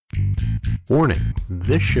Warning,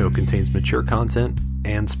 this show contains mature content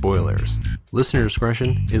and spoilers. Listener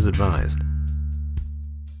discretion is advised.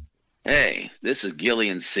 Hey, this is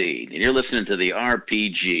Gillian Seed, and you're listening to the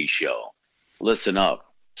RPG Show. Listen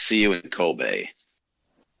up. See you in Kobe.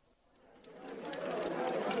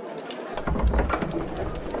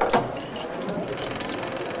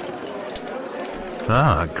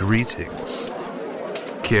 Greetings.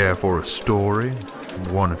 Care for a story?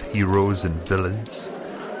 One of heroes and villains?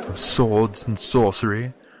 Of swords and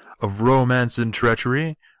sorcery? Of romance and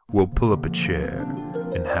treachery? We'll pull up a chair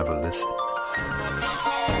and have a listen.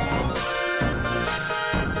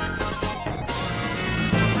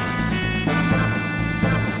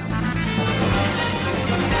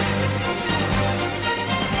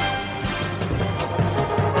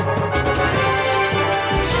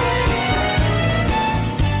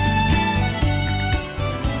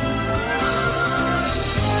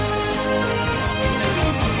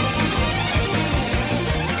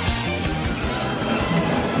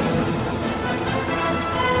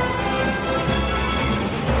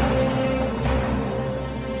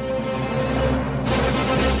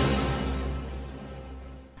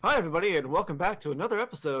 Hi, everybody, and welcome back to another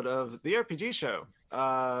episode of the RPG Show.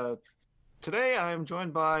 Today, I'm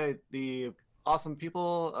joined by the awesome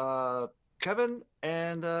people, Kevin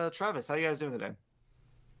and Travis. How you guys doing today?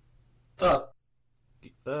 What's up?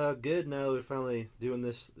 Good. Now we're finally doing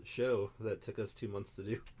this show that took us 2 months to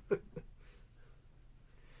do.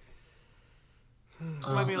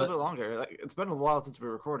 Might be a little bit longer. It's been a while since we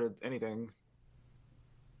recorded anything.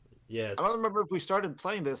 Yeah. I don't remember if we started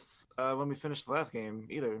playing this when we finished the last game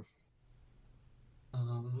either.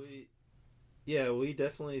 We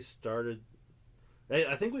definitely started.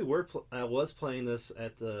 I think we were. I was playing this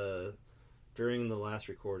during the last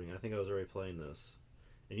recording. I think I was already playing this,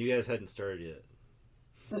 and you guys hadn't started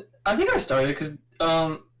yet. I think I started because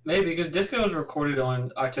maybe because Disco was recorded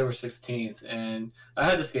on October 16th, and I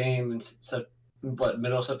had this game in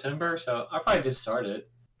middle of September, so I probably just started.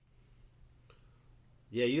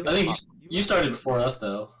 Yeah, I think you started before us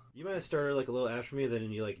though. You might have started like a little after me,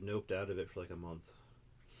 then you like noped out of it for like a month.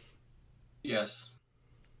 Yes.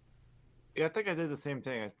 Yeah, I think I did the same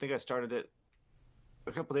thing. I think I started it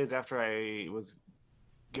a couple days after I was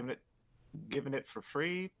given it for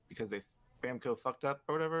free because Famco fucked up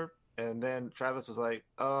or whatever. And then Travis was like,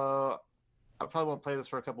 I probably won't play this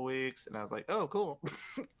for a couple weeks. And I was like, oh, cool.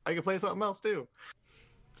 I can play something else too.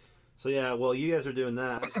 So yeah, well, you guys are doing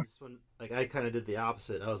that. I kind of did the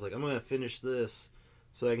opposite. I was like, I'm going to finish this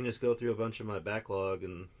so I can just go through a bunch of my backlog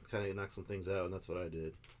and kind of knock some things out, and that's what I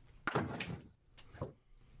did.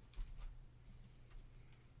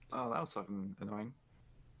 Oh, that was fucking annoying.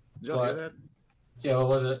 Did y'all hear that? Yeah, what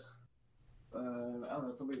was it? I don't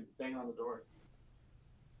know, somebody banging on the door.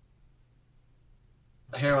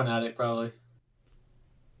 A heroin addict, probably.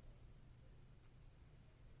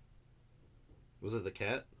 Was it the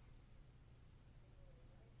cat?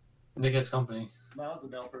 Nick's company. No, that was a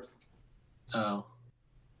male person. Oh.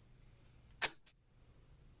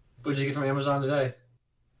 What'd you get from Amazon today?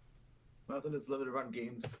 Nothing is limited around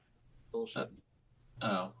games. Bullshit.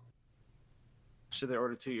 Oh. Shit they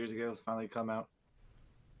ordered 2 years ago has finally come out.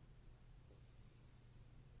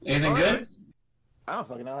 Anything good? I don't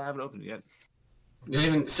fucking know. I haven't opened it yet. You don't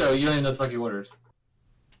even know what the fuck you ordered.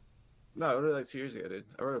 No, I ordered it like 2 years ago, dude.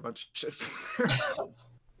 I ordered a bunch of shit.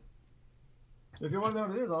 If you want to know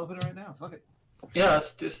what it is, I'll open it right now. Fuck it. Yeah,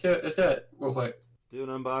 let's do it real quick. Let's do an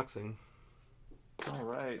unboxing. All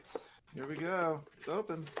right. Here we go. It's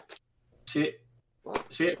open. See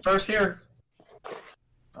it first here.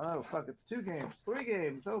 Oh, fuck. It's 2 games. 3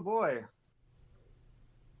 games. Oh, boy.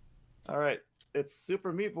 All right. It's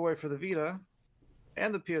Super Meat Boy for the Vita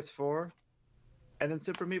and the PS4. And then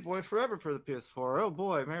Super Meat Boy Forever for the PS4. Oh,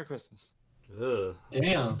 boy. Merry Christmas. Ugh.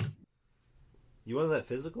 Damn. You wanted that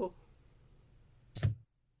physical?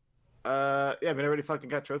 Yeah, I mean, I already fucking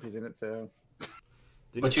got trophies in it, so.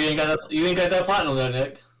 But you ain't got that platinum though,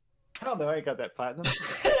 Nick. Hell no, I ain't got that platinum.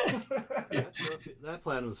 That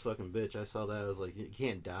platinum's fucking bitch. I saw that. I was like, you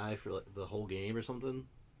can't die for like the whole game or something.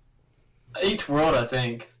 Each world, I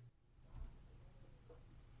think.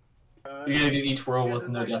 You gotta do each world with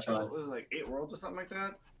no death run. It was like 8 worlds or something like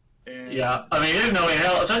that. And... Yeah, I mean, there's no way in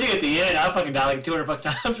hell. Especially at the end, I fucking died like 200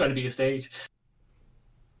 fucking times trying to beat a stage.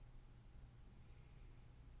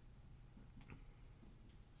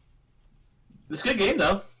 It's a good game,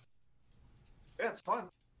 though. Yeah, it's fun.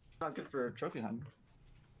 It's not good for trophy hunting.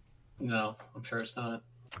 No, I'm sure it's not.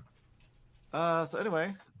 So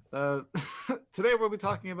anyway, today we'll be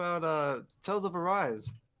talking about Tales of Arise.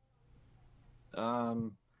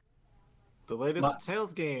 The latest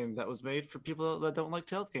Tales game that was made for people that don't like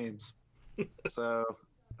Tales games. So,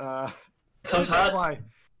 Comes that's hot. why.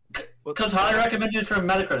 Comes highly recommended from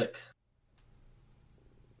Metacritic.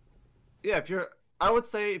 Yeah, I would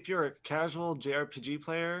say if you're a casual JRPG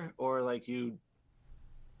player or like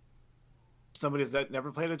somebody that's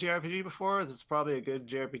never played a JRPG before, this is probably a good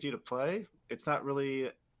JRPG to play. It's not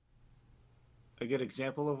really a good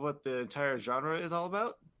example of what the entire genre is all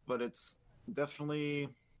about, but it's definitely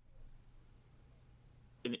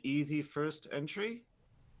an easy first entry.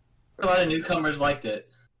 A lot of newcomers liked it.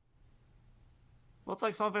 Well, it's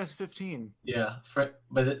like Final Fantasy 15. Yeah,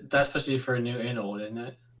 but that's supposed to be for new and old, isn't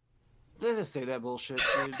it? They just say that bullshit,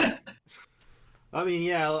 dude. I mean,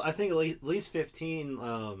 yeah, I think at least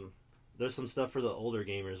 15. There's some stuff for the older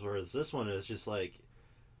gamers, whereas this one is just like,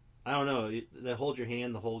 I don't know, they hold your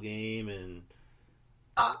hand the whole game, and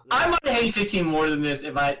I might hate 15 more than this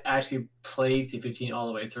if I actually played to 15 all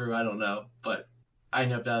the way through. I don't know, but I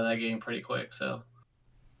nipped out of that game pretty quick, so.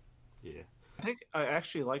 yeah. I think I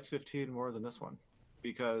actually liked 15 more than this one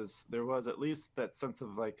because there was at least that sense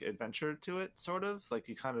of like adventure to it, sort of. Like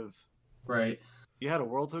you kind of Right. you had a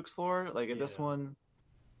world to explore. Like in this one,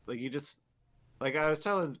 like you just like I was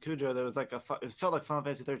telling Cujo, there was like it felt like Final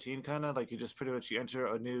Fantasy 13 kind of like you just pretty much you enter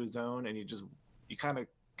a new zone and you kind of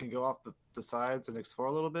can go off the sides and explore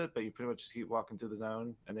a little bit, but you pretty much just keep walking through the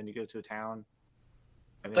zone and then you go to a town.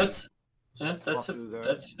 And then That's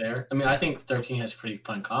fair. I mean, I think 13 has pretty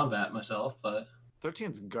fun combat myself, but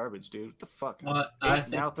 13's garbage, dude. What the fuck? what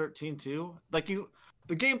Now 13 too. Like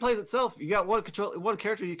the game plays itself. You got one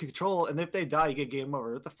character you can control, and if they die, you get game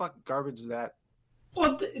over. What the fuck garbage is that?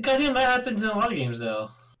 goddamn, that happens in a lot of games though.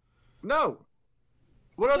 No.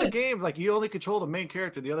 What other game? Like you only control the main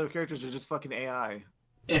character. The other characters are just fucking AI.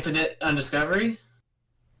 Infinite on Discovery.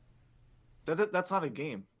 That's not a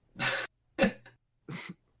game.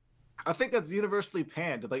 I think that's universally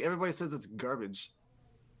panned. Like everybody says it's garbage.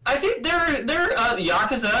 I think they're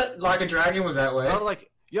Yakuza Like a Dragon was that way. Oh, like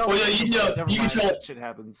yo, Well, yeah, never you mind, control- that shit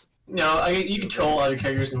happens. No, you control other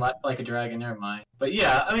characters in like a Dragon. Never mind. But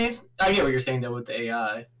yeah, I mean, I get what you're saying though with the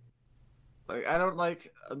AI. Like I don't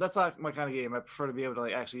like that's not my kind of game. I prefer to be able to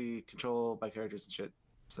like actually control my characters and shit.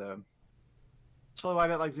 So that's probably why I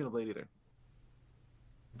don't like Xenoblade either.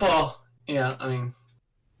 Well, yeah, I mean,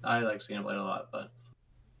 I like Xenoblade a lot, but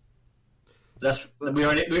we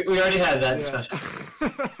already had that discussion.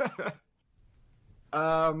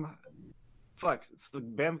 Fuck. So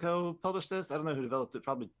Bamco published this. I don't know who developed it.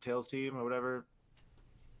 Probably Tails team or whatever.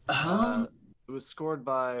 It was scored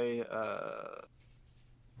by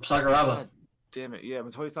Sakuraba. God damn it. Yeah,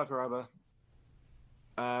 Motoi Sakuraba.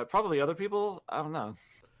 Probably other people. I don't know.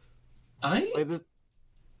 Like this,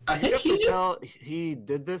 I think you he did. tell he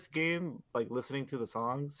did this game like listening to the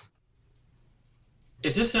songs.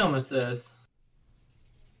 Is this film is this?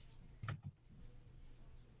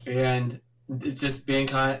 And it's just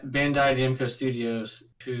Bandai Namco Studios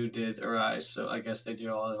who did Arise, so I guess they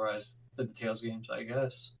do all the Arise, the Tales games, I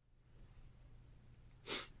guess.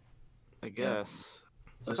 I guess.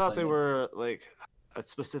 I Looks thought like they it. were like a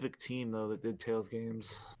specific team though that did Tales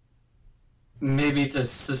games. Maybe it's a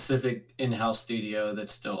specific in-house studio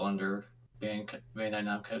that's still under Bandai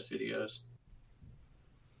Namco Studios.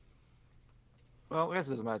 Well, I guess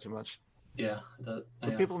it doesn't matter too much. Yeah.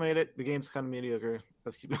 So people made it. The game's kind of mediocre.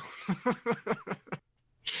 Let's keep going.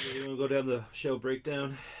 You want to go down the show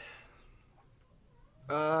breakdown?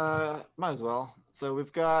 Might as well. So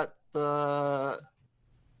we've got the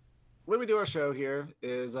way we do our show here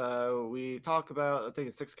is we talk about I think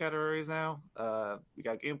it's 6 categories now. We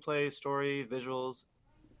got gameplay, story, visuals,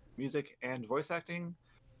 music, and voice acting,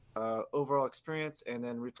 overall experience, and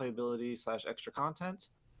then replayability / extra content.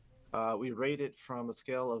 We rate it from a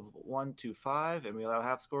scale of 1 to 5, and we allow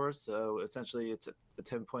half scores. So essentially, it's a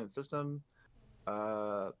 10-point system.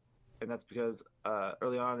 And that's because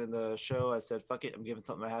early on in the show, I said, fuck it, I'm giving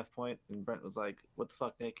something a half point. And Brent was like, what the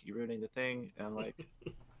fuck, Nick? You're ruining the thing. And I'm like,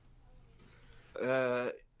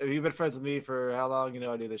 you've been friends with me for how long? You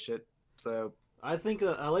know I do this shit. So I think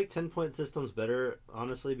I like 10-point systems better,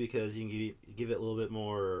 honestly, because you can give it a little bit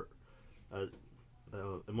more,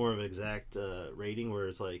 more of an exact rating, where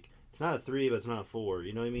it's like, it's not a 3, but it's not a 4.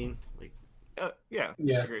 You know what I mean? Like, yeah,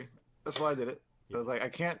 Yeah. I agree. That's why I did it. I was like, I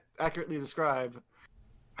can't accurately describe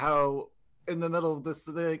how in the middle this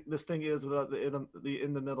thing is without the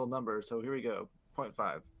in the middle number. So here we go,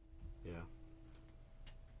 0.5. yeah.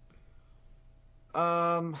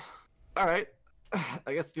 All right.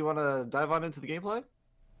 I guess do you want to dive on into the gameplay?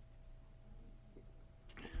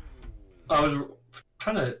 I was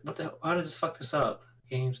trying to. How did this fuck this up?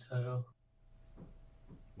 Games title.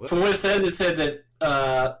 What? From what it said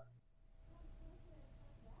that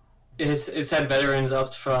it's had veterans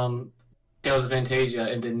up from Tales of Fantasia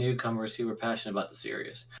and the newcomers who were passionate about the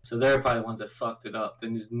series. So they're probably the ones that fucked it up.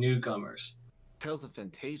 Then these newcomers. Tales of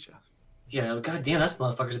Fantasia. Yeah, goddamn, that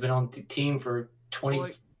motherfucker's been on the team for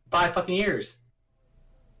 25 fucking years.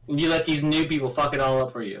 And you let these new people fuck it all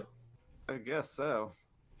up for you. I guess so.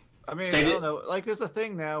 I mean, Say I that- don't know. Like, there's a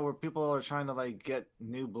thing now where people are trying to like get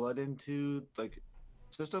new blood into like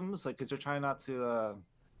systems, like because they're trying not to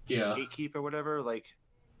Yeah. gatekeep or whatever. Like,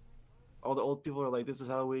 all the old people are like, "This is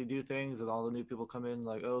how we do things," and all the new people come in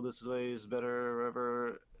like, "Oh, this way is better," or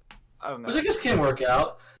whatever. I don't know. Which I guess can work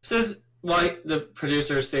out. It says, like the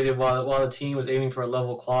producer stated, while the team was aiming for a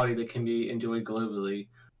level of quality that can be enjoyed globally,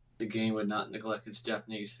 the game would not neglect its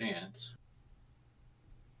Japanese fans.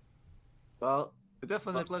 Well, it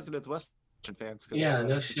definitely neglected its Western fans. 'Cause, Yeah, no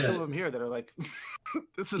there's shit. two of them here that are like,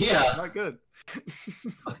 "This is Yeah. not good."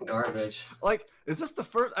 Fucking garbage. Like, is this the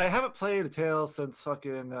first? I haven't played a Tale since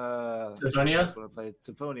fucking. Symphonia? That's when I played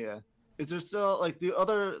Symphonia. Is there still like the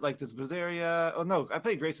other like this Berseria? Oh no, I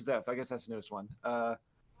played Grace's F. I guess that's the newest one.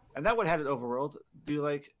 And that one had an overworld.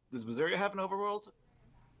 Does Berseria have an overworld?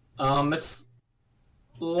 It's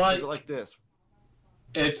Or like, is it like this?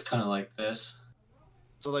 it's kind of like this.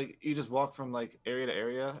 So like you just walk from like area to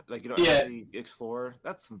area, like you don't Yeah. actually explore.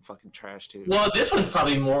 That's some fucking trash too. Well, this one's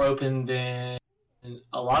probably more open than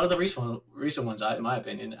a lot of the recent ones, in my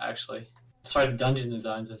opinion, actually. As far as dungeon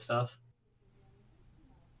designs and stuff.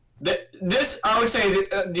 This, I would say,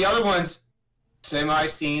 the other ones semi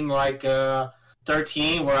seem like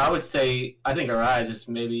 13, where I would say, I think Arise is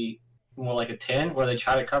maybe more like a 10, where they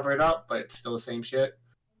try to cover it up, but it's still the same shit.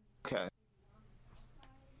 Okay.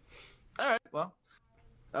 All right. Well,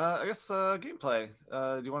 I guess gameplay.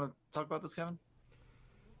 Do you want to talk about this, Kevin?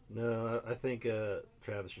 No, I think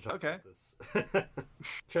Travis should talk Okay. about this.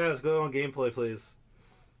 Travis, go on gameplay, please.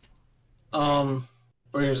 We're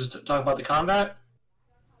gonna just talk about the combat.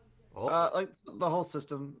 Oh, Like the whole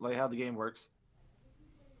system, like how the game works.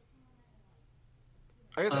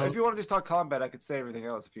 I guess if you want to just talk combat, I could say everything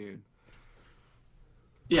else if you.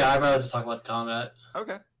 Yeah, I'd rather just talk about the combat.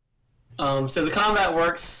 Okay. So the combat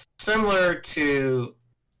works similar to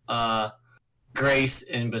Grace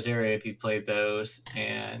and Berseria if you played those,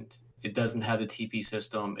 and it doesn't have the TP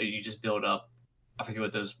system. You just build up. I forget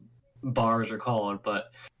what those bars are called,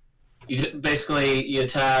 but basically you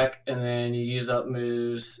attack and then you use up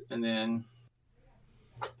moves, and then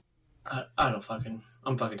I don't fucking.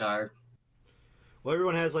 I'm fucking tired. well,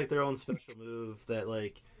 everyone has like their own special move that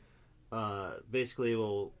like basically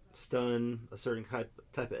will stun a certain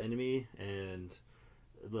type of enemy, and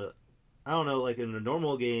I don't know, like in a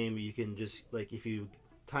normal game you can just like if you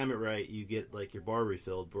time it right you get like your bar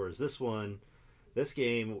refilled, whereas this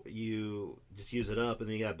game you just use it up and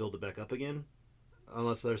then you gotta build it back up again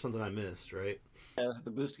unless there's something I missed, right? Yeah,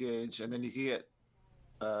 the boost gauge, and then you can get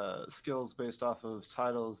skills based off of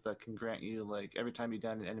titles that can grant you like every time you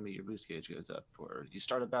down an enemy, your boost gauge goes up, or you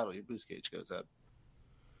start a battle, your boost gauge goes up.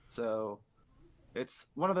 So it's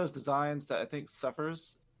one of those designs that I think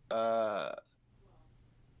suffers at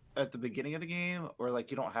the beginning of the game, or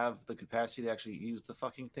like you don't have the capacity to actually use the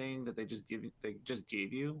fucking thing that they just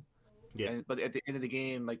gave you. Yeah. But at the end of the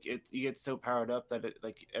game, like you get so powered up that it,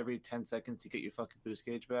 like every 10 seconds you get your fucking boost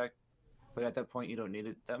gauge back. But at that point, you don't need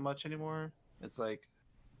it that much anymore. It's like,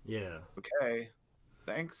 Yeah. okay,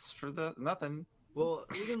 thanks for the nothing. Well,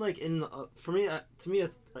 even like in for me, to me,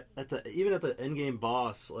 it's even at the end game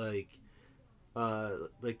boss, like the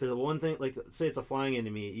one thing, like say it's a flying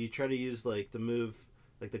enemy, you try to use like the move,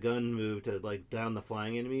 like the gun move to like down the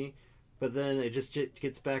flying enemy, but then it just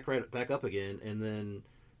gets back up again, and then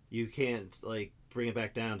you can't like bring it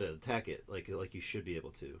back down to attack it like you should be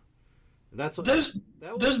able to. And that's what Those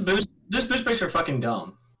boost breaks are fucking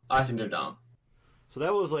dumb. I think they're dumb. So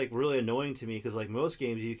that was like really annoying to me because like most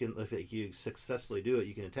games you can, if you successfully do it,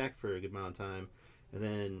 you can attack for a good amount of time, and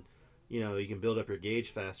then you can build up your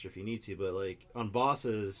gauge faster if you need to. But like on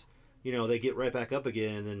bosses, they get right back up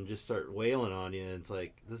again and then just start wailing on you. And it's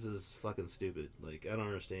like, this is fucking stupid. Like I don't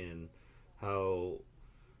understand how.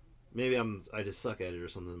 Maybe I just suck at it or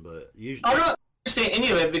something. But usually I don't understand any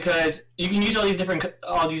of it because you can use all these different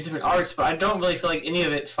arts, but I don't really feel like any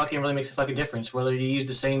of it fucking really makes a fucking difference. Whether you use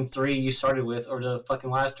the same 3 you started with or the fucking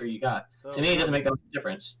last 3 you got, to me it doesn't make that much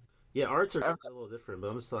difference. Yeah, arts are a little different, but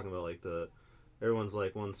I'm just talking about like everyone's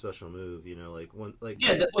like one special move, like one like.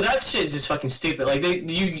 Yeah, well that shit is just fucking stupid. Like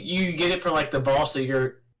you get it for like the boss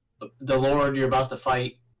that the lord you're about to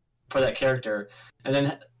fight for that character, and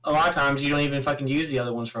then a lot of times you don't even fucking use the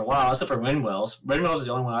other ones for a while, except for Windwells. Windwells is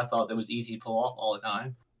the only one I thought that was easy to pull off all the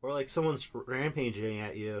time. Or like someone's rampaging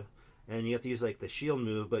at you, and you have to use like the shield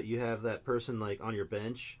move, but you have that person like on your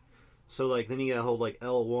bench, so like then you gotta hold like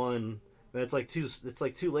L1 But it's like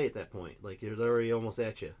too late at that point. Like they're already almost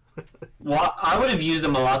at you. Well, I would have used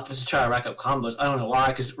them a lot just to try to rack up combos. I don't know why,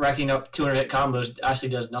 because racking up 200 hit combos actually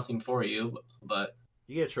does nothing for you. But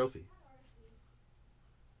You get a trophy.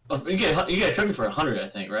 you get a trophy for 100, I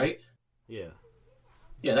think, right? Yeah.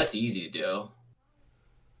 Yeah, that's easy to do.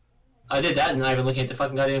 I did that, and not even looking at the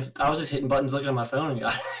fucking goddamn. I was just hitting buttons, looking at my phone, and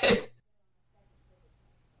got it.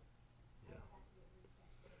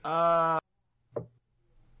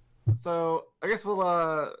 So I guess we'll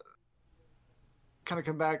kind of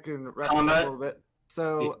come back and wrap this up Combat? a little bit.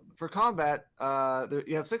 So for combat,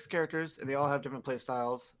 you have 6 characters, and they all have different play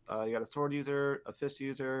styles. You got a sword user, a fist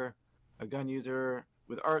user, a gun user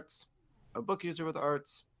with arts, a book user with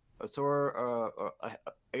arts, a sword, I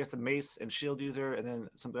guess a mace and shield user, and then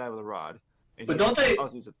some guy with a rod. And But he don't they-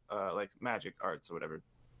 also uses like magic arts or whatever?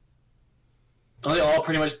 Don't they all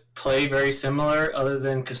pretty much play very similar, other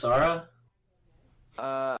than Kasara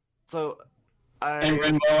So and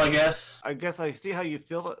Renwell, I guess? I guess I see how you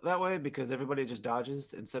feel that way because everybody just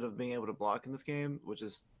dodges instead of being able to block in this game, which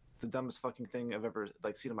is the dumbest fucking thing I've ever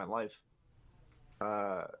seen in my life.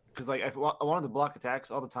 Because I wanted to block attacks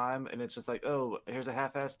all the time, and it's just like, oh, here's a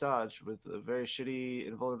half-ass dodge with a very shitty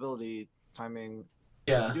invulnerability timing.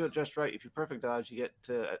 If Yeah. you do it just right, if you perfect dodge, you get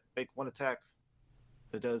to make one attack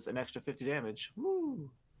that does an extra 50 damage. Woo!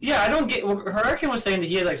 Yeah, I don't get. Hurricane was saying that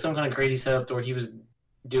he had like some kind of crazy setup where he was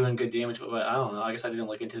doing good damage, but I don't know. I guess I didn't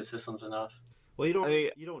look into the systems enough. Well, you don't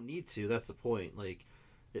I- you don't need to. That's the point. Like,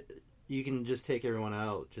 you can just take everyone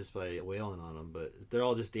out just by wailing on them, but they're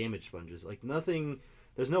all just damage sponges. Like nothing.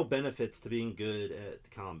 There's no benefits to being good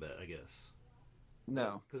at combat, I guess,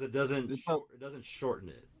 No, because it doesn't There's no- it doesn't shorten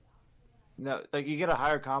it. no, like you get a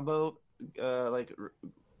higher combo,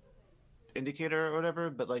 indicator or whatever,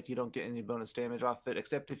 but like you don't get any bonus damage off it,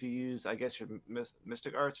 except if you use, I guess, your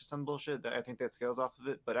mystic arts or some bullshit. I think that scales off of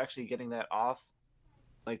it, but actually getting that off,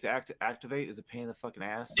 like to activate, is a pain in the fucking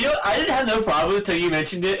ass. You know, I didn't have no problem until you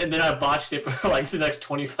mentioned it, and then I botched it for like the next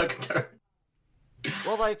 20 fucking turns.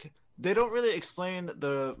 Well, like they don't really explain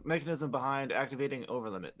the mechanism behind activating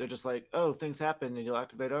overlimit. They're just like, oh, things happen and you'll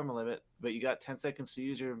activate overlimit, but you got 10 seconds to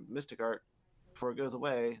use your mystic art before it goes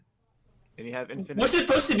away, and you have infinite. What's it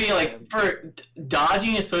supposed to be like for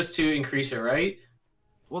dodging? Is supposed to increase it, right?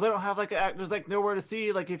 Well, they don't have like there's like nowhere to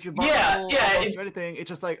see like if you're Yeah, or anything. It's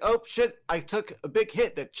just like, oh shit, I took a big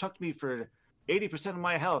hit that chucked me for 80% of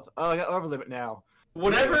my health. Oh, I got overlimit now.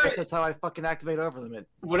 Whatever, That's how I fucking activate overlimit.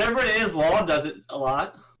 whatever it is, Law does it a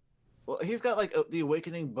lot. Well, he's got like the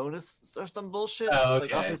awakening bonus or some bullshit, Oh,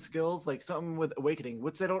 like off okay. his skills, like something with awakening,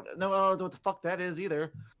 which they don't know what the fuck that is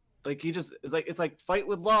either. Like he just is like, it's like fight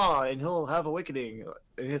with Law and he'll have awakening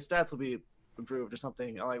and his stats will be improved or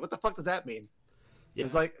something. I'm like, what the fuck does that mean? Yeah.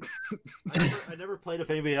 It's like I never played with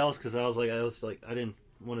anybody else because I was like I didn't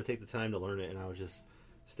want to take the time to learn it, and I was just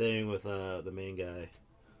staying with the main guy.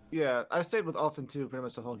 yeah, I stayed with Elfin too pretty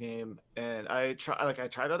much the whole game, and I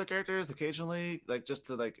tried other characters occasionally, like just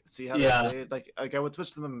to like see how Yeah. they played. Like I would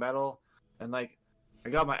switch to the metal, and like I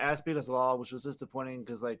got my ass beat as Law, which was disappointing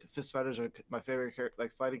because like fist fighters are my favorite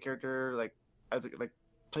like fighting character, like as a like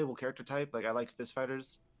playable character type. Like I like fist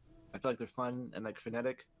fighters. I feel like they're fun and like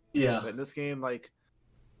frenetic. Yeah. But in this game, like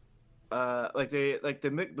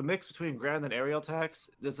the mix between ground and aerial attacks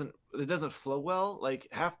doesn't flow well. Like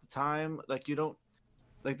half the time, like you don't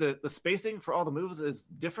like the spacing for all the moves is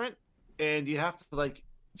different, and you have to like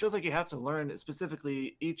it feels like you have to learn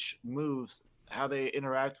specifically each moves how they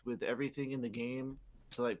interact with everything in the game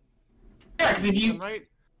to like Yeah, because if use you, them right.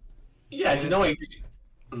 yeah, it's annoying.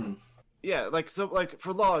 Yeah, like so, like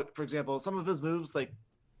for Law, for example, some of his moves like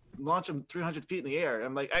launch him 300 feet in the air.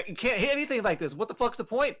 I'm like, you can't hit anything like this. What the fuck's the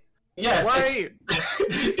point? Yes, Why?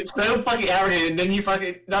 it's so fucking aggravating. And then you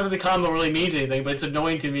fucking, not that the combo really means anything, but it's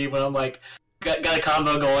annoying to me when I'm like, got a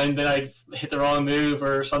combo going, then I hit the wrong move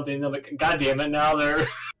or something. And I'm like, God damn it, now they're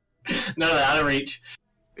out of reach.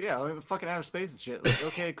 Yeah, like fucking outer space and shit. Like,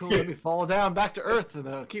 okay, cool, let me fall down back to Earth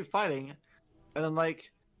and keep fighting. And then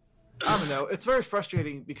like, I don't know. It's very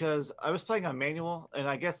frustrating because I was playing on manual, and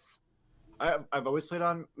I guess I've always played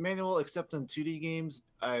on manual except in 2D games.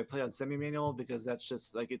 I play on semi-manual because that's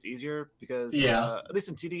just like it's easier because at least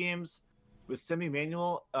in 2D games with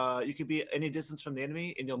semi-manual, you could be any distance from the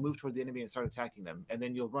enemy and you'll move toward the enemy and start attacking them, and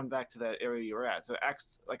then you'll run back to that area you were at. So it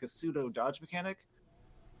acts like a pseudo dodge mechanic.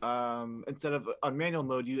 Instead of on manual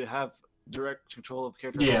mode, you have direct control of the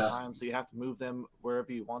character all the time, so you have to move them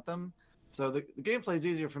wherever you want them. So the gameplay is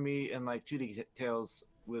easier for me in like 2D Tales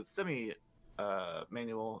with semi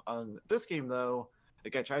manual. On this game though,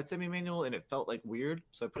 like I tried semi manual and it felt like weird,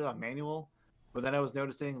 so I put it on manual. But then I was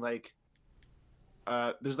noticing like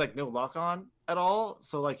there's like no lock on at all.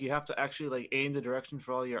 So like you have to actually like aim the direction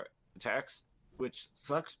for all your attacks, which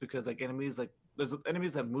sucks because like enemies like there's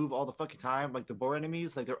enemies that move all the fucking time. Like the boar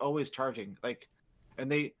enemies, like they're always charging. Like, and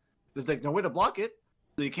there's like no way to block it.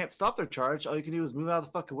 So you can't stop their charge. All you can do is move out of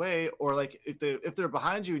the fuck way, or like if they're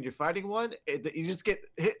behind you and you're fighting one, you just get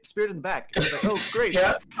hit speared in the back. It's like, oh great,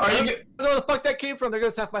 Yeah. I don't know where the fuck that came from. There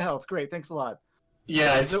goes half my health. Great, thanks a lot.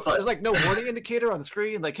 Yeah, it's There's like no warning indicator on the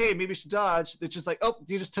screen. Like, hey, maybe you should dodge. It's just like, oh,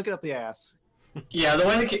 you just took it up the ass. yeah. The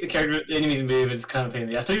way the character enemies move is kind of a pain in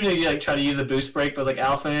the ass. Especially when you like try to use a boost break with like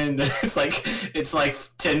Alpha, and it's like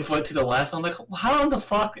 10 foot to the left. I'm like, how the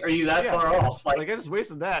fuck are you that far off? Like I just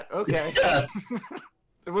wasted that. Okay. Yeah.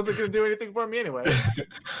 It wasn't gonna do anything for me anyway.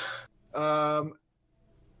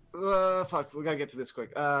 Fuck, we gotta get to this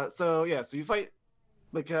quick. So you fight,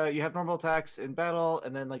 like, you have normal attacks in battle,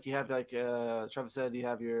 and then like you have like Travis said, you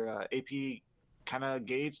have your AP kind of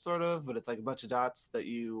gauge sort of, but it's like a bunch of dots that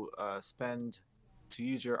you spend to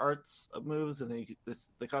use your arts moves, and then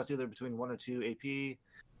they cost either between 1 or 2 AP.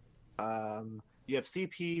 You have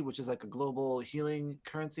CP, which is like a global healing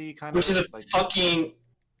currency kind Which of. is a like, fucking.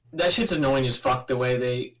 That shit's annoying as fuck. The way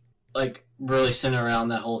they like really center around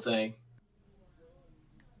that whole thing.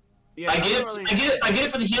 yeah, I get don't really- it. I get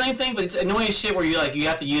it for the healing thing, but it's annoying as shit where you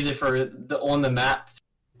have to use it for the on the map,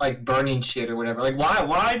 like burning shit or whatever. Like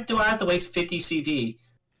why do I have to waste 50 CP?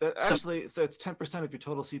 Actually, so it's 10% of your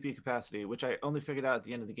total CP capacity, which I only figured out at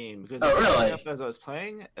the end of the game because Oh, really? as I was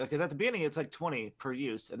playing, because at the beginning it's like 20 per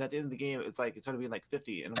use, and at the end of the game it started being like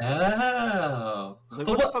 50, and I'm like, Oh. I was like,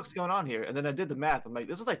 But what the fuck's going on here? And then I did the math. I'm like,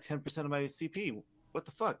 this is like 10% of my CP. What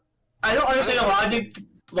the fuck? I don't understand the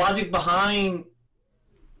logic behind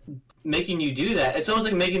making you do that. It's almost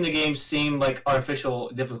like making the game seem like artificial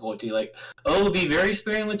difficulty. Like, oh, be very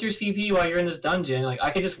sparing with your CP while you're in this dungeon. Like, I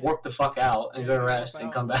could just warp the fuck out and go rest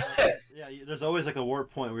and come back. Yeah, there's always like a warp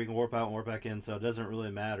point where you can warp out and warp back in, so it doesn't really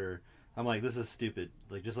matter. I'm like, this is stupid.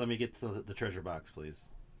 Like, just let me get to the treasure box, please.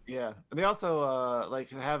 Yeah, and they also like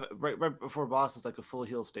have right before boss is like a full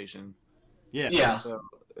heal station. Yeah. Yeah. So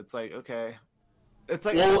it's like, okay. It's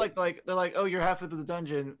like, Well- they're like, oh, you're halfway through the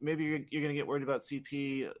dungeon. Maybe you're gonna get worried about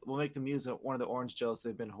CP. We'll make them use one of the orange gels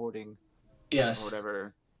they've been hoarding or Yes.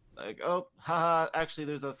 whatever. Like, oh, haha, actually,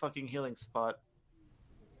 there's a fucking healing spot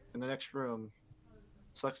in the next room.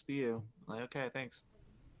 Sucks to be you. Like, okay, thanks.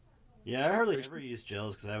 Yeah, I hardly ever use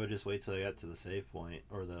gels because I would just wait till I got to the save point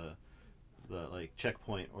or the like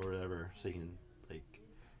checkpoint or whatever, so you can like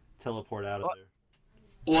teleport out of there.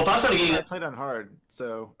 Well, if I started I getting played on hard,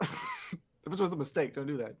 so which was a mistake. Don't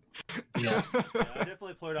do that. Yeah. Yeah, I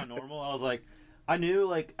definitely played on normal. I was like, I knew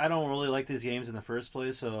like I don't really like these games in the first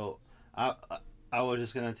place, so I was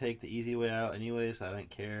just gonna take the easy way out anyway. So I didn't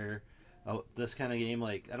care. This kind of game,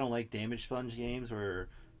 like I don't like damage sponge games where,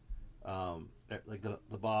 like the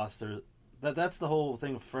boss. That's the whole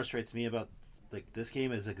thing that frustrates me about like this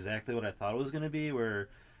game is exactly what I thought it was gonna be. Where,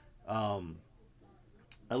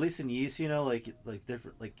 at least in Ys, you know, like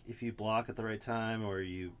different, like if you block at the right time or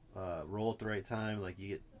you roll at the right time, like you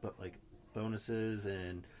get like bonuses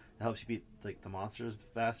and it helps you beat like the monsters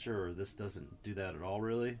faster. Or this doesn't do that at all,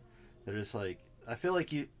 really. They're just like, I feel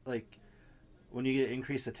like you like when you get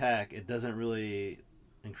increased attack, it doesn't really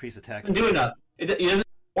increase attack. do enough. It isn't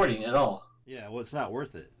supporting at all. Yeah, well, it's not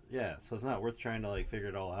worth it. Yeah, so it's not worth trying to like figure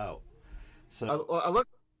it all out. So I look.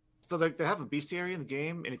 So like they have a bestiary in the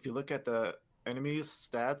game, and if you look at the enemies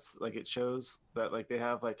stats, like it shows that like they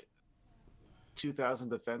have like 2,000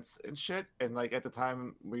 defense and shit, and like at the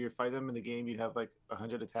time where you fight them in the game, you have like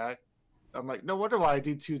 100 attack. I'm like, no wonder why I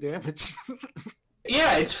do 2 damage.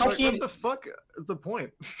 Yeah, it's Like, fucking. what the fuck is the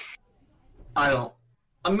point? I don't.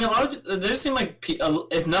 I mean, a lot of there seem like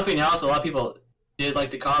if nothing else, a lot of people did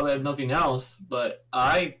like the combat if nothing else, but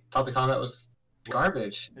I thought the combat was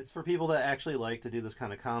garbage. it's for people that actually like to do this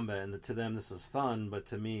kind of combat, and to them this is fun, but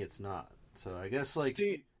to me it's not. So I guess like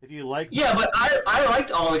See, if you like, Yeah, but I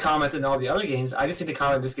liked all the combats in all the other games. I just think the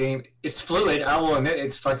combat in this game is fluid. I will admit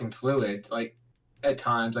it's fucking fluid, like at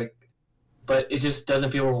times, like, but it just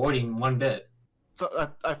doesn't feel rewarding one bit. so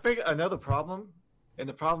I think another problem, and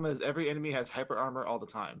the problem is every enemy has hyper armor all the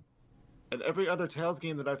time. And every other Tales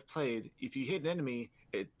game that I've played, if you hit an enemy,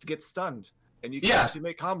 it gets stunned, and you can Yeah. actually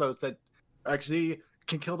make combos that actually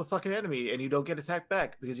can kill the fucking enemy, and you don't get attacked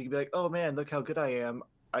back because you can be like, "Oh man, look how good I am!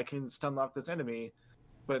 I can stun lock this enemy."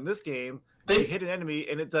 But in this game, you They, hit an enemy,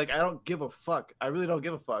 and it's like, I don't give a fuck. I really don't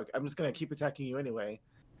give a fuck. I'm just gonna keep attacking you anyway.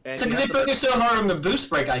 And it's you because they have to, focus so hard on the boost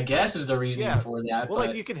break, I guess, is the reason Yeah. for that. well, but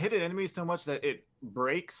like you can hit an enemy so much that it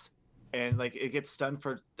breaks. And like it gets stunned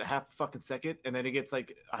for half a fucking second, and then it gets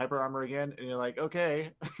like hyper armor again, and you're like,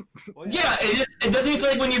 okay, well, yeah, it doesn't even feel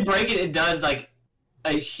like when you break it, it does like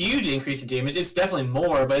a huge increase in damage. It's definitely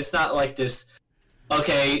more, but it's not like this.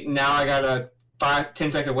 Okay, now I got a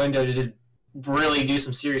 10 second window to just really do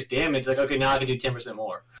some serious damage. Like, okay, now I can do 10%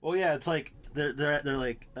 more. Well, yeah, it's like they're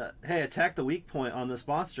like, hey, attack the weak point on this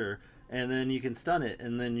monster, and then you can stun it,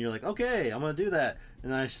 and then you're like, okay, I'm gonna do that,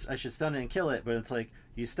 and then I should stun it and kill it, but it's like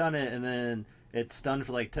you stun it, and then it's stunned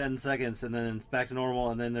for like 10 seconds, and then it's back to normal,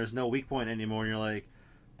 and then there's no weak point anymore, and you're like,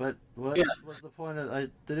 but what was the point? I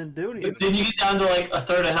didn't do anything. Then you get down to like a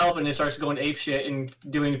third of health, and it starts going ape shit and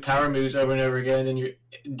doing power moves over and over again, and your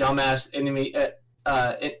dumbass enemy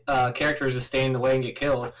characters just stay in the way and get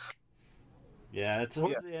killed. Yeah,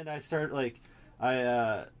 towards the end, I start like I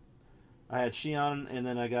had Shion, and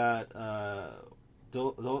then I got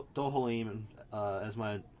Dohalim as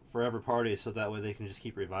my forever party, so that way they can just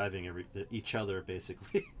keep reviving each other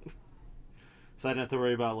basically. So I didn't have to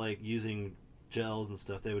worry about like using gels and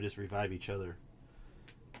stuff. They would just revive each other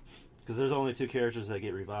because there's only 2 characters that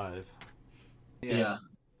get revive. Yeah.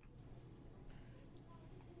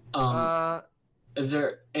 Is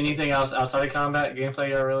there anything else outside of combat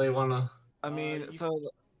gameplay I really want to? I mean, it's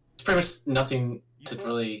pretty much nothing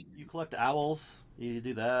You collect owls. You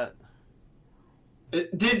do that.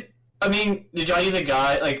 Did y'all use a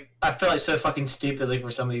guide? Like, I feel like so fucking stupidly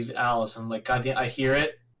for some of these owls. I'm like, goddamn, I hear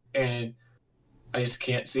it, and I just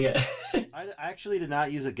can't see it. I actually did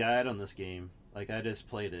not use a guide on this game. Like, I just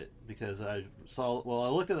played it because I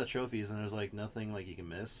looked at the trophies, and there's, like, nothing, like, you can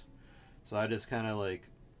miss. So I just kind of, like...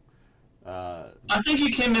 I think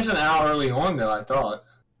you can miss an owl early on, though, I thought.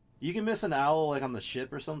 You can miss an owl, like, on the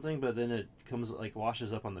ship or something, but then it comes, like,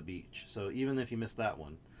 washes up on the beach. So even if you miss that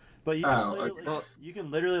one. But you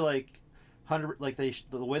can literally, like,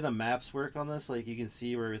 the way the maps work on this, like, you can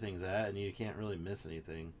see where everything's at, and you can't really miss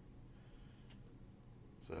anything.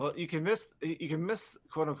 So. Well, you can miss,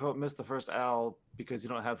 quote unquote, miss the first owl because you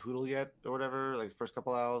don't have Hoodle yet or whatever, like the first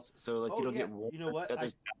couple owls. So like you don't get warned. You know what? That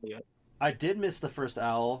there's owl yet. I did miss the first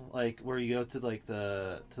owl, like where you go to like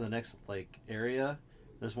the next like area.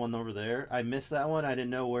 There's one over there. I missed that one. I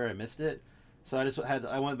didn't know where I missed it, so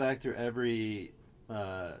I went back through every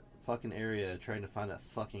fucking area trying to find that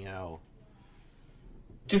fucking owl.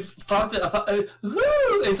 Dude, fuck that!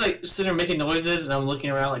 It's like sitting there making noises, and I'm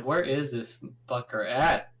looking around like, where is this fucker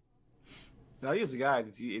at? I use the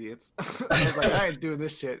guide, you idiots. I was like, I ain't doing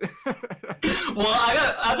this shit. Well,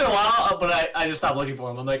 after a while, but I just stopped looking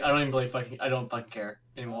for him. I'm like, I don't fucking care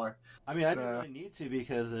anymore. I mean, I didn't really need to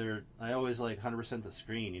because I always like 100% the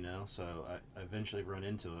screen, you know. So I eventually run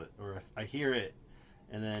into it, or if I hear it,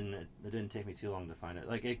 and then it didn't take me too long to find it.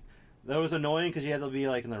 Like that was annoying because you had to be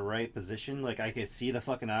like in the right position. Like I could see the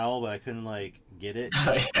fucking owl, but I couldn't like get it.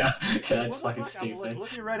 yeah, that's fucking stupid. I'm like,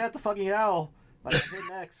 looking right at the fucking owl. Like, hit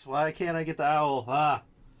next. Why can't I get the owl? Ah.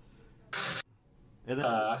 And then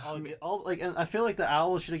and I feel like the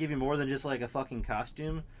owl should have given you more than just like a fucking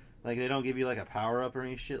costume. Like they don't give you like a power up or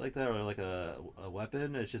any shit like that, or like a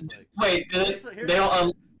weapon. It's just like wait,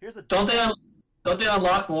 don't they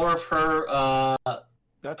unlock more of her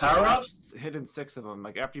power ups? Hidden 6 of them.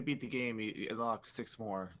 Like after you beat the game, you unlock 6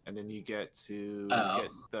 more, and then you get to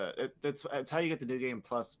get it's how you get the new game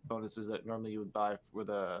plus bonuses that normally you would buy with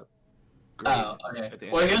a. Oh, okay.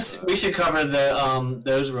 Well, I guess we should cover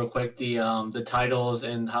those real quick. The titles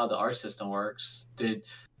and how the art system works.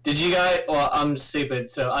 Did you guys? Well, I'm stupid,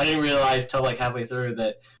 so I didn't realize till like halfway through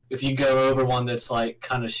that if you go over one that's like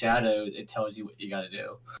kind of shadowed, it tells you what you got to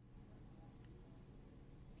do.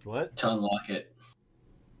 What? To unlock it.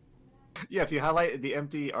 Yeah, if you highlight the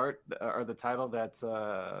empty art or the title that's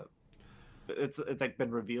it's like been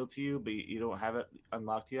revealed to you, but you don't have it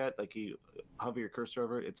unlocked yet. Like you hover your cursor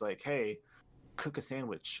over it, it's like, hey, cook a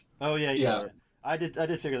sandwich. Oh yeah. I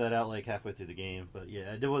did figure that out like halfway through the game, but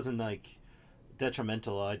yeah, it wasn't like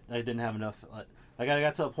detrimental. I didn't have enough. I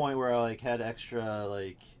got to a point where I like had extra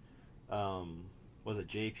like, was it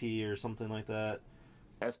JP or something like that?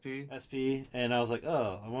 SP, and I was like,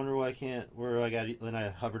 oh, I wonder why I can't. Where I got? Then I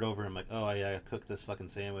hovered over. And I'm like, oh, I gotta cook this fucking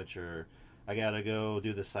sandwich, or I gotta go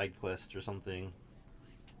do the side quest or something.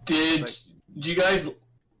 Did you guys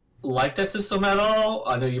like that system at all?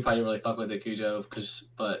 I know you probably really fuck with it, Cujo,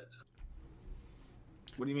 but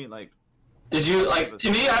what do you mean, like? Did you like?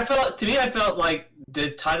 To me, I felt like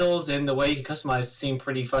the titles and the way you can customize seemed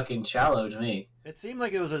pretty fucking shallow to me. It seemed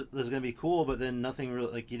like it was gonna be cool, but then nothing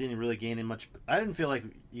really. Like you didn't really gain in much. I didn't feel like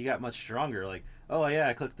you got much stronger. Like, oh yeah,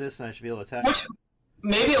 I clicked this and I should be able to attack. Which,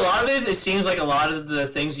 maybe a lot of it seems like a lot of the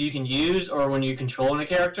things you can use, or when you control a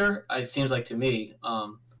character, it seems like to me.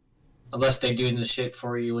 Unless they do the shit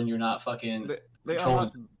for you when you're not fucking. They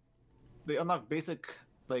unlock basic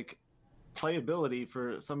like playability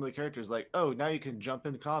for some of the characters. Like, oh, now you can jump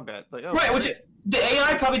into combat. Like, oh, Right, which the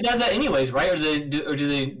AI probably does that anyways, right? Or do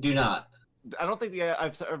they do not? I don't think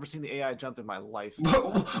I've ever seen the AI jump in my life.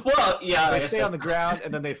 Well, yeah, I They guess stay that's- on the ground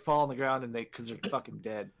and then they fall on the ground and because they're fucking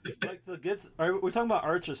dead. Like the good. Are we talking about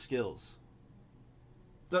arts or skills?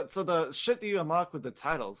 So the shit that you unlock with the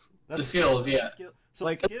titles. The skills, yeah. So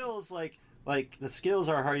Like- skills, like the skills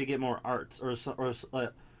are how you get more arts, or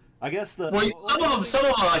I guess the. Well, some of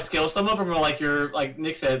them are like skills. Some of them are like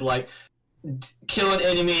Nick said, like kill an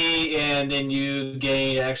enemy and then you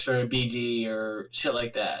gain extra BG or shit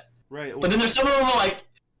like that. Right. But then there's some of them are like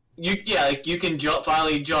you can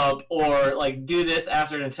finally jump or like do this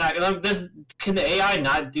after an attack. And can the AI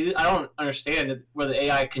not do? I don't understand where the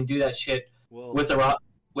AI can do that shit well,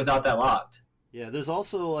 without that locked. yeah, there's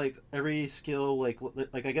also like every skill, like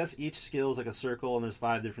I guess each skill is like a circle, and there's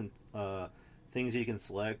 5 different things you can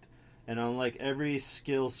select. And on like every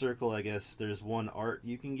skill circle, I guess there's 1 art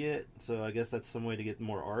you can get. So I guess that's some way to get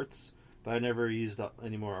more arts. But I never used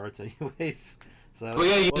any more arts anyways. So that Well,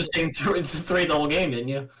 yeah, you just think three the whole game, didn't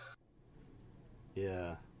you?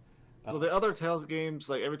 yeah. So the other Tales games,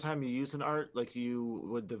 like every time you use an art, like you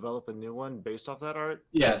would develop a new one based off that art.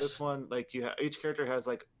 Yes. This one, like each character has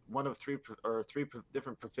like one of three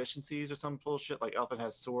different proficiencies or some bullshit. Like Elfin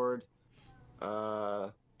has sword,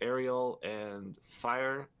 aerial, and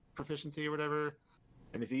fire proficiency or whatever.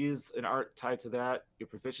 And if you use an art tied to that, your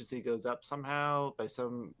proficiency goes up somehow by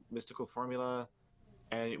some mystical formula.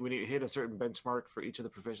 And when you hit a certain benchmark for each of the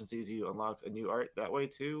proficiencies, you unlock a new art that way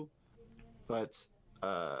too. But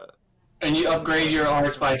And you upgrade your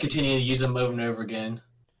arts by continuing to use them over and over again.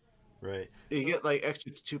 Right. you get like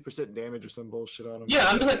extra 2% damage or some bullshit on them. Yeah,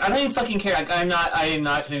 I'm just like I don't even fucking care. Like, I am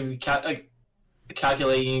not going to be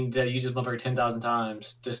calculating that you use this motherfucker 10,000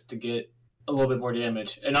 times just to get a little bit more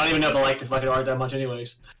damage, and I don't even know if I like the fucking art that much,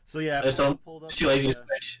 anyways. So yeah, I'm too lazy to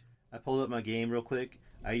switch. I pulled up my game real quick.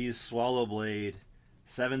 I used Swallow Blade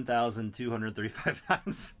 7,235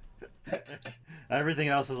 times. Everything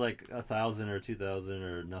else is like 1,000 or 2,000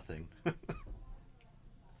 or nothing.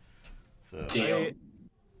 So Damn.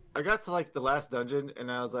 I got to like the last dungeon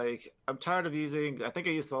and I was like, I'm tired of using. I think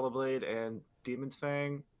I used Swallow Blade and Demon's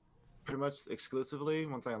Fang pretty much exclusively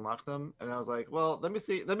once I unlocked them. And I was like, well, let me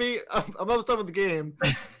see. I'm almost done with the game.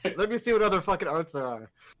 Let me see what other fucking arts there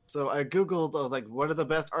are. So I Googled, I was like, what are the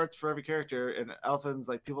best arts for every character? And Alphin's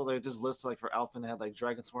like, people they just listed like for Alphin had like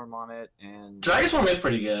Dragon Swarm on it and Dragon Swarm is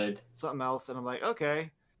pretty good. something else. And I'm like,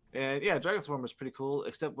 okay. And yeah, Dragon Swarm was pretty cool,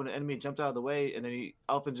 except when an enemy jumped out of the way and then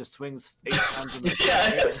Alphin just swings 8 times in the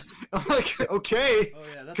Yes. I'm like, okay. oh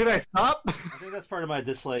yeah, that's, Can I stop? I think that's part of my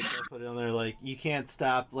dislike. I put it on there, like you can't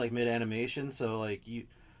stop like mid animation, so like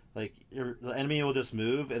the enemy will just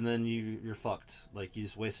move and then you're fucked. Like you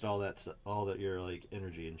just wasted all that your like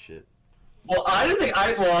energy and shit. Well, I didn't think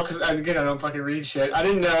because again I don't fucking read shit. I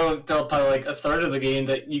didn't know until probably like a third of the game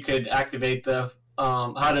that you could activate the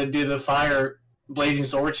how to do the fire blazing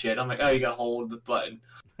sword shit. I'm like, oh, you got to hold the button.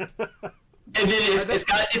 And then it's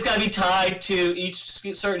got to be tied to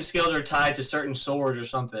certain skills are tied to certain swords or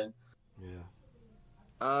something. Yeah.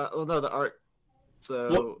 Well, no, the art. So,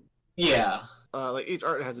 Well, yeah. like each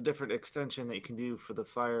art has a different extension that you can do for the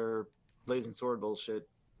fire blazing sword bullshit.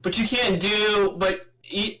 But you can't do. But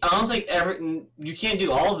I don't think you can't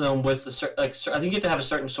do all of them with the like. I think you have to have a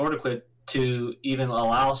certain sword equipped to even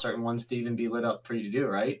allow certain ones to even be lit up for you to do,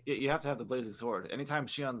 right? Yeah, you have to have the blazing sword. Anytime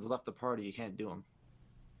Shion's left the party, you can't do them.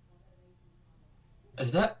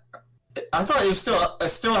 Is that? I thought it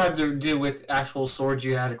still had to do with actual swords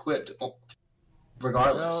you had equipped,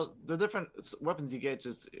 regardless. Well, the different weapons you get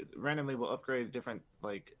just randomly will upgrade different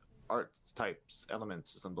like arts types,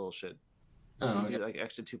 elements, or some bullshit. You Oh, can okay. get like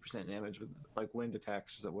extra 2% damage with like wind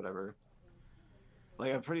attacks or whatever.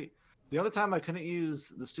 Like the only time I couldn't use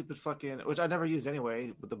the stupid fucking, which I never used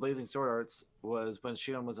anyway, with the blazing sword arts was when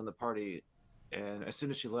Shion was in the party, and as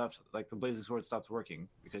soon as she left, like the blazing sword stopped working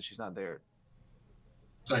because she's not there.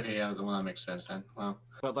 Okay, yeah, well, that makes sense then. Well,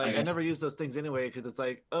 But I like I, guess- never use those things anyway because it's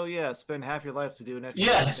like, oh yeah, spend half your life to do an extra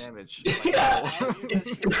Yes. damage. Like, yeah, no.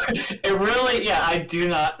 it really, yeah, I do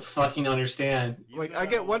not fucking understand. Like I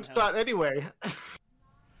get one shot anyway.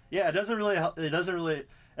 Yeah, it doesn't really help. It doesn't really.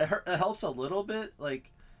 It helps a little bit,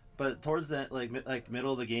 like, but towards that, like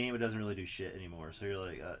middle of the game, it doesn't really do shit anymore. So you're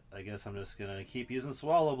like, I guess I'm just gonna keep using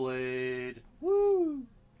Swallow Blade. Woo!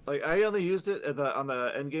 Like I only used it on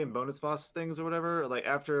the end game bonus boss things or whatever. Like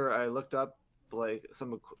after I looked up like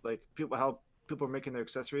how people are making their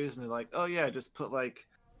accessories, and they're like, oh yeah, just put like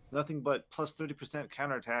nothing but plus 30%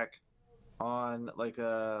 counterattack on like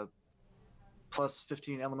a plus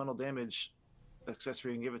 15 elemental damage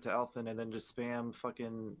accessory and give it to Elfin, and then just spam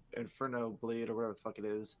fucking Inferno Blade or whatever the fuck it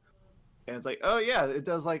is. And it's like, oh yeah, it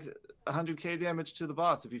does like 100k damage to the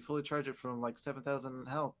boss if you fully charge it from like 7,000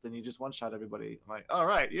 health. Then you just one shot everybody. I'm like, all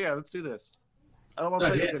right, yeah, let's do this. I don't want to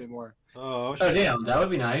play this anymore. Oh, damn, that would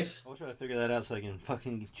be nice. I'll try to figure that out so I can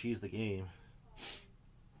fucking cheese the game.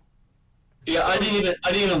 Yeah, I didn't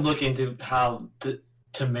even look into how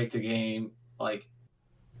to make the game like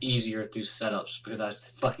easier through setups because I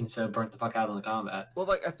fucking so burnt the fuck out on the combat. Well,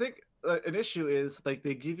 like I think an issue is like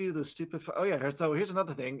they give you those stupid. Oh yeah, so here's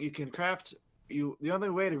another thing: you can craft. The only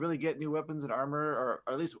way to really get new weapons and armor, or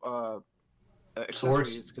at least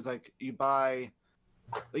accessories, because like you buy.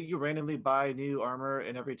 Like you randomly buy new armor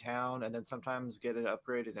in every town, and then sometimes get an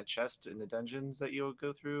upgrade in a chest in the dungeons that you'll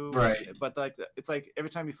go through. Right. But like it's like every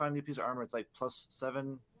time you find a new piece of armor, it's like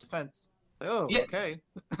 +7 defense. Like, oh, Yeah. okay.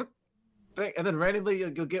 And then randomly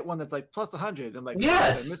you'll get one that's like +100. I'm like,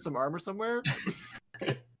 Yes! I missed some armor somewhere.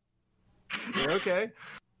 Yeah, okay.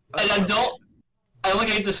 And I look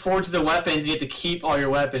at this forge the weapons. You have to keep all your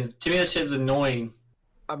weapons. To me, that shit is annoying.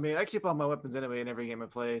 I mean, I keep all my weapons anyway in every game I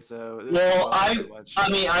play, so. Well,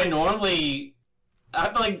 I normally, I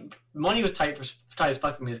feel like money was tight as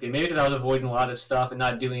fuck for me this game. Maybe because I was avoiding a lot of stuff and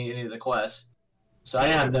not doing any of the quests. So I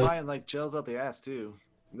have no. Buying like gels out the ass too.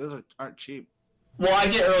 Those aren't cheap. Well, I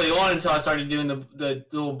get early on until I started doing the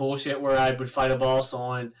little bullshit where I would fight a boss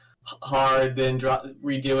on hard, then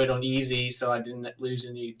redo it on easy, so I didn't lose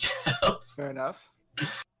any gels. Fair enough.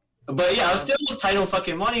 But yeah, I was still tight on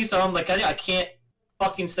fucking money, so I'm like, I can't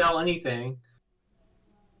fucking sell anything.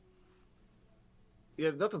 Yeah,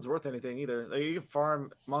 nothing's worth anything either. Like you can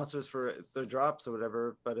farm monsters for their drops or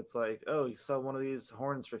whatever, but it's like, oh, you sell one of these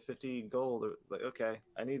horns for 50 gold. Or like, okay,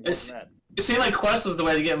 I need more than that. It seemed like quest was the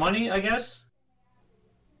way to get money, I guess.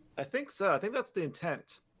 I think so. I think that's the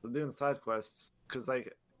intent of doing side quests, because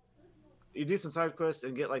like you do some side quests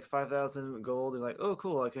and get like 5,000 gold, and like, oh,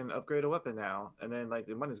 cool, I can upgrade a weapon now, and then like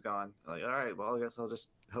the money's gone. Like, all right, well, I guess I'll just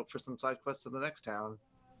hope for some side quests in the next town.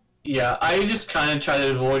 Yeah, I just kind of try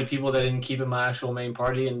to avoid people that didn't keep in my actual main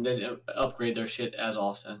party and then upgrade their shit as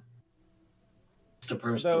often. It's the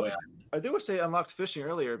pretty much the way I do wish they unlocked fishing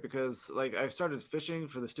earlier, because like I've started fishing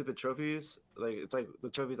for the stupid trophies. Like it's like the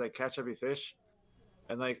trophies like catch every fish,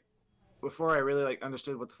 and like before I really like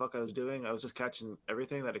understood what the fuck I was doing, I was just catching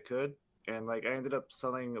everything that I could, and like I ended up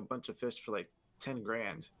selling a bunch of fish for like 10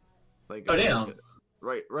 grand. Like oh damn.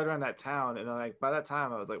 Right around that town, and like by that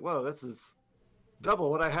time I was like, whoa, this is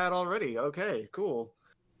double what I had already. Okay, cool.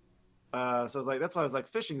 So I was like, that's why I was like,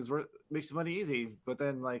 fishing makes money easy. But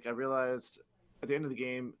then like I realized at the end of the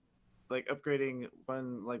game, like upgrading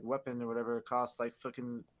one like weapon or whatever costs like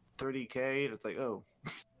fucking 30k, and it's like, oh,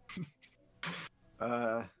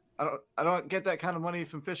 I don't get that kind of money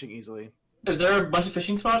from fishing easily. Is there a bunch of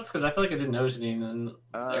fishing spots? Because I feel like I didn't notice any in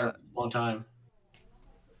there a long time.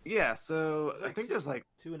 Yeah, so Like I think there's like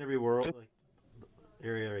 2 in every world, like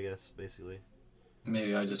area, I guess, basically.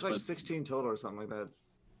 Maybe I just like was. 16 total or something like that.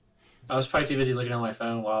 I was probably too busy looking at my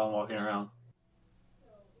phone while I'm walking around.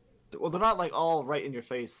 Well, they're not like all right in your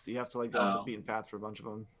face. You have to like go off the Oh. beaten path for a bunch of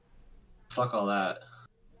them. Fuck all that.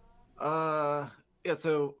 Yeah,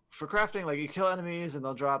 so for crafting, like you kill enemies and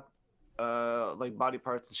they'll drop like body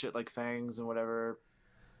parts and shit like fangs and whatever,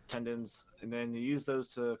 tendons, and then you use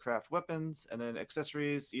those to craft weapons, and then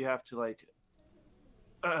accessories you have to like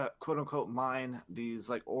quote unquote mine these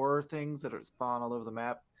like ore things that are spawn all over the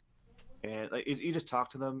map, and like you just talk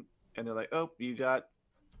to them and they're like, oh, you got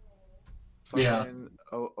fucking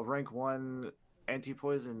a rank 1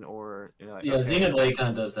 anti-poison ore, you know, like, Yeah, okay. Xenoblade kind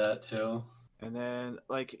of does that too. And then,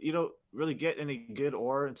 like, you don't really get any good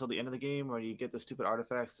ore until the end of the game, where you get the stupid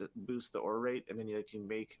artifacts that boost the ore rate, and then you can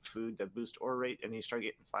make food that boost ore rate, and then you start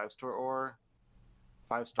getting 5-star ore,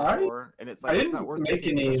 ore, and it's like it's not worth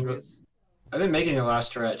making accessories. I didn't make any last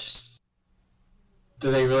stretch.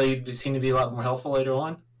 Do they really seem to be a lot more helpful later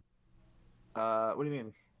on? What do you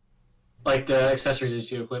mean? Like the accessories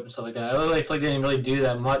that you equip and stuff like that. I really feel like they didn't really do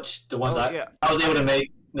that much. The ones Yeah. I was able to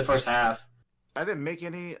make the first half. I didn't make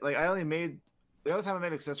any. Like, I only made the only time I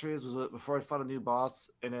made accessories was before I fought a new boss,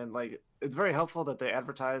 and then like it's very helpful that they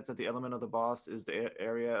advertise that the element of the boss is the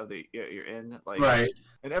area of the you're in. Like, Right.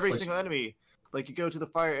 and every Which- single enemy. Like you go to the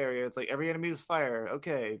fire area, it's like every enemy is fire.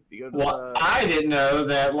 Okay, you go to Well, I didn't know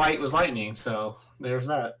that light was lightning, so there's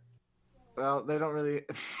that. well, they don't really.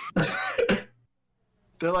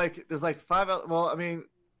 They're like, there's like 5. Well, I mean,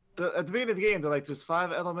 at the beginning of the game, they're like, there's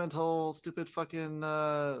 5 elemental, stupid fucking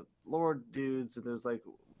lord dudes, and there's like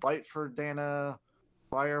light for Dana,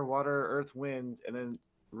 fire, water, earth, wind, and then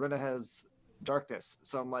Rena has darkness.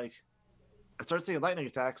 So I'm like, I start seeing lightning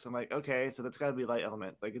attacks. I'm like, okay, so that's got to be light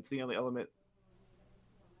element. Like it's the only element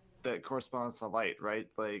that corresponds to light, right?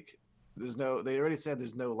 Like, they already said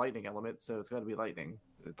there's no lightning element, so it's got to be lightning.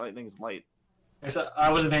 Lightning is light. I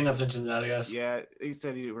wasn't paying enough attention to that, I guess. Yeah, he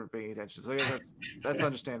said you weren't paying attention, so I guess that's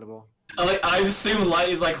understandable. I assume light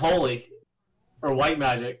is like holy or white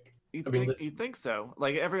magic. You'd think so.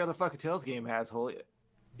 Like every other fucking Tales game has holy.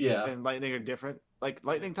 Yeah. And lightning are different. Like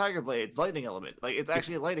lightning tiger blades, lightning element. Like it's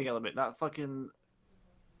actually a lightning element, not fucking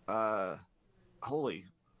holy.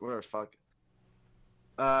 Whatever fuck.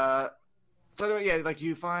 So anyway, yeah, like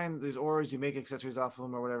you find these ores, you make accessories off of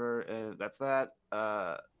them or whatever, and that's that.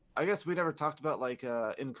 I guess we never talked about like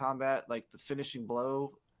in combat, like the finishing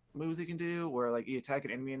blow moves you can do, where like you attack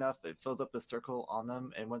an enemy enough, it fills up the circle on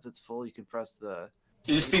them, and once it's full, you can press the.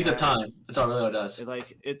 It just speeds up time. That's all it really does.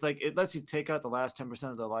 It lets you take out the last 10%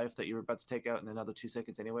 of the life that you were about to take out in another 2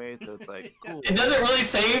 seconds anyway. So it's like cool. It doesn't really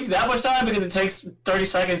save that much time because it takes 30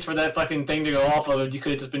 seconds for that fucking thing to go off of it. You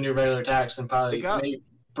could have just been your regular attacks and probably maybe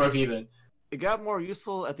broke even. It got more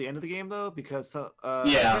useful at the end of the game though, because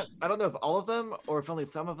yeah, I don't know if all of them or if only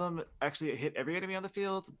some of them actually hit every enemy on the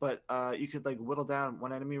field, but you could like whittle down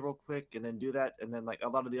one enemy real quick and then do that, and then like a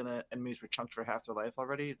lot of the other enemies were chunked for half their life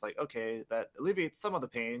already. It's like okay, that alleviates some of the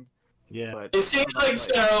pain. Yeah, but it seems like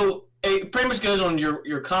so. It pretty much goes on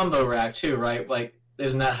your combo rack too, right? Like,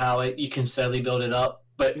 isn't that how you can steadily build it up?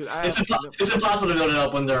 But dude, it's impossible to build it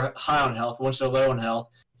up when they're high on health. Once they're low on health,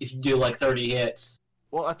 if you do like 30 hits.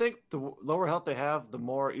 Well, I think the lower health they have, the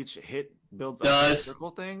more each hit builds up the circle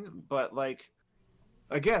thing. But like,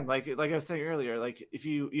 again, like I was saying earlier, like if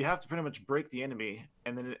you have to pretty much break the enemy,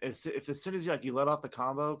 and then as soon as you let off the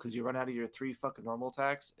combo because you run out of your 3 fucking normal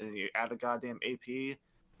attacks and you add a goddamn AP,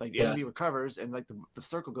 like the enemy recovers and like the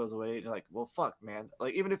circle goes away. And you're like, well, fuck, man.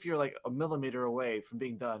 Like even if you're like a millimeter away from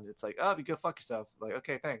being done, it's like, oh, you go fuck yourself. Like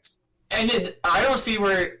okay, thanks. And I don't see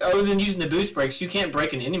where, other than using the boost breaks, you can't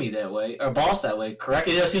break an enemy that way, or boss that way, correct?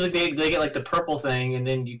 It does seem like they get like the purple thing, and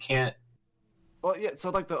then you can't. Well, yeah. So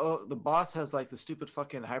like the boss has like the stupid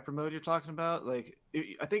fucking hyper mode you're talking about. Like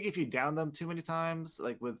I think if you down them too many times,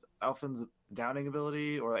 like with Alphen's downing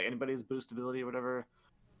ability or like anybody's boost ability or whatever,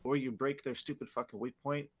 or you break their stupid fucking weak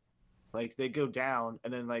point, like they go down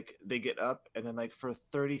and then like they get up and then like for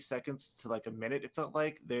 30 seconds to like a minute, it felt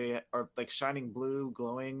like they are like shining blue,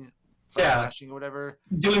 glowing. Flashing or whatever,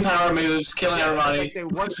 doing power moves, killing everybody. Like they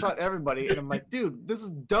one shot everybody, and I'm like, dude, this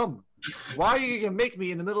is dumb. Why are you gonna make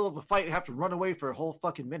me in the middle of a fight have to run away for a whole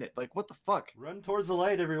fucking minute? Like, what the fuck? Run towards the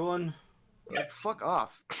light, everyone. Like, fuck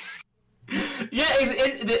off. Yeah,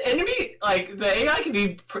 the enemy, like the AI can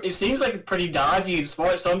be. It seems like pretty dodgy and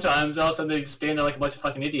smart sometimes. All of a sudden they stand there like a bunch of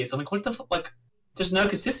fucking idiots. I'm like, what the fuck? Like, there's no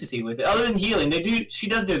consistency with it other than healing. She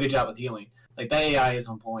does do a good job with healing. Like that AI is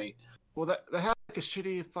on point. Well, they have like a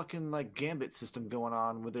shitty fucking like gambit system going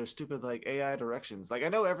on with their stupid like AI directions. Like I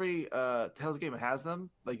know every Tales game has them.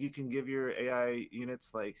 Like you can give your AI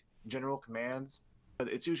units like general commands, but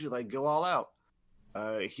it's usually like go all out,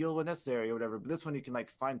 heal when necessary or whatever. But this one you can like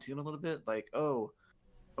fine tune a little bit. Like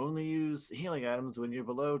only use healing items when you're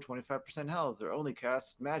below 25% health, or only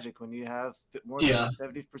cast magic when you have more than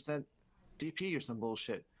 70% DP or some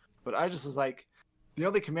bullshit. But I just was like, the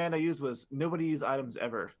only command I used was nobody use items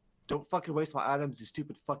ever. Don't fucking waste my items, you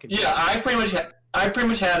stupid fucking. Yeah, I pretty much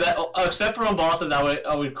have that. Except for on bosses,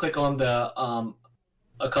 I would click on the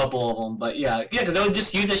a couple of them. But yeah, because I would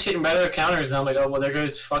just use that shit in regular counters, and I'm like, oh well, there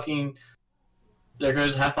goes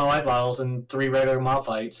half my life bottles in 3 regular mob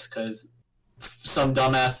fights because some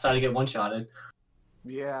dumbass decided to get one shotted.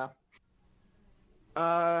 Yeah.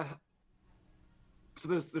 So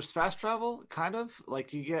there's fast travel, kind of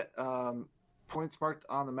like you get points marked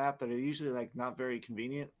on the map that are usually like not very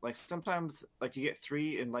convenient. Like sometimes like you get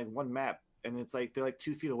 3 in like one map and it's like they're like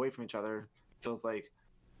 2 feet away from each other. It feels like.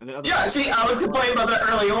 And then yeah, see, I was complaining about that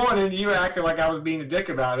early on, and you were acting like I was being a dick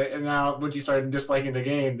about it. And now, when you started disliking the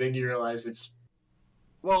game, then you realize it's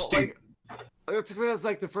stupid. Like it's because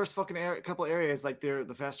like the first fucking couple areas, like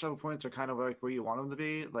the fast travel points are kind of like where you want them to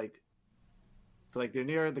be. Like they're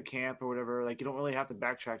near the camp or whatever. Like you don't really have to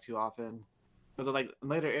backtrack too often. But like in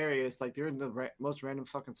later areas, like they're in the most random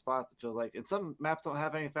fucking spots. It feels like, and some maps don't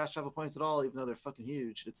have any fast travel points at all, even though they're fucking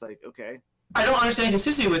huge. It's like okay. I don't understand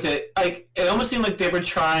consistency with it. Like it almost seemed like they were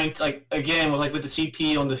trying to, like again with the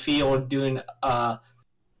CP on the field doing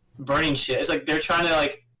burning shit. It's like they're trying to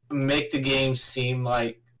like make the game seem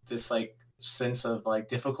like this like sense of like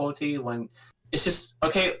difficulty when it's just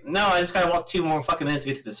okay. No, I just gotta walk 2 more fucking minutes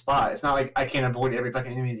to get to the spot. It's not like I can't avoid every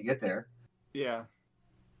fucking enemy to get there. Yeah.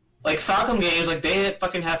 Like Falcom games, like they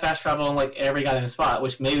fucking have fast travel on like every goddamn spot,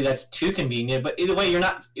 which maybe that's too convenient. But either way, you're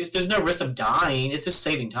not. There's no risk of dying. It's just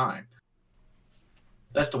saving time.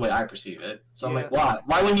 That's the way I perceive it. So I'm like, why?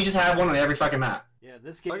 Why wouldn't you just have one on every fucking map? Yeah,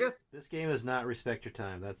 this game. I guess This game does not respect your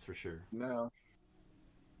time. That's for sure. no.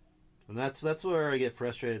 And that's where I get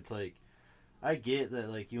frustrated. It's like, I get that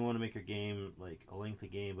like you want to make your game like a lengthy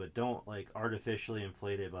game, but don't like artificially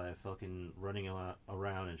inflate it by fucking running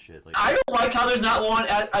around and shit. Like, I don't like how there's not one.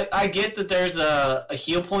 I get that there's a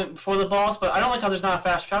heal point before the boss, but I don't like how there's not a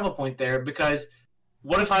fast travel point there, because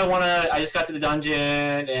what if I just got to the dungeon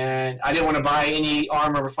and I didn't want to buy any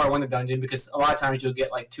armor before I went to the dungeon, because a lot of times you'll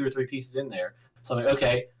get like 2 or 3 pieces in there. So I'm like,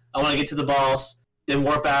 okay, I want to get to the boss, then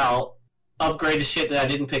warp out, upgrade the shit that I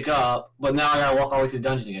didn't pick up, but now I gotta walk all the way through the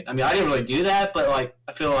dungeon again. I mean, I didn't really do that, but like,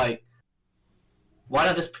 I feel like, why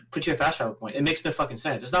not just put you a fast travel point? It makes no fucking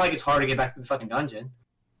sense. It's not like it's hard to get back to the fucking dungeon.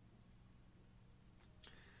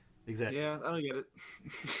 exactly. Yeah, I don't get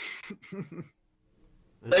it.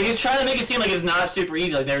 Like, it's trying to make it seem like it's not super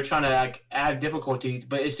easy. Like, they're trying to like add difficulties,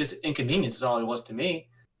 but it's just inconvenience is all it was to me.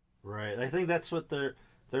 Right. I think that's what their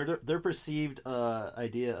perceived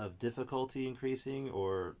idea of difficulty increasing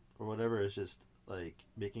or whatever is just like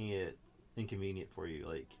making it inconvenient for you.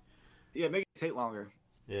 Like, Yeah, make it take longer.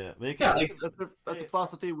 yeah, make Yeah, it. like, That's a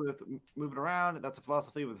philosophy with moving around. That's a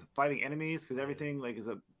philosophy with fighting enemies, because everything like is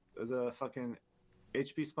a fucking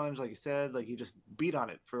HP sponge, like you said. Like you just beat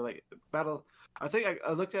on it for like battle. I think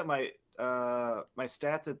I looked at my my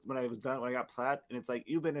stats when I got plat, and it's like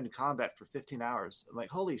you've been in combat for 15 hours. I'm like,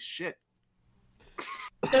 holy shit.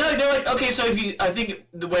 and they're like, okay, so I think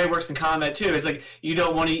the way it works in combat too is like you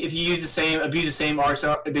don't want to, if you abuse the same arts,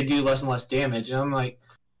 they do less and less damage. And I'm like,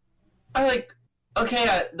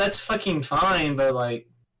 okay, that's fucking fine, but like,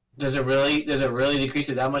 does it really decrease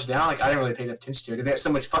it that much down? Like, I didn't really pay attention to it because they have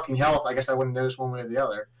so much fucking health. I guess I wouldn't notice one way or the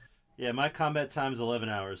other. Yeah, my combat time's 11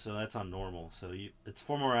 hours, so that's on normal. So it's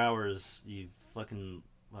 4 more hours. You fucking.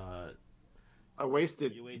 I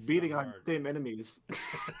wasted You wasted beating on on hard. same enemies.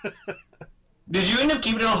 Did you end up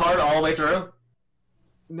keeping it on hard all the way through?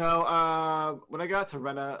 No, when I got to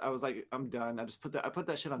Rena, I was like, I'm done. I put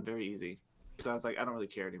that shit on very easy. So I was like, I don't really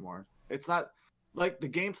care anymore. It's not like the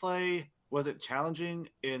gameplay wasn't challenging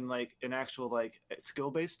in like an actual like skill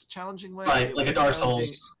based challenging way. Right, It like a was Dark challenging-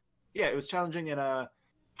 Souls. Yeah, it was challenging in a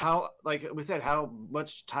how, like we said, how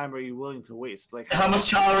much time are you willing to waste? Like How much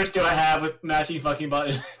tolerance do I have with mashing fucking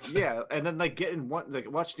buttons? Yeah, and then like getting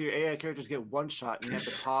watching your AI characters get one shot, and you have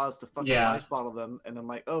to pause to fucking Yeah. life bottle them, and I'm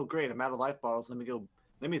like, oh great, I'm out of life bottles.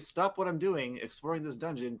 Let me stop what I'm doing, exploring this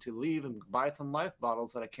dungeon, to leave and buy some life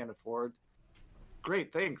bottles that I can't afford.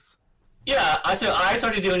 Great, thanks. Yeah, I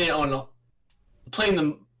started doing it on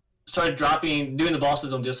started doing the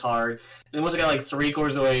bosses on just hard. And once I got like 3/4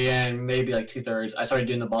 of the way in, maybe like 2/3, I started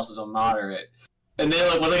doing the bosses on moderate. And then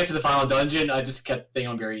like once I get to the final dungeon, I just kept the thing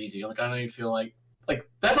on very easy. Like I don't even feel like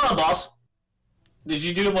that final boss. Did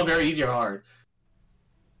you do it on very easy or hard?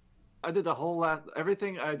 I did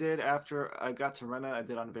everything I did after I got to Rena, I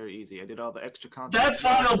did on very easy. I did all the extra content. That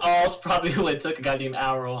final boss probably would took a goddamn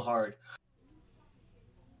hour on hard.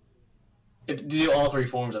 To do all 3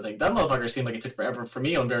 forms, I think. That motherfucker seemed like it took forever for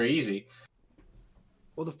me on very easy.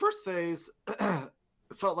 Well, the first phase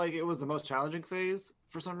felt like it was the most challenging phase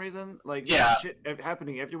for some reason. Like, Yeah. shit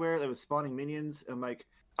happening everywhere. There was spawning minions. I'm like,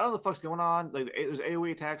 I don't know what the fuck's going on. Like, there's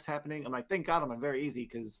AoE attacks happening. I'm like, thank God I'm very easy,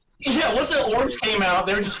 because Yeah, once the orbs came out,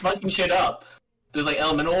 they were just fucking shit up. There's like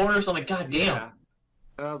elemental orbs. I'm like, god damn. yeah.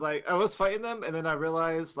 And I was like, I was fighting them, and then I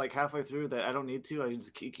realized like halfway through that I don't need to. I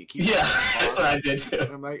just keep Yeah, that's what I did And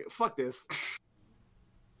too. I'm like, fuck this.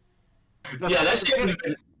 Yeah, that shit would have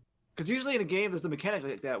been. Because usually in a game, there's a mechanic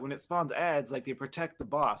like that. When it spawns ads, like they protect the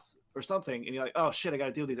boss or something, and you're like, oh shit, I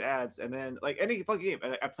gotta deal with these ads. And then, like any fucking game,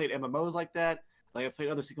 I played MMOs like that. Like I played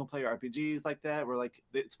other single player RPGs like that, where like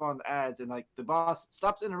it spawned ads, and like the boss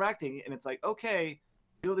stops interacting, and it's like, okay,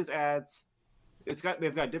 deal with these ads. They've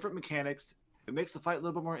got different mechanics. It makes the fight a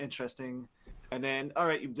little bit more interesting. And then, all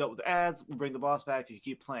right, you've dealt with the ads. We'll bring the boss back. You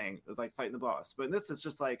keep playing, it's like fighting the boss. But in this, it's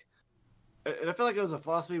just like. And I feel like it was a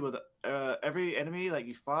philosophy with every enemy like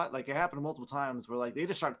you fought. Like it happened multiple times where like they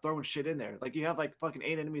just start throwing shit in there. Like you have like fucking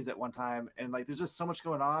 8 enemies at one time, and like there's just so much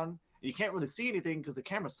going on. You can't really see anything because the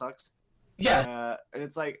camera sucks. Yeah, And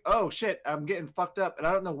it's like, oh shit, I'm getting fucked up, and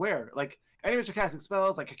I don't know where. Like enemies are casting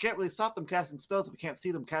spells. Like I can't really stop them casting spells if I can't see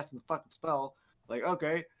them casting the fucking spell. Like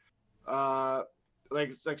okay,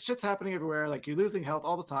 like shit's happening everywhere. Like you're losing health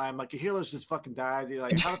all the time. Like your healers just fucking died. You're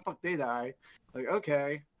like, how the fuck they die? Like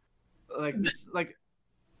okay. Like this, like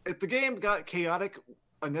if the game got chaotic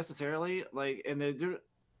unnecessarily, like and then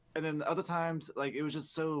the other times like it was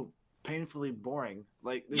just so painfully boring.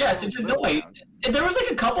 Like there's yes, no it's middle annoying. ground. And there was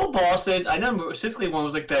like a couple bosses. I know specifically one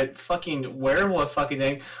was like that fucking werewolf fucking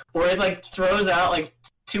thing, where it like throws out like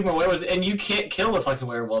 2 more werewolves, and you can't kill the fucking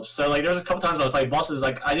werewolves. So like, there's a couple times when I fight bosses,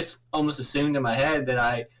 like I just almost assumed in my head that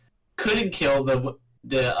I couldn't kill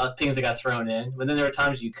the things that got thrown in, but then there were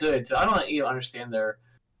times you could. So I don't even understand their.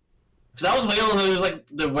 Because I was waiting on those like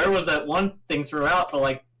the werewolves that one thing threw out for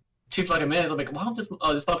like 2 fucking minutes. I'm like, why don't this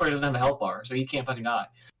motherfucker doesn't have a health bar, so he can't fucking die.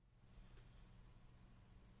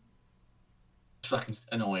 It's fucking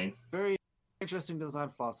annoying. Very interesting design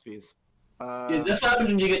philosophies. Yeah, that's what happens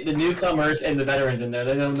when you get the newcomers and the veterans in there.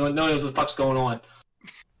 They don't know what the fuck's going on.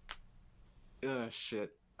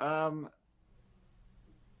 Shit.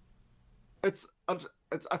 It's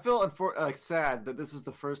I feel sad that this is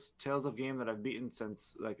the first Tales of game that I've beaten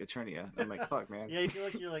since like Eternia. I'm like, fuck, man. Yeah, you feel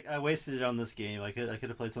like you're like, I wasted it on this game. I could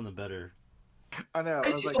have played something better. I know. I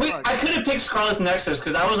was like, fuck. I could have picked Scarlet's Nexus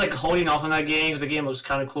because I was like holding off on that game because the game looks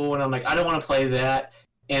kind of cool, and I'm like, I don't want to play that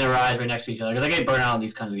and Arise right next to each other because I get burnt out on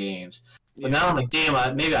these kinds of games. But now I'm like,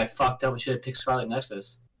 damn, maybe I fucked up and should have picked Scarlet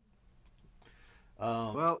Nexus.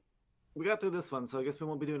 Well, we got through this one, so I guess we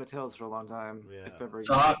won't be doing a Tales for a long time. Yeah. If ever.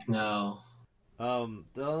 Fuck no.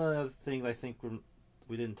 The only other thing I think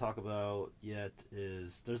we didn't talk about yet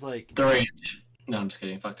is there's like The ranch. No, I'm just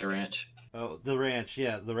kidding. Fuck the ranch. Oh, the ranch.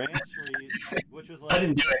 Yeah, the ranch, which was like I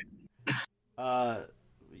didn't do it.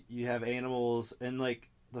 You have animals, and like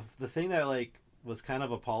the thing that like was kind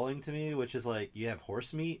of appalling to me, which is like you have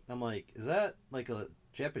horse meat. I'm like, is that like a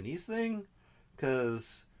Japanese thing?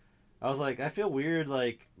 Because I was like, I feel weird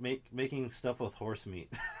like making stuff with horse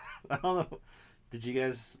meat. I don't know. Did you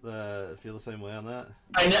guys feel the same way on that?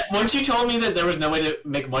 Once you told me that there was no way to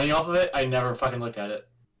make money off of it, I never fucking looked at it.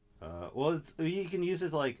 Well, you can use it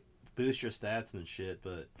to like boost your stats and shit,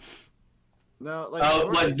 but no,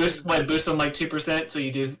 like boost them like 2%, so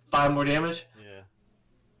you do 5 more damage. Yeah.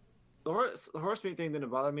 The horse meat thing didn't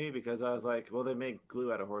bother me because I was like, well, they make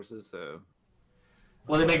glue out of horses, so.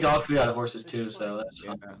 Well, they make dog food out of horses too, so that's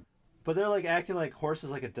fun. Yeah. But they're like acting like horses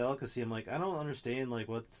like a delicacy. I'm like, I don't understand. Like,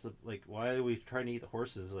 what's the like? Why are we trying to eat the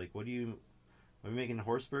horses? Like, are we making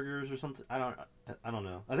horse burgers or something? I don't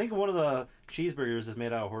know. I think one of the cheeseburgers is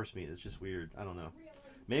made out of horse meat. It's just weird. I don't know.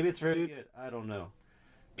 Maybe it's very good. I don't know.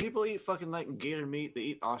 People eat fucking like gator meat. They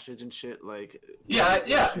eat ostrich and shit. Like.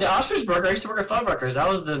 Yeah. The ostrich burger. I used to work at Fuddruckers. That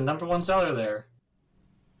was the #1 seller there.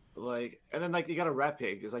 Like, and then like you got a rat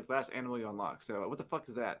pig. It's like the last animal you unlock. So what the fuck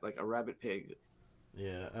is that? Like a rabbit pig.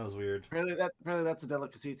 Yeah, that was weird. Apparently that's a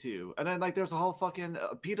delicacy too. And then like there's a whole fucking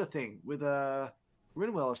PETA thing with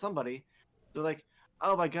Rinwell or somebody. They're like,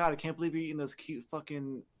 oh my god, I can't believe you're eating those cute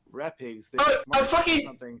fucking rat pigs. They're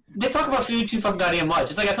something. They talk about food too fucking goddamn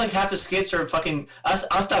much. It's like I feel like half the skits are fucking.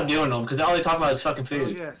 I'll stop doing them because all they talk about is fucking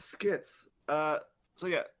food. Oh yeah, skits. So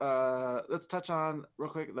yeah, let's touch on real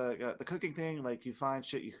quick the cooking thing. Like you find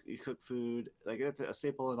shit, you cook food. Like it's a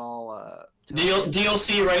staple in all.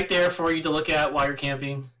 DLC right there for you to look at while you're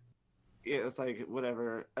camping. Yeah, it's like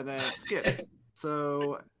whatever, and then skits.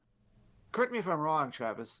 So, correct me if I'm wrong,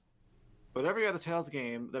 Travis, but every other Tales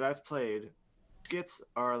game that I've played, skits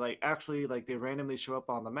are like actually like they randomly show up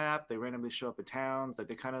on the map. They randomly show up in towns. Like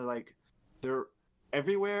they kind of like they're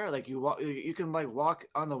everywhere. Like you can like walk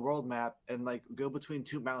on the world map and like go between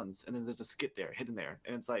 2 mountains, and then there's a skit there hidden there,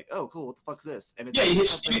 and it's like, oh cool, what the fuck's this? And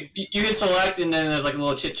it's you hit select, and then there's like a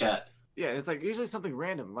little chit chat. Yeah, it's like usually something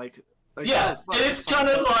random, like yeah, oh, it's kind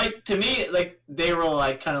of like to me like they were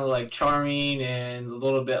like kind of like charming and a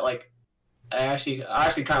little bit like I actually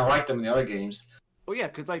kind of like them in the other games. Well, yeah,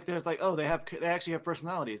 because like there's like they actually have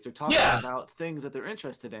personalities. They're talking about things that they're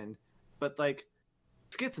interested in, but like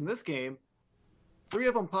skits in this game. 3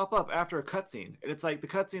 of them pop up after a cutscene, and it's like the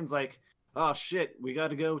cutscene's like, "Oh shit, we got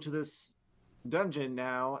to go to this dungeon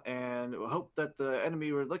now, and hope that the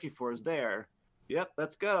enemy we're looking for is there." Yep,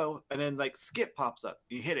 let's go. And then like skip pops up,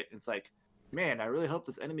 you hit it. And it's like, man, I really hope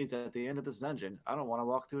this enemy's at the end of this dungeon. I don't want to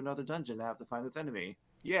walk through another dungeon and have to find this enemy.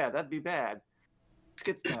 Yeah, that'd be bad.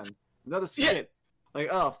 Skit's done. Another skit. Like,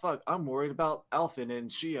 oh fuck, I'm worried about Alphen and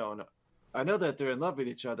Shion. I know that they're in love with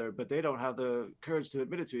each other, but they don't have the courage to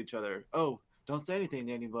admit it to each other. Oh. Don't say anything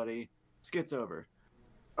to anybody. Skit's over.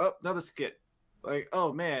 Oh, another skit. Like,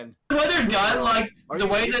 oh man. The way they're done, like the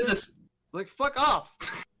way that this, like, fuck off.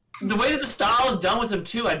 The way that the style is done with them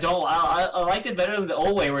too, I liked it better than the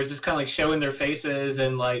old way, where it's just kind of like showing their faces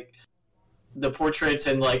and like the portraits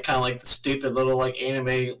and like kind of like the stupid little like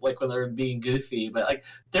anime, like when they're being goofy. But like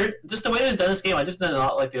they're just the way they're done this game. I just did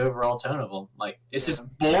not like the overall tone of them. Like it's just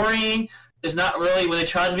boring. It's not really when it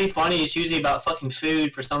tries to be funny. It's usually about fucking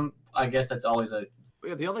food for some. I guess that's always a.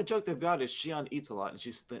 Yeah, the only joke they've got is Shion eats a lot and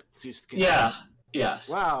she's skinny. Yeah. Yes.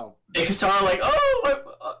 Wow. And Kasara like,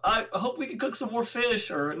 oh, I hope we can cook some more fish,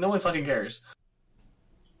 or no one fucking cares.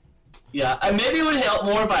 Yeah, maybe it would help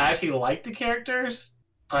more if I actually liked the characters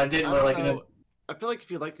But I didn't I really don't like. know. I feel like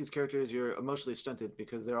if you like these characters, you're emotionally stunted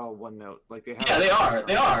because they're all one note. Like they have. Yeah, they are.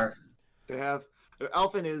 They are. They have.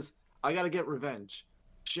 Alphen is I gotta get revenge.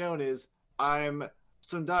 Shion is I'm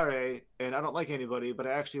Sundare and I don't like anybody, but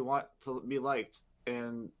I actually want to be liked.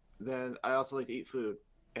 And then I also like to eat food.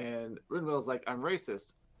 And Rinwell's like I'm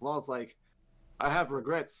racist. Law's like I have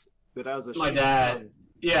regrets that I was a My shitty dad. son.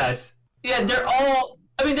 Yes. Yeah, they're all.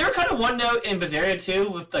 I mean, they're kind of one note in Berseria too.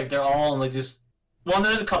 With like, they're all like this. Well,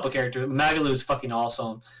 there's a couple characters. Magalu's fucking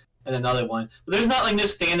awesome, and another one. But there's not like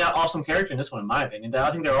this standout awesome character in this one, in my opinion.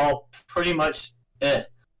 I think they're all pretty much. I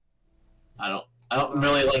don't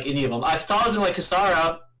really like any of them. I thought I was gonna like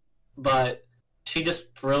Kasara, but she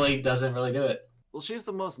just really doesn't really do it. Well, she's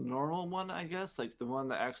the most normal one, I guess. Like the one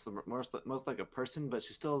that acts the most like a person, but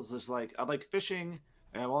she still is just like I like fishing,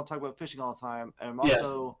 and I want to talk about fishing all the time. And I'm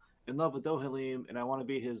also in love with Dohalim, and I want to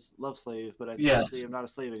be his love slave, but I technically am not a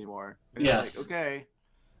slave anymore. And it's like, okay.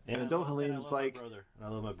 And then Dohalim's like, I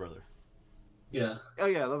love my brother. Yeah. oh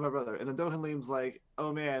yeah, I love my brother. And then Dohalim's like,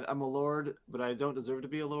 oh man, I'm a lord, but I don't deserve to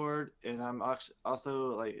be a lord, and I'm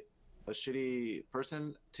also like a shitty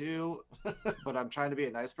person too, but I'm trying to be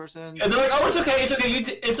a nice person. And they're like, "Oh, it's okay, it's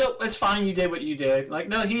okay. It's fine. You did what you did." Like,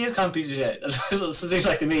 no, he is kind of a piece of shit. That's what it seems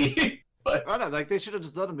like to me. But I don't know, like they should have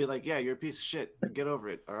just let him be like, "Yeah, you're a piece of shit. Get over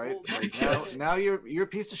it, all right? Well, Like, now you're a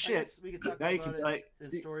piece of shit." We could talk Now about you can, it like,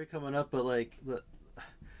 in story coming up, but like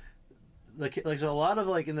like a lot of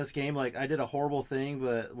like in this game, like I did a horrible thing,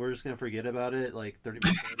 but we're just gonna forget about it. Like 30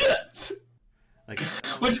 minutes later. yes. Like,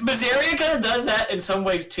 Which Berseria kind of does that in some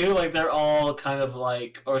ways too. Like they're all kind of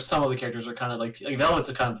like, or some of the characters are kind of like Velvet's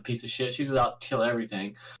a kind of a piece of shit. She's out to kill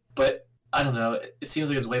everything, but I don't know. It seems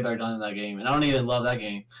like it's way better done in that game, and I don't even love that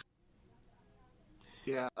game.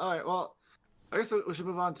 Yeah. All right. Well, I guess we should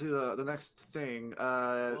move on to the next thing.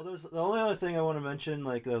 well, there's the only other thing I want to mention,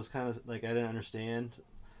 like that was kind of like I didn't understand,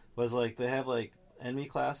 was like they have like enemy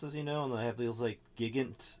classes, you know, and they have these like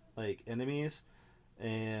gigant like enemies,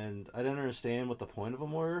 and I didn't understand what the point of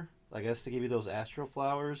them were. I guess to give you those astro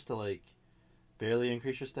flowers to like barely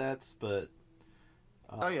increase your stats, but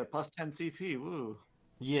oh yeah, plus 10 CP. Woo.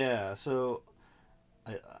 yeah. So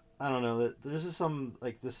I don't know. There's just some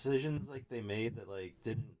like decisions like they made that like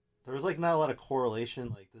didn't. There was like not a lot of correlation.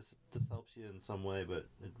 Like this helps you in some way, but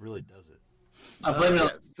it really doesn't. Blame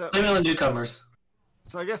it Yeah, on newcomers.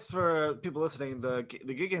 so I guess for people listening, the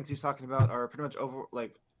gigants he's talking about are pretty much over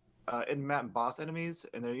like in-map boss enemies,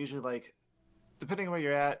 and they're usually like depending on where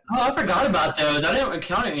you're at. Oh, I forgot about those. I didn't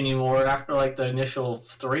count it anymore after like the initial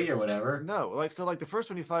 3 or whatever. No, like so, like the first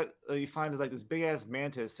one you find is like this big ass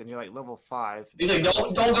mantis, and you're like level 5. He's like,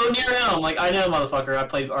 don't go near him. I'm like, I know, motherfucker. I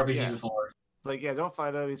played RPGs Yeah. before. Like yeah, don't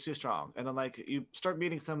fight him; he's too strong. And then like you start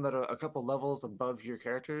meeting some that are a couple levels above your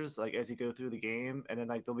characters, like as you go through the game, and then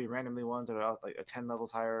like there'll be randomly ones that are like 10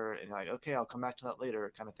 levels higher, and you're like, okay, I'll come back to that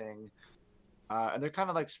later, kind of thing. And they're kind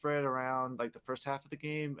of like spread around like the first half of the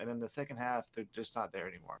game, and then the second half they're just not there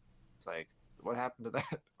anymore. It's like, what happened to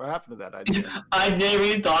that? What happened to that idea? I never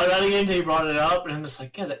even thought about it until you brought it up, and I'm just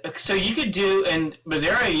like, yeah. So you could do in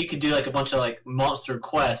Berseria, you could do like a bunch of like monster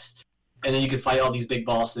quests, and then you could fight all these big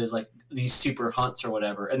bosses, like these super hunts or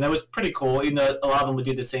whatever. And that was pretty cool. Even though a lot of them would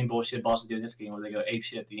do the same bullshit bosses do in this game, where they go ape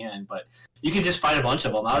shit at the end. But you could just fight a bunch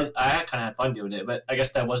of them. I kind of had fun doing it, but I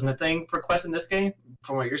guess that wasn't a thing for quests in this game,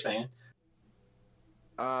 from what you're saying.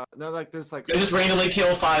 No, like there's like You just randomly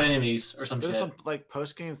kill 5 enemies or some there's shit. some like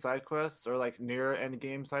post game side quests or like near end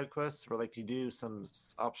game side quests where like you do some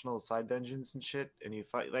optional side dungeons and shit, and you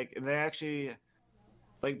fight like, and they actually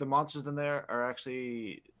like the monsters in there are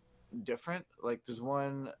actually different. Like there's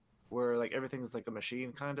one where like everything's like a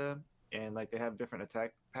machine kind of, and like they have different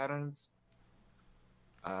attack patterns.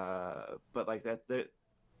 But like those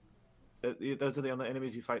are the only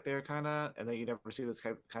enemies you fight there, kind of, and then you never see those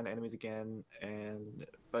kind of enemies again. And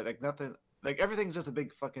but like nothing, like everything's just a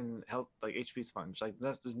big fucking health like HP sponge. Like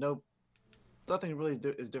there's nothing really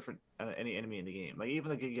is different than any enemy in the game. Like even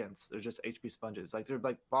the gigants, they're just HP sponges. Like they're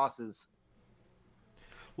like bosses,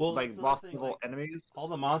 Well, like that's the boss thing, level like, enemies. all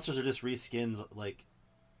the monsters are just reskins. Like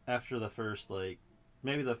after the first, like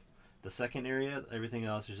maybe the second area, everything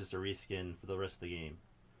else is just a reskin for the rest of the game.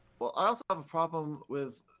 Well, I also have a problem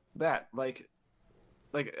with that. Like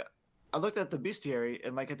I looked at the bestiary,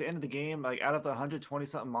 and like at the end of the game, like out of the 120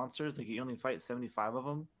 something monsters, like you only fight 75 of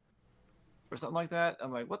them, or something like that.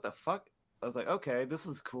 I'm like, what the fuck? I was like, okay, this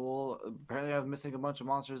is cool. Apparently, I'm missing a bunch of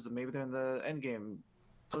monsters, and maybe they're in the end game,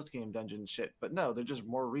 post game dungeon shit. But no, they're just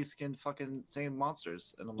more reskinned, fucking same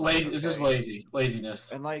monsters. And I'm like, Lazy. It's just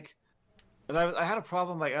laziness. And like, and I had a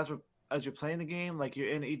problem like as you're playing the game, like you're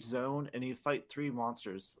in each zone and you fight 3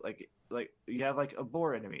 monsters, like like you have like a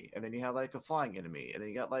boar enemy, and then you have like a flying enemy, and then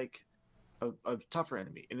you got like a tougher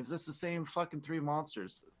enemy, and it's just the same fucking 3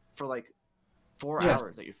 monsters for like 4 Yes.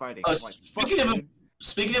 hours that you're fighting. Oh, I'm like, fuck, dude.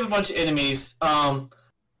 speaking of a bunch of enemies,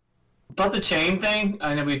 about the chain thing,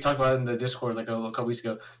 I know we talked about it in the Discord like a couple weeks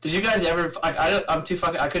ago. Did you guys ever? I'm too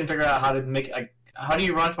fucking. I couldn't figure out how to make. Like, how do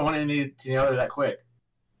you run from one enemy to the other that quick?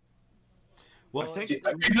 Well, I think You're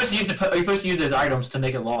supposed to use you're supposed to use those items to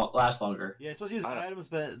make it last longer. yeah, you're supposed to use I don't- items,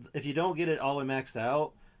 but if you don't get it all the way maxed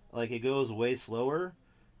out, like it goes way slower.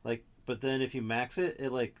 Like, but then if you max it,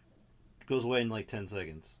 it like goes away in like 10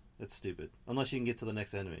 seconds. It's stupid. Unless you can get to the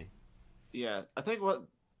next enemy. Yeah, I think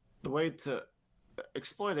the way to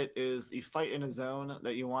exploit it is you fight in a zone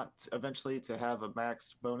that you want eventually to have a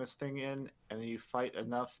max bonus thing in, and then you fight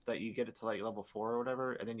enough that you get it to like level 4 or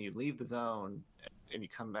whatever, and then you leave the zone and you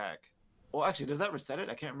come back. Well, actually, does that reset it?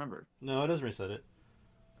 I can't remember. No, it doesn't reset it.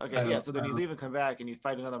 Okay, I yeah. don't- So then I you don't- leave and come back, and you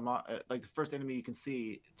fight another like the first enemy you can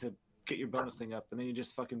see to get your bonus thing up, and then you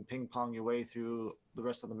just fucking ping pong your way through the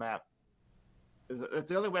rest of the map. That's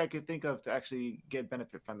the only way I could think of to actually get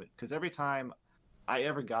benefit from it. Because every time I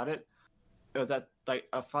ever got it, it was at like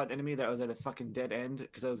I fought an enemy that was at a fucking dead end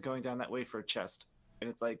because I was going down that way for a chest, and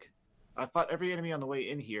it's like I fought every enemy on the way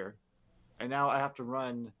in here, and now I have to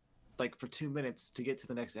run like for 2 minutes to get to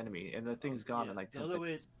the next enemy, and the thing's gone Yeah, in like the 10 other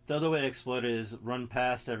way, seconds. the other way to exploit it is run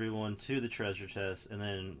past everyone to the treasure chest and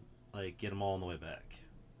then like get them all on the way back.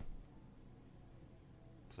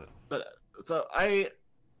 So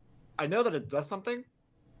I know that it does something,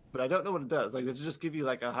 but I don't know what it does. Like, does it just give you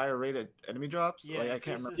like a higher rate of enemy drops? Yeah, like I it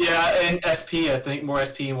can't remember. increases- Yeah, and SP, I think more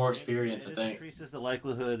SP, more experience. It I just think. increases the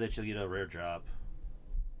likelihood that you'll get a rare drop.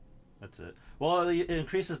 That's it. Well, it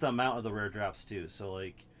increases the amount of the rare drops too. So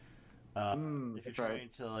like, if you're that's trying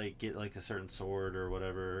right. to like get like a certain sword or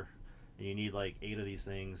whatever, and you need like 8 of these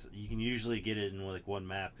things, you can usually get it in like one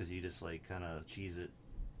map because you just like kind of cheese it.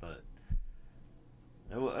 But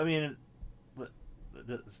I mean,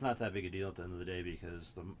 it's not that big a deal at the end of the day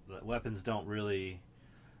because the weapons don't really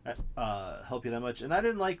help you that much. And I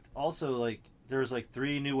didn't like also like there's like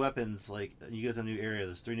 3 new weapons. Like you get to a new area,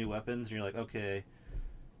 there's 3 new weapons, and you're like, okay,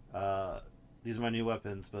 these are my new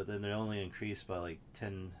weapons, but then they only increase by like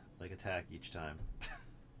 10 like attack each time.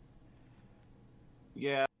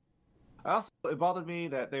 Yeah. It bothered me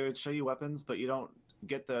that they would show you weapons, but you don't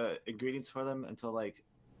get the ingredients for them until like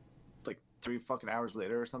 3 fucking hours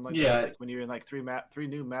later or something like Yeah. that. Like when you're in like 3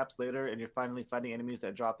 new maps later, and you're finally fighting enemies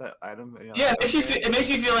that drop that item. And you're Yeah, like, okay. it makes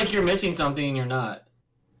you feel like you're missing something and you're not.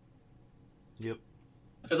 Yep.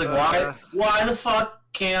 It's like Uh, why the fuck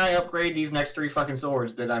can't I upgrade these next 3 fucking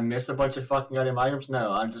swords? Did I miss a bunch of fucking goddamn items?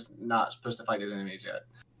 No, I'm just not supposed to fight those enemies yet.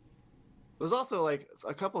 There's also like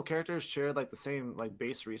a couple of characters shared like the same like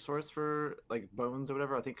base resource for like bones or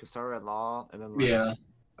whatever. I think Kasara and Law, and then like, Yeah.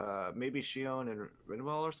 maybe Shion and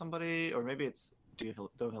Rinwell or somebody, or maybe it's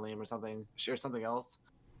Dohalim or something. Share something else,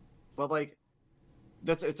 but like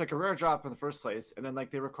it's like a rare drop in the first place, and then like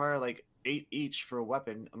they require like 8 each for a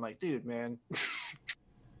weapon. I'm like, dude, man,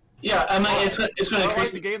 Yeah, I mean it's I gonna don't like increase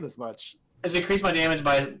the game this much. it's increased my damage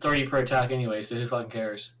by 30 per attack anyway, so who fucking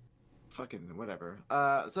cares? Fucking whatever.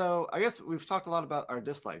 So I guess we've talked a lot about our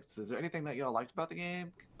dislikes. Is there anything that y'all liked about the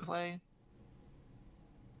game play?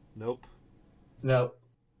 Nope. No.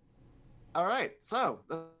 All right, so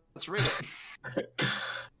let's rate it.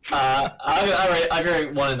 I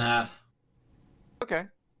rate 1.5. Okay.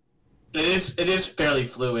 It is fairly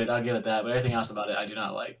fluid, I'll give it that, but everything else about it I do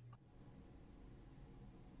not like.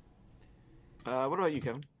 What about you,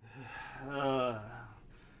 Kevin?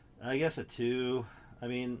 I guess a 2. I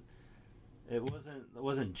mean, it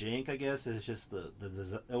wasn't jank. I guess it's just the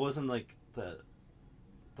it wasn't like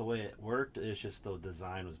the way it worked. It's just the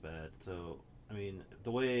design was bad. So I mean,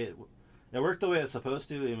 the way it worked the way it's supposed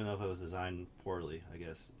to, even though it was designed poorly, I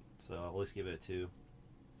guess. So I'll at least give it a 2.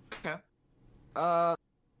 Okay. I'll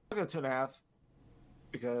go 2.5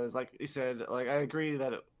 because, like you said, like I agree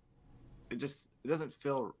that it doesn't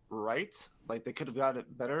feel right. Like they could have got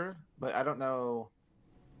it better, but I don't know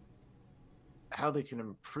how they can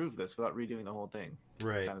improve this without redoing the whole thing,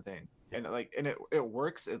 Right. kind of thing. And it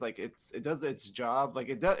works. It does its job. Like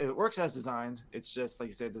it works as designed. It's just like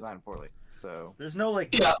you said, designed poorly. So There's no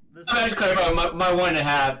like. Yeah, There's I mean, just clarify, my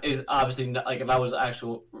 1.5 is obviously not, like if I was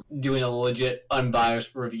actual doing a legit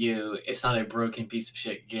unbiased review, it's not a broken piece of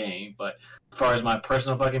shit game. But as far as my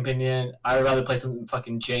personal fucking opinion, I would rather play something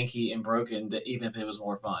fucking janky and broken, that even if it was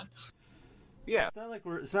more fun. yeah, It's not like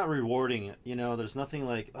it's not rewarding. You know, there's nothing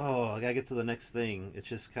like, oh, I gotta get to the next thing. It's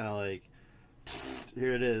just kind of like,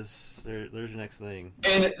 Here it is. There's your next thing.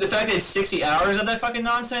 And the fact that it's 60 hours of that fucking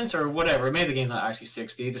nonsense or whatever, maybe the game's not actually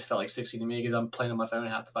 60. It just felt like 60 to me because I'm playing on my phone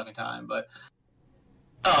half the fucking time. But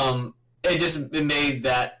it made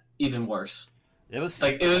that even worse. It was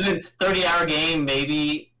Like, it was a 30-hour game,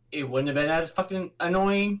 maybe it wouldn't have been as fucking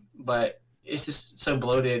annoying, but it's just so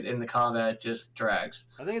bloated and the combat just drags.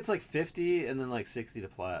 I think it's like 50 and then like 60 to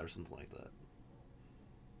plat or something like that.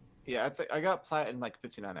 Yeah, I got plat in like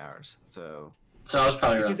 59 hours. So I was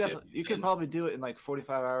probably around 50. you could probably do it in like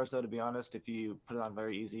 45 hours though, to be honest, if you put it on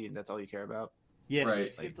very easy and that's all you care about. Yeah, Right. you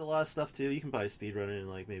skipped a lot of stuff too. You can probably speedrun it in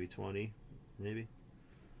like maybe 20, maybe.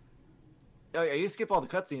 Oh yeah, you skip all the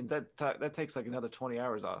cutscenes. That takes like another 20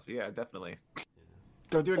 hours off. Yeah, definitely.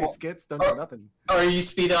 Don't do any skits. Don't do nothing. Or you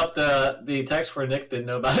speed up the text where Nick didn't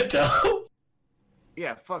know about it, though.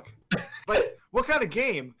 Yeah, fuck. But what kind of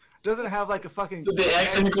game doesn't have like a fucking The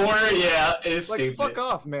X in the corner, yeah, it's like stupid. fuck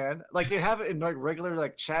off, man. Like they have it in like regular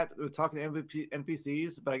like chat with talking to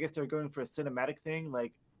NPCs, but I guess they're going for a cinematic thing,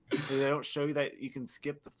 like so they don't show you that you can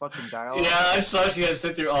skip the fucking dialogue. Yeah, I sucks. You had to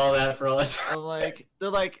sit through all that for all that time. And, like they're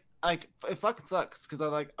like it fucking sucks because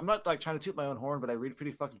I'm not like trying to toot my own horn, but I read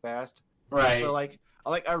pretty fucking fast. Right. So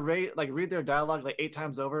I read their dialogue like 8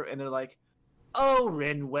 times over, and they're like, "Oh,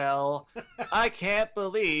 Rinwell, I can't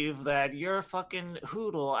believe that your fucking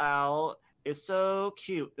Hoodle Owl is so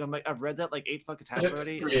cute." And I'm like, I've read that like 8 fucking times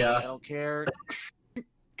already. Yeah. I don't care.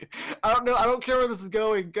 I don't know. I don't care where this is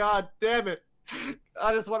going. God damn it.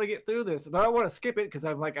 I just want to get through this, but I don't want to skip it because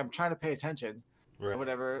I'm trying to pay attention or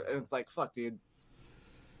whatever. And it's like, fuck, dude.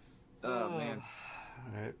 Oh man.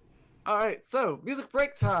 All right. So music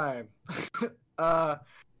break time.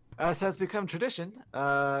 As has become tradition,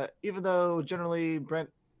 even though generally Brent,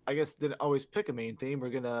 I guess, didn't always pick a main theme, we're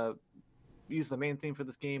gonna use the main theme for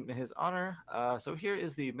this game in his honor. So here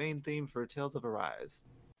is the main theme for Tales of Arise.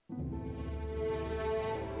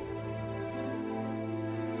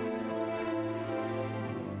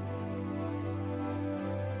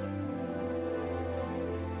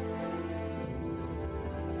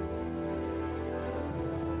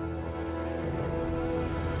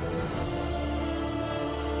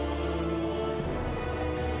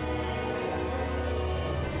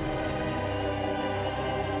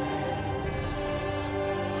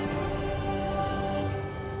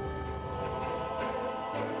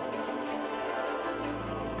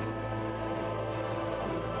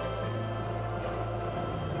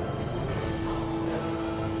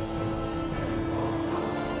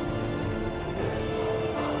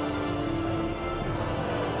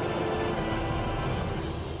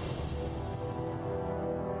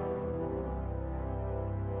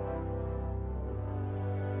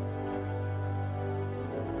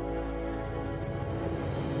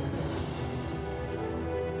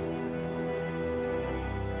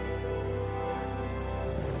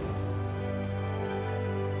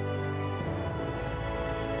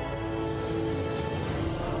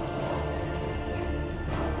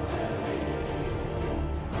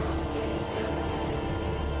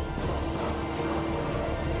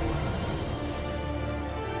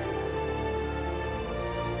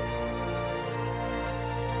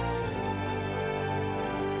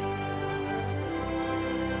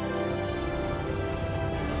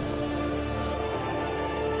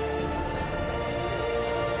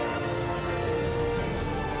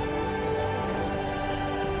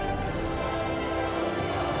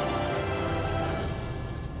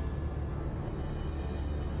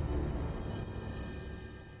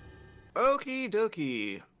 Okie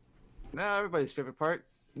dokie. Now everybody's favorite part.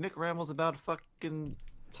 Nick rambles about fucking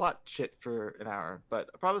plot shit for an hour, but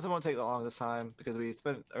I promise I won't take that long this time because we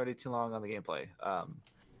spent already too long on the gameplay.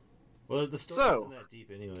 Well, the story isn't that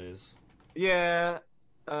deep, anyways. Yeah,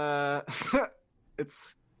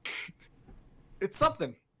 it's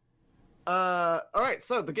something. All right,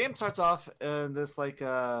 so the game starts off in this like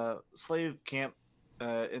slave camp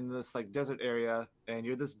in this like desert area, and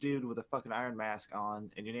you're this dude with a fucking iron mask on,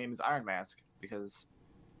 and your name is Iron Mask because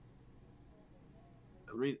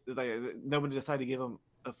nobody decided to give him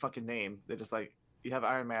a fucking name. They're just like, you have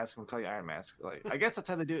Iron Mask, we'll call you Iron Mask. Like, I guess that's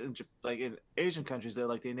how they do it in Asian countries. They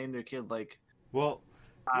like they name their kid like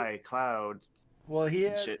Cloud. Well, he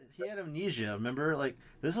had amnesia. Remember, like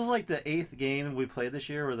this is like the 8th game we played this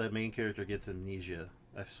year where the main character gets amnesia.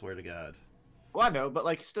 I swear to God. Well, I know, but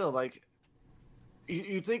like still, like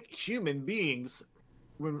you think human beings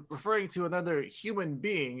when referring to another human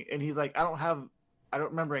being, and he's like, I don't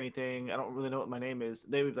remember anything. I don't really know what my name is.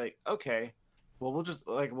 They would be like, okay, well,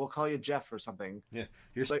 we'll call you Jeff or something. Yeah,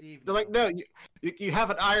 you're like, Steve. They're like, no, you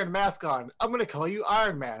have an Iron Mask on. I'm gonna call you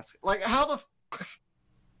Iron Mask. Like, how the?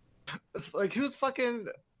 It's like who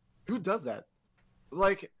does that?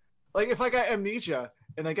 like if I got amnesia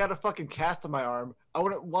and I got a fucking cast on my arm, I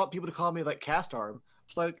wouldn't want people to call me like cast arm.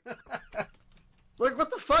 It's like what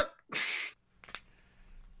the fuck?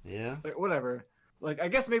 Yeah. Like, whatever. Like, I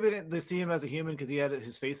guess maybe they see him as a human because he had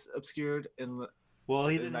his face obscured. And Well,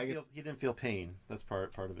 he didn't feel pain. That's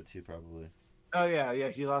part of it too, probably. oh yeah,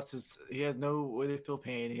 he lost his. He has no way to feel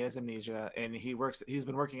pain. He has amnesia, and he's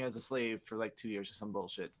been working as a slave for like 2 years or some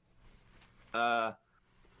bullshit. So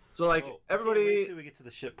like everybody. Wait till we get to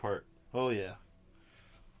the ship part. Oh yeah.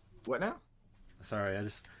 What now? Sorry, I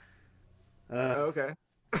just. Oh, okay.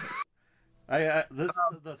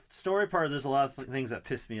 The story part. There's a lot of things that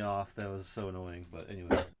pissed me off. That was so annoying. But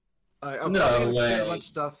anyway. I'm No gonna forget a way. bunch of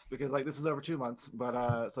stuff because like this is over 2 months, but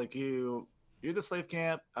it's like you're the slave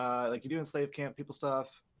camp, like you're doing slave camp people stuff,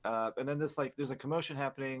 and then there's a commotion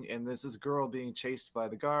happening, and there's this girl being chased by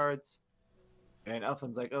the guards, and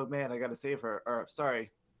Elfin's like, oh man, I gotta save her. Or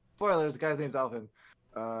sorry, spoilers, the guy's name's Elfin.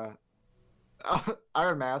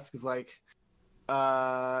 Iron Mask is like,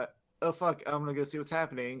 oh fuck, I'm gonna go see what's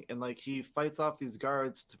happening, and like he fights off these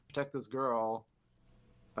guards to protect this girl.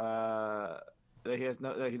 That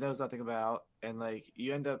he knows nothing about, and like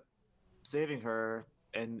you end up saving her,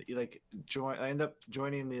 and you like I end up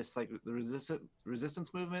joining this like the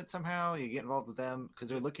resistance movement somehow. You get involved with them because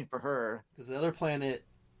they're looking for her. Because the other planet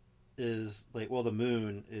is like, well, the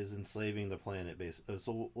moon is enslaving the planet, basically.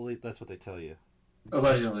 So that's what they tell you.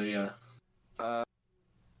 Allegedly, yeah.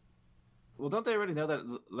 Well, don't they already know that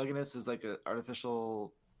Leganis is like an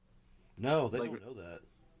artificial? No, they Like- don't know that.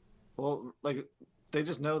 Well, like they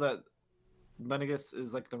just know that Leganis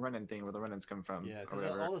is like the Renan thing, where the Renans come from. Yeah, or because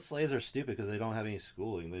whatever. all the slaves are stupid because they don't have any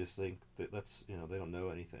schooling. They just think that's they don't know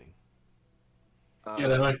anything. Yeah,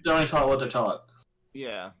 they're only taught what they're taught.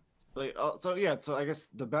 Yeah. Like so I guess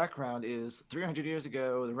the background is 300 years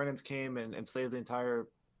ago the Renans came and enslaved the entire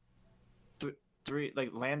three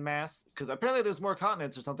like landmass, because apparently there's more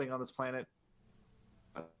continents or something on this planet,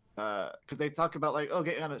 because they talk about like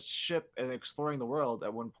getting on a ship and exploring the world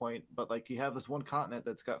at one point, but like you have this one continent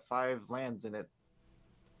that's got 5 lands in it,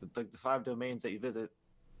 like the 5 domains that you visit,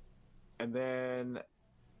 and then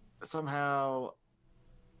somehow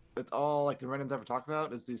it's all like the Renans ever talk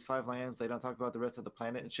about is these 5 lands. They don't talk about the rest of the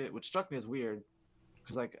planet and shit, which struck me as weird,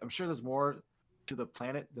 because like I'm sure there's more to the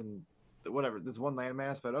planet than whatever. There's one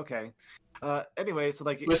landmass, but okay. Anyway, so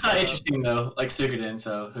like But it's not interesting though, like Suikoden,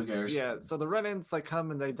 so who cares? yeah, so the Renans like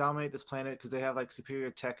come and they dominate this planet because they have like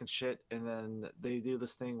superior tech and shit, and then they do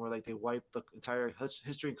this thing where like they wipe the entire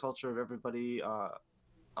history and culture of everybody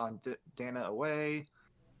on Dana away,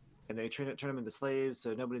 and they turn them into slaves,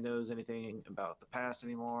 so nobody knows anything about the past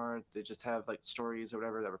anymore. They just have like stories or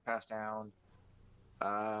whatever that were passed down,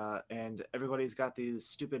 and everybody's got these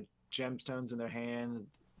stupid gemstones in their hand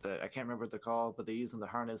that I can't remember what they're called, but they use them to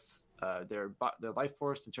harness their life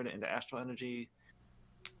force and turn it into astral energy.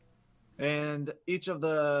 And each of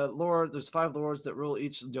there's 5 lords that rule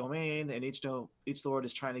each domain, and each lord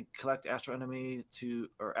is trying to collect astral energy to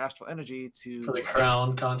For the do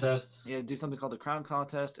crown contest. something called the crown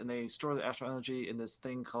contest, and they store the astral energy in this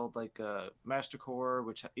thing called like master core,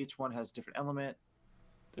 which each one has a different element.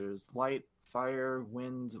 There's light, fire,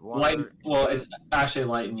 wind, water. Well, it's actually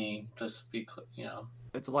lightning. Just be clear,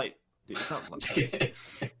 It's light. Dude, it's not Just kidding.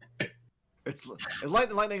 it's light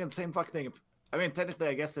and lightning are the same fucking thing. I mean, technically,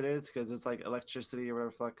 I guess it is because it's like electricity or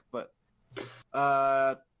whatever the fuck.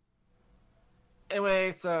 But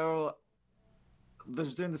anyway, so they're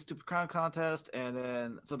just doing the stupid crown contest, and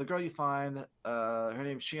then so the girl you find, her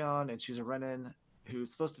name's Shion, and she's a Renan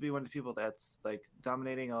who's supposed to be one of the people that's like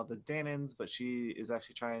dominating all the Danans, but she is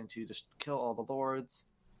actually trying to just kill all the lords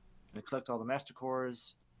and collect all the master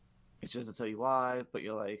cores. And she doesn't tell you why, but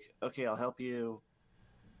you're like, okay, I'll help you,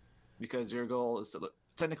 because your goal is to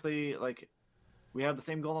technically like. We have the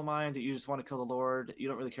same goal in mind. You just want to kill the Lord. You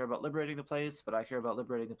don't really care about liberating the place, but I care about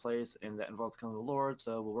liberating the place, and that involves killing the Lord.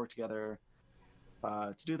 So we'll work together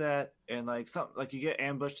to do that. And like you get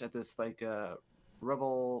ambushed at this like hidden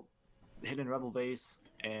rebel base,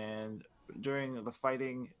 and during the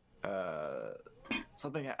fighting,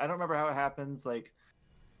 something I don't remember how it happens. Like,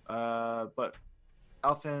 but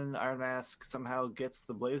Elfin Iron Mask somehow gets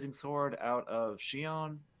the blazing sword out of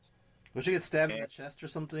Shion. Don't you get stabbed in the chest or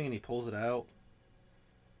something, and he pulls it out?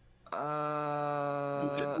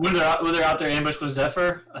 When they're out there ambushed with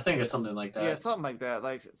Zephyr, I think it's something like that. Yeah, something like that.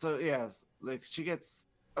 Like so, yeah. Like she gets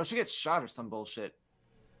shot or some bullshit,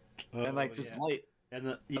 and like just light.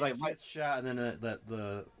 And she like, gets shot, and then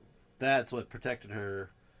that's what protected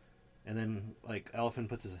her. And then like Elfin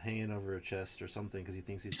puts his hand over her chest or something because he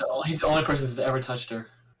thinks he's He's the only person that's ever touched her.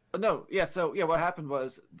 No, yeah. So yeah, what happened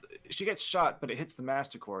was she gets shot, but it hits the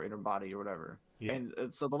Master Core in her body or whatever, Yeah.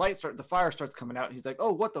 and so the fire starts coming out, and he's like,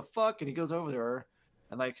 "Oh, what the fuck?" And he goes over to her,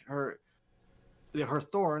 and like her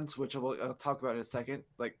thorns, which I'll talk about in a second,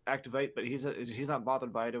 like activate, but he's not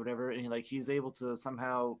bothered by it or whatever, and he's able to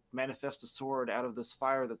somehow manifest a sword out of this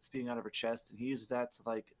fire that's spewing out of her chest, and he uses that to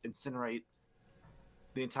like incinerate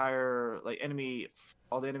the entire like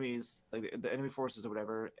all the enemies, like the enemy forces or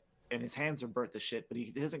whatever. And his hands are burnt to shit, but he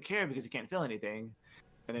doesn't care because he can't feel anything.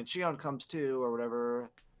 And then Shion comes to or whatever,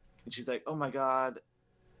 and she's like, "Oh my god,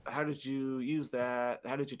 how did you use that?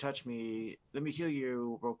 How did you touch me? Let me heal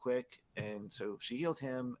you real quick." And so she heals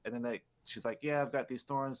him, and then she's like, "Yeah, I've got these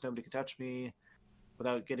thorns. Nobody can touch me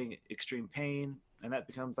without getting extreme pain." And that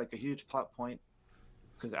becomes like a huge plot point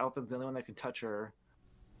because Alpha's the only one that can touch her,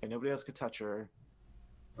 and nobody else can touch her.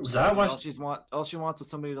 Was that All what? all she wants is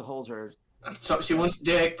somebody to hold her. So she wants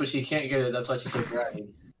dick, but she can't get it. That's why she's so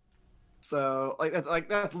dragging. So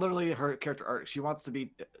that's literally her character arc. She wants to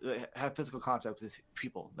have physical contact with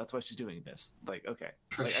people. That's why she's doing this. Like, okay,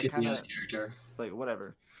 Her like, shitty ass character. it's like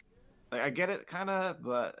whatever. Like I get it, kind of,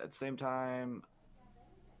 but at the same time,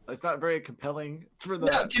 it's not very compelling for the.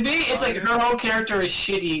 No, to me, it's like her whole character is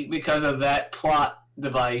shitty because of that plot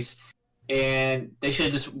device, and they should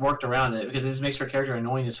have just worked around it because it just makes her character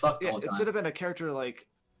annoying as fuck Yeah, all the it time. should have been a character like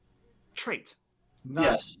trait. Not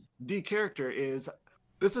Yes. the character is.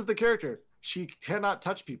 This is the character. She cannot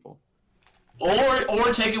touch people.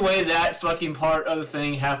 Or take away that fucking part of the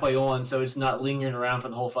thing halfway on, so it's not lingering around for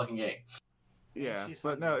the whole fucking game. Yeah, she's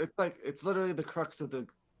but no, it's literally the crux of the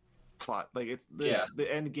plot. Like it's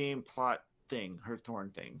the end game plot thing, her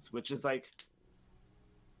thorn things, which is like,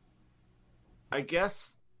 I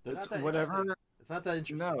guess They're it's not that whatever. interesting. It's not that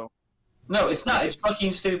interesting. No, No, it's not. It's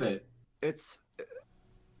fucking stupid. it's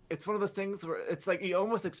one of those things where it's like you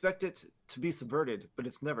almost expect it to be subverted, but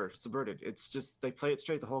it's never subverted. It's just they play it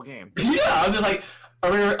straight the whole game. Yeah, I'm just like,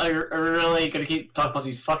 are we really gonna keep talking about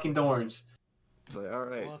these fucking thorns? It's like, all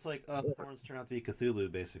right, Well, it's like the thorns turn out to be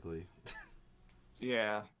Cthulhu, basically.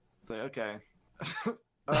 yeah. It's like okay.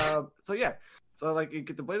 So yeah. So like you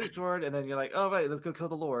get the blazing sword, and then you're like, oh right, let's go kill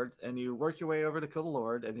the Lord, and you work your way over to kill the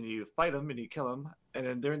Lord, and then you fight him and you kill him, and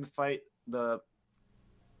then during the fight, the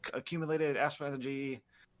accumulated astral energy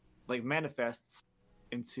like manifests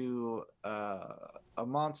into a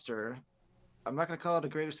monster. I'm not gonna call it a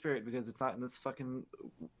greater spirit because it's not in this fucking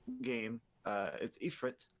game. It's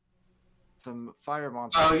Ifrit, some fire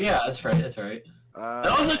monster. Oh yeah, that's right. That's right.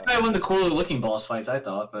 That was like one of the cooler looking boss fights, I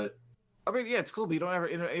thought. But I mean, yeah, it's cool, but you don't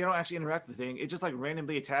actually interact with the thing. It just like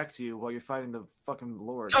randomly attacks you while you're fighting the fucking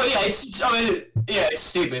Lord. oh yeah, it's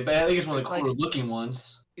stupid, but I think it's one of the It's like- cooler looking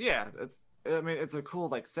ones. Yeah, it's a cool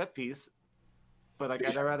like set piece, but like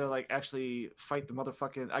I'd rather like actually fight the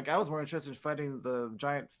motherfucking. Like I was more interested in fighting the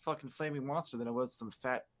giant fucking flaming monster than I was some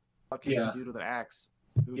fat fucking Yeah. dude with an axe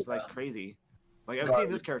who's Yeah. like crazy. Like I've Garbage.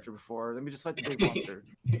 seen this character before. Let me just fight the big monster.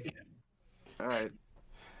 All right.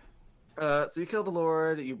 So you kill the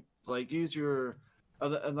Lord. You like use your,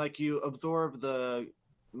 and like you absorb the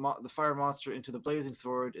fire monster into the blazing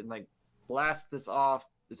sword and like blast this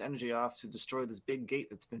energy off to destroy this big gate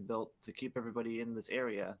that's been built to keep everybody in this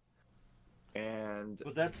area. And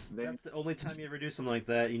But that's the only time you ever do something like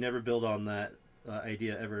that. You never build on that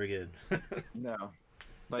idea ever again. no,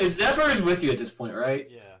 like, Zephyr is with you at this point, right?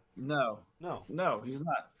 Yeah. no, he's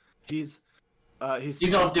not. He's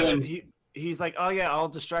off doing- He's like, oh yeah, I'll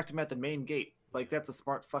distract him at the main gate. Like that's a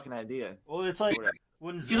smart fucking idea. Well, it's like Whatever.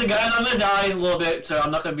 when He's like, guys, I'm gonna die in a little bit, so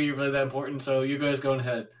I'm not gonna be really that important. So you guys go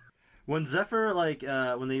ahead. when Zephyr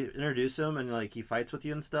when they introduce him and like he fights with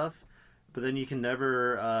you and stuff, but then you can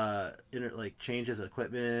never change his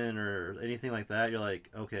equipment or anything like that. You're like,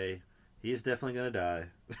 okay, he's definitely gonna die.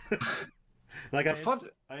 Like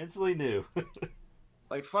I instantly knew.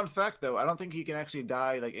 Like fun fact though, I don't think he can actually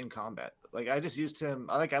die like in combat. Like I just used him.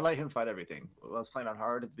 I let him fight everything. When I was playing on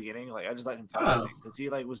hard at the beginning, like I just let him fight everything because he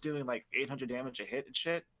like was doing like 800 damage a hit and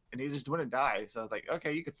shit, and he just wouldn't die. So I was like,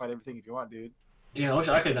 okay, you can fight everything if you want, dude. Yeah, I wish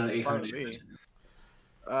I could have done It's fine 800 with me. damage.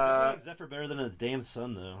 I like Zephyr better than a damn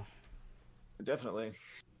sun though. Definitely.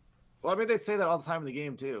 Well, I mean, they say that all the time in the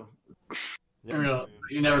game too. Yeah.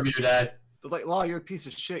 You never be your dad. They're like, "Law, you're a piece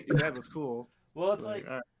of shit. Your dad was cool." Well, it's like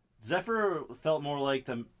all right. Zephyr felt more like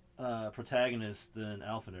the protagonist than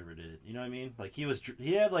Alphen ever did. You know what I mean? Like he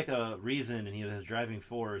had like a reason and he was driving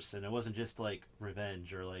force, and it wasn't just like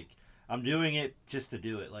revenge or like I'm doing it just to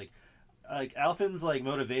do it. Like Alphen's like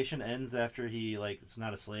motivation ends after he like is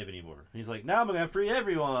not a slave anymore. He's like, now I'm gonna free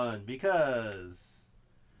everyone because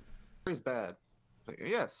It's bad. Like,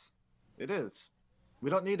 yes, it is. We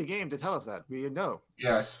don't need a game to tell us that. We know.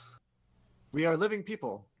 Yes. We are living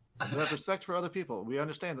people. We have respect for other people. We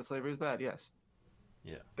understand that slavery is bad. Yes.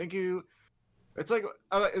 Yeah. Thank you. It's like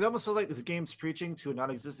it almost feels like this game's preaching to a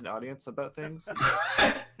non-existent audience about things.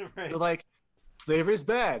 Right. They're like, slavery's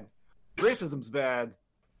bad, racism's bad.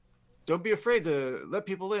 Don't be afraid to let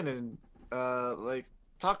people in and like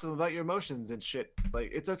talk to them about your emotions and shit.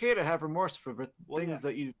 Like, it's okay to have remorse for things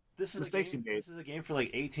that you mistakes you made. This is a game for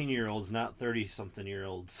like 18-year-olds, not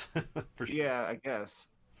 30-something-year-olds. For sure. Yeah, I guess.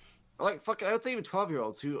 Like, fucking, I would say even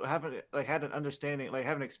 12-year-olds who haven't like had an understanding, like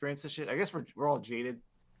haven't experienced this shit. I guess we're all jaded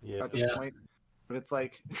Yeah. at this point, but it's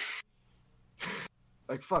like,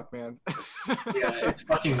 like fuck, man. Yeah, it's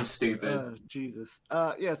fucking stupid. Jesus.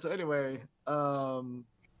 Yeah. So anyway,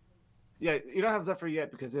 yeah, you don't have Zephyr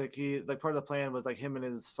yet because like part of the plan was like him and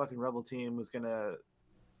his fucking rebel team was gonna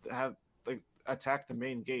have like attack the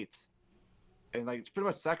main gates and like pretty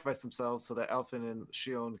much sacrifice themselves so that Alphen and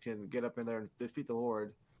Shion can get up in there and defeat the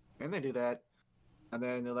Lord. And they do that. And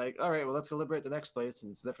then they're like, all right, well, let's go liberate the next place.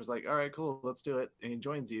 And Zephyr's like, all right, cool, let's do it. And he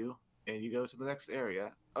joins you, and you go to the next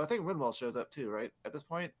area. Oh, I think Rinwell shows up too, right? At this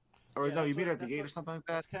point? Or Yeah, no, you that's meet her what- at the that's gate like- or something like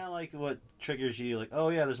that? That's kind of like what triggers you, like, oh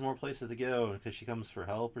yeah, there's more places to go because she comes for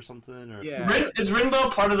help or something. Or Yeah. Is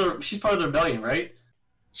Rinwell part of the? She's part of the rebellion, right?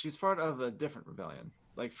 She's part of a different rebellion.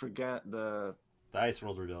 Like, forget the the Ice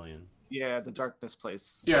World Rebellion. the darkness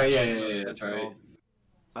place. Yeah. It's That's right.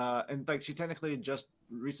 called. And like she technically just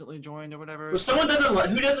recently joined or whatever. Well, someone doesn't like.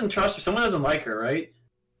 Who doesn't trust her? Someone doesn't like her, right?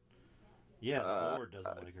 Yeah, Uh, the Lord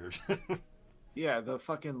doesn't like her. Yeah, the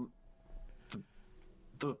fucking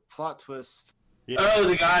the plot twist. Yeah. Oh,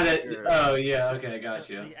 the guy that. Oh, yeah. Okay, I got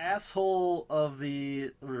you. The asshole of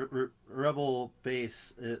the rebel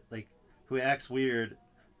base, like who acts weird.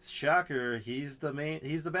 Shocker, he's the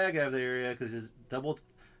bad guy of the area because his double,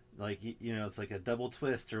 like it's like a double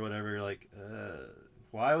twist or whatever. Like,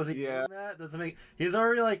 why was he doing that? Doesn't make. He's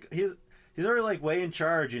already like way in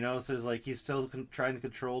charge, So it's like he's still trying to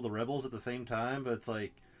control the rebels at the same time, but it's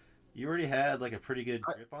like you already had like a pretty good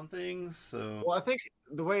grip on things. So Well, I think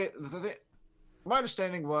my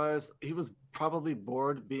understanding was he was probably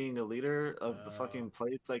bored being a leader of the fucking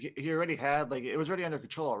place. Like he already had like it was already under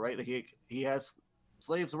control, right? Like he has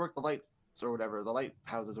slaves work the lights or whatever, the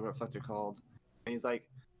lighthouses or whatever they're called, and he's like,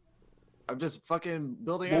 I'm just fucking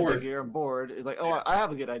building Bored. empty here. I'm bored. He's like, oh, I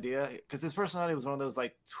have a good idea, because his personality was one of those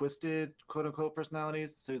like twisted quote unquote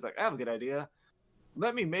personalities. So he's like, I have a good idea.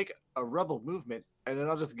 Let me make a rebel movement, and then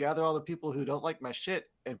I'll just gather all the people who don't like my shit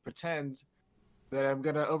and pretend that I'm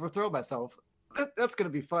gonna overthrow myself. That's gonna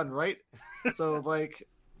be fun, right? So like,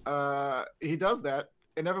 he does that,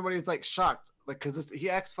 and everybody's like shocked, like because he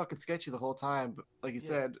acts fucking sketchy the whole time. But like he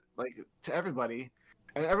said, like to everybody,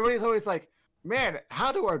 and everybody's always like, man,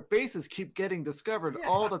 how do our bases keep getting discovered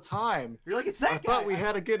all the time? you're like, it's that I guy. thought we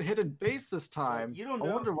had a good hidden base this time. You don't I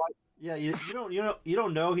know. wonder why. Yeah, you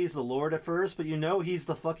don't know he's the Lord at first, but he's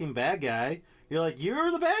the fucking bad guy. You're like,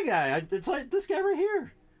 you're the bad guy. It's like this guy right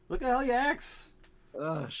here. Look at how he acts.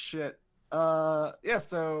 Oh shit. Yeah.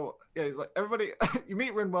 So yeah, he's like everybody. You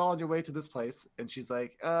meet Rinwell on your way to this place, and she's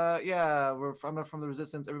like, yeah, I'm from the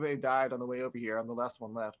Resistance. Everybody died on the way over here. I'm the last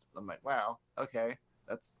one left. I'm like, wow, okay,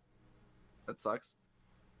 that sucks.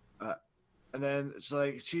 And then she's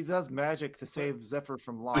like, she does magic to save Zephyr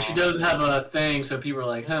from Law. But she doesn't have a thing, so people are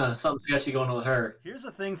like, huh, something sketchy going on with her. Here's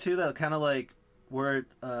the thing too that kind of like where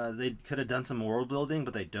they could have done some world building,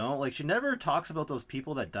 but they don't. Like she never talks about those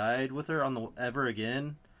people that died with her on the ever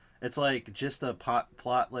again. It's like just a plot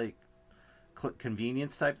like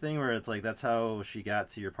convenience type thing where it's like that's how she got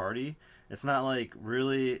to your party. It's not like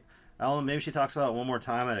really. I don't know. Maybe she talks about it one more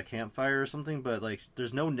time at a campfire or something, but like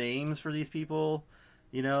there's no names for these people.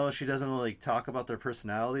 She doesn't really talk about their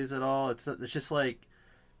personalities at all. It's just like,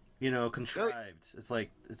 contrived. It's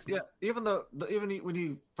like it's Yeah, even when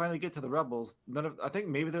you finally get to the rebels, I think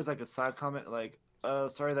maybe there's like a side comment like, "Oh,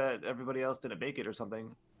 sorry that everybody else didn't make it" or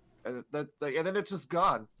something, and and then it's just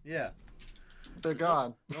gone. yeah. They're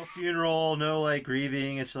gone. No funeral, no like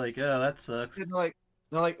grieving. It's like, oh, that sucks. And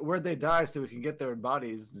they're like, where'd they die so we can get their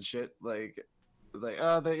bodies and shit? Like,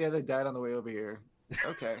 oh, they died on the way over here.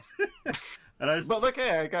 Okay, And I just, but look,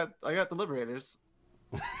 hey, I got the Liberators.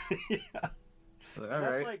 yeah. All And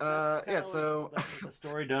that's right, like, that's kinda yeah. So like the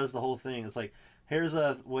story does the whole thing. It's like here's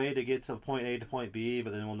a way to get to point A to point B,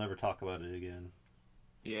 but then we'll never talk about it again.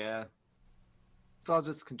 yeah, it's all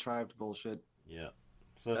just contrived bullshit. Yeah.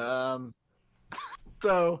 So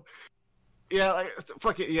So yeah, like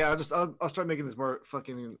fuck it. Yeah, I'll start making this more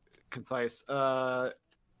fucking concise.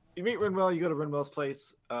 You meet Rinwell. You go to Rinwell's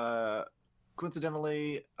place.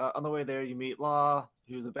 Coincidentally, on the way there, you meet Law,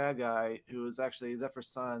 who's a bad guy, who is actually Zephyr's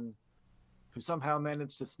son, who somehow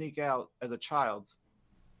managed to sneak out as a child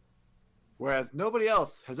Whereas nobody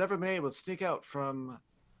else has ever been able to sneak out from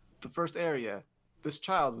the first area, this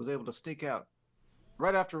child was able to sneak out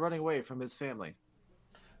right after running away from his family.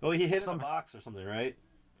 Oh, he hit in a box or something, right?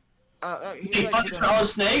 He fucking saw a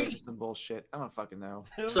snake? Some bullshit. I don't fucking know.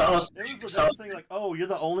 It was, So- it was the best thing, like, oh, you're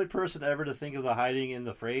the only person ever to think of the hiding in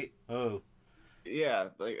the freight? Oh. Yeah,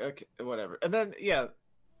 like, okay, whatever. And then,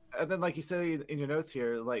 like you say in your notes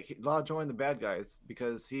here, like, Law joined the bad guys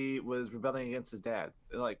because he was rebelling against his dad.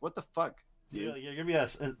 Like, what the fuck? You're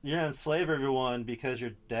gonna enslave everyone because your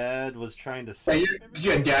dad was trying to Hey, save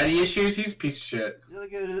you had daddy issues? He's a piece of shit.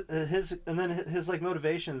 like his like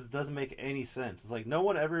motivations doesn't make any sense. It's like no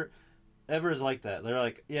one ever is like that. They're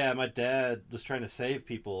like, yeah, my dad was trying to save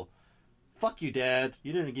people. Fuck you, Dad.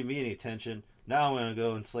 You didn't give me any attention. Now I'm gonna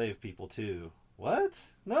go enslave people too. What?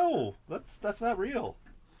 No, that's not real.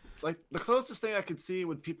 Like, the closest thing I could see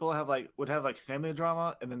would people would have family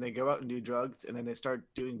drama, and then they go out and do drugs, and then they start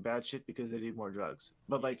doing bad shit because they need more drugs.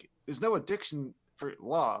 But like, there's no addiction for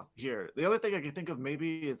Law here. The only thing I can think of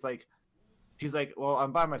maybe is like, he's like, well,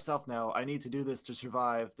 I'm by myself now. I need to do this to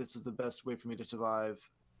survive. This is the best way for me to survive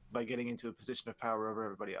by getting into a position of power over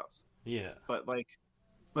everybody else. Yeah. But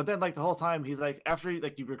then like the whole time he's like, after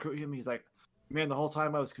you recruit him, he's like, man, the whole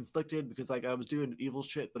time I was conflicted because like I was doing evil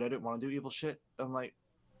shit, but I didn't want to do evil shit. I'm like,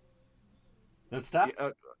 Then stop.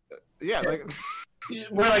 yeah, like.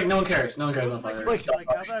 We're like, no one cares. No one cares. Like, motherfucker.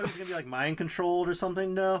 I thought he was gonna be like mind controlled or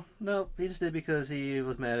something. No, he just did because he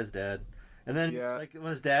was mad at his dad. And then like when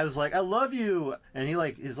his dad was like, "I love you," and he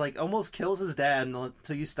like is like almost kills his dad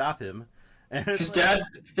until you stop him. And his dad's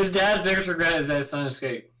biggest regret is that his son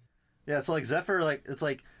escaped. Yeah, so like Zephyr, like it's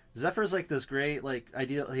like Zephyr's like this great like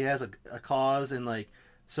ideal. He has a cause and like.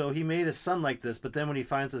 So he made his son like this, but then when he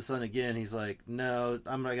finds his son again, he's like, "No,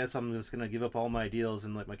 I guess I'm just gonna give up all my ideals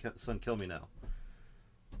and let my son kill me now."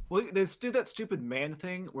 Well, they do that stupid man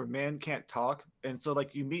thing where man can't talk, and so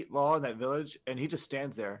like you meet Law in that village, and he just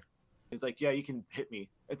stands there. He's like, "Yeah, you can hit me,"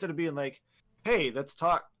 instead of being like, "Hey, let's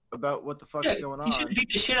talk about what the fuck is going on." He should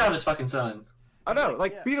beat the shit out of his fucking son. I know,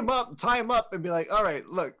 like beat him up, tie him up, and be like, "All right,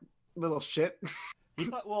 look, little shit." He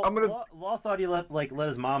thought, well, Law thought he let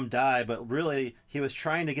his mom die, but really he was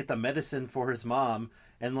trying to get the medicine for his mom,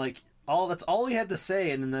 and like that's all he had to say,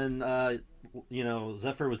 and then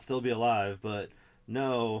Zephyr would still be alive, but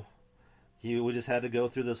no, we just had to go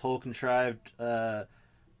through this whole contrived,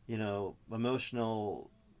 emotional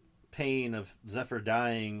pain of Zephyr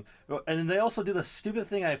dying, and they also do the stupid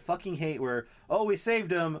thing I fucking hate, where we saved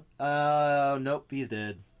him, nope, he's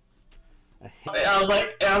dead. I was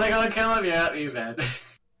like, are they gonna kill him? Yeah, he's dead.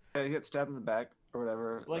 Yeah, he gets stabbed in the back or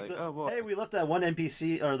whatever. Hey, we left that one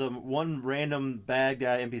NPC or the one random bad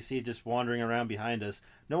guy NPC just wandering around behind us.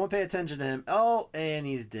 No one pay attention to him. Oh, and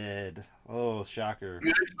he's dead. Oh, shocker.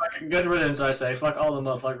 Good riddance, I say. Fuck all the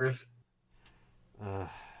motherfuckers.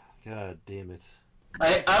 God damn it.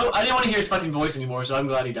 I didn't want to hear his fucking voice anymore, so I'm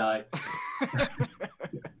glad he died.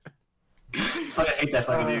 Fucking hate that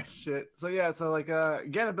fucking dude. Shit. So yeah, so like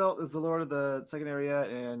Ganabelt is the lord of the second area,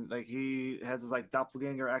 and like he has his like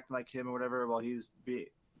doppelganger acting like him or whatever, while he's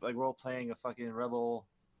role playing a fucking rebel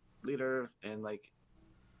leader, and like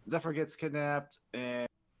Zephyr gets kidnapped and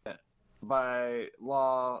by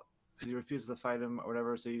Law because he refuses to fight him or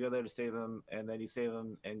whatever. So you go there to save him, and then you save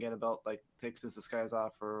him, and Ganabelt like takes his disguise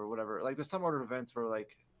off or whatever. Like there's some order of events where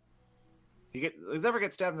like Zephyr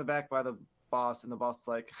gets stabbed in the back by the boss, and the boss is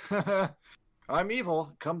like, "I'm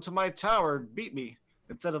evil. Come to my tower, beat me."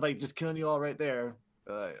 Instead of like just killing you all right there.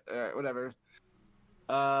 All right, whatever.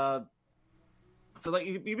 So like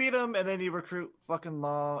you beat him, and then you recruit fucking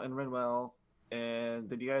Law and Renwell, and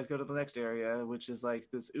then you guys go to the next area, which is like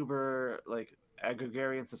this uber like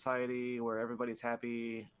agrarian society where everybody's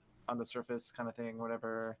happy on the surface kind of thing,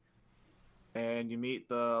 whatever. And you meet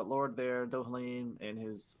the Lord there, Dohalim, and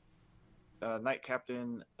his Knight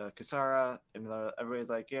Captain Kisara, and everybody's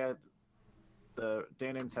like, yeah, the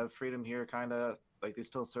Danans have freedom here, kind of like they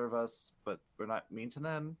still serve us, but we're not mean to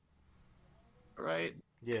them, right?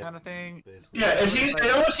 Yeah, kind of thing. Basically. Yeah,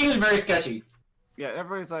 it almost seems very sketchy. Yeah,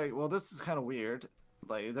 everybody's like, well, this is kind of weird.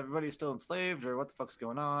 Like, is everybody still enslaved, or what the fuck's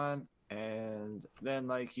going on? And then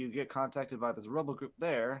like you get contacted by this rebel group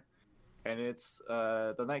there, and it's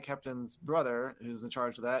the Knight Captain's brother who's in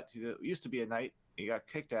charge of that, who used to be a knight. He got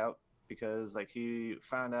kicked out because like he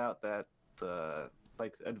found out that the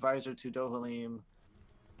like advisor to Dohalim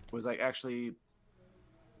was like actually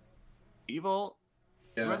evil,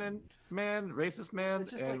 running man, racist man,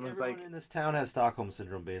 It's just and like was everyone like, in this town has Stockholm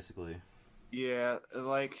syndrome, basically. yeah,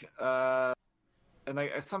 like and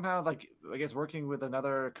like somehow like I guess working with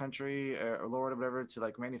another country or lord or whatever to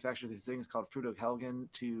like manufacture these things called Fruit of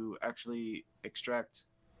Helgen to actually extract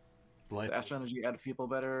Life. the astral energy out of people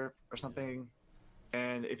better or something.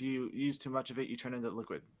 And if you use too much of it, you turn into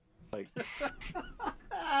liquid. Like,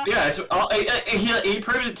 Yeah, it's all, he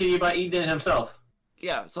proves it to you by eating it himself.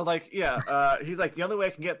 yeah. So like, he's like, the only way I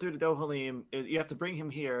can get through to Dohalim is you have to bring him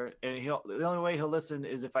here, and the only way he'll listen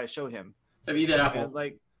is if I show him. If you eat that apple. And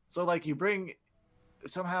like, so like you bring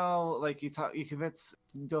somehow like you convince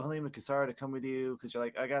Dohalim and Kisara to come with you because you're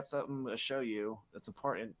like, I got something to show you that's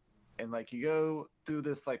important, and like you go through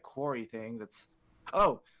this like quarry thing that's,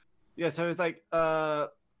 oh, yeah. So it's like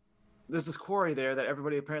there's this quarry there that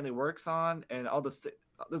everybody apparently works on, and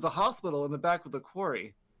there's a hospital in the back of the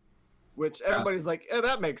quarry, which everybody's like, yeah,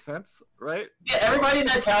 that makes sense, right? Yeah, everybody in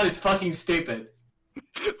that town is fucking stupid.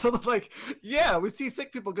 So like, yeah, we see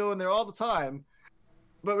sick people go in there all the time,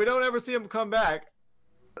 but we don't ever see them come back.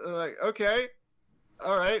 Like, okay,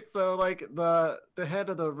 all right. So like the head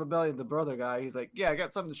of the rebellion, the brother guy, he's like, yeah, I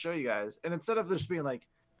got something to show you guys. And instead of just being like,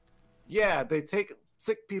 yeah, they take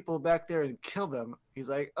sick people back there and kill them, he's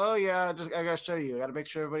like, oh yeah, I gotta show you. I gotta make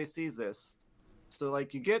sure everybody sees this. So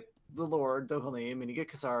like you get the Lord Dohalim and you get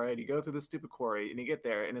Kisara and you go through this stupid quarry and you get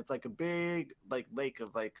there and it's like a big like lake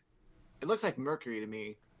of like, it looks like mercury to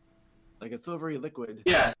me, like a silvery liquid.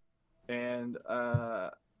 Yeah. And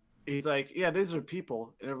he's like, yeah, these are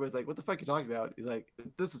people. And everybody's like, what the fuck are you talking about? He's like,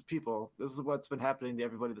 this is people. This is what's been happening to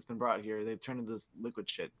everybody that's been brought here. They've turned into this liquid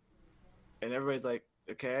shit. And everybody's like,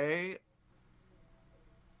 okay.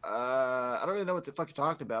 I don't really know what the fuck you're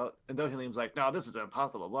talking about. And Dohalim's like, no, this is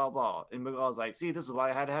impossible, blah, blah. And Mughals like, see, this is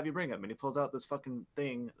why I had to have you bring him. And he pulls out this fucking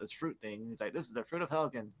thing, this fruit thing. He's like, this is the fruit of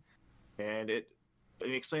Helgen. And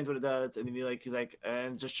he explains what it does. And then he's like,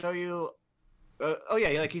 and just show you. Oh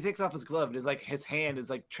yeah, he takes off his glove and it's like his hand is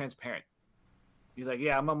like transparent. He's like,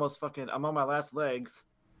 yeah, I'm on my last legs.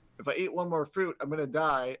 If I eat one more fruit, I'm gonna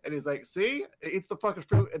die. And he's like, see, it eats the fucking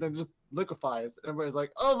fruit and then just liquefies. And everybody's like,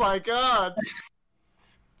 oh my god.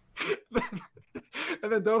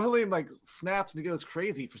 And then Dohalim like snaps and he goes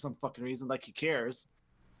crazy for some fucking reason, like he cares,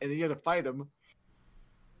 and you gotta fight him.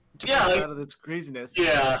 Yeah, like, out of this craziness.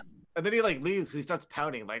 Yeah. And then he like leaves because he starts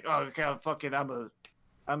pouting, like, oh, okay,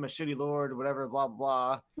 I'm a shitty lord, whatever, blah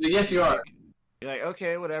blah. Yes, you are. You're like,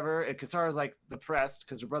 okay, whatever. And Kisara's like depressed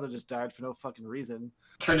because her brother just died for no fucking reason.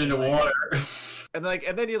 Turned into water. And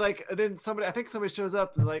then somebody, I think somebody shows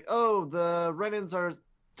up and like, oh, the Renans are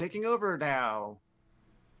taking over now.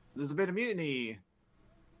 There's a bit of mutiny.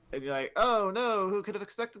 And you're like, oh no, who could have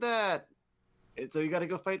expected that? And so you got to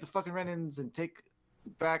go fight the fucking Renans and take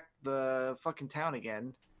back the fucking town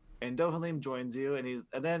again. And Dohalim joins you, and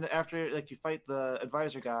then after like you fight the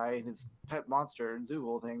advisor guy and his pet monster and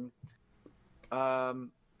Zoogle thing,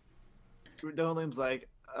 Dohalim's like,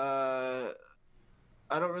 I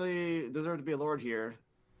don't really deserve to be a lord here.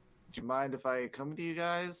 Do you mind if I come with you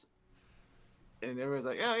guys? And everyone's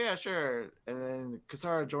like, oh yeah, sure. And then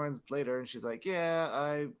Kisara joins later, and she's like, yeah,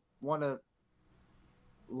 I want to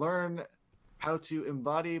learn how to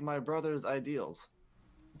embody my brother's ideals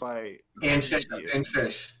by And fish.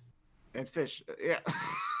 Yeah.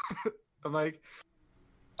 I'm like,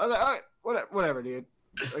 all right, whatever, dude.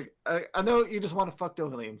 Like, I know you just want to fuck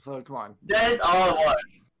Dohalim, so come on. That is all it was.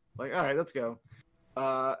 Like, all right, let's go.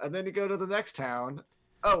 And then you go to the next town.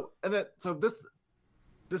 Oh, and then so this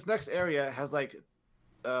next area has like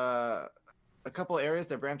a couple areas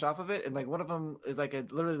that branch off of it, and like one of them is like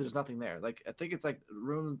literally there's nothing there. Like I think it's like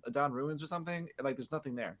Adon ruins or something. And, like there's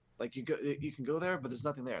nothing there. Like you can go there, but there's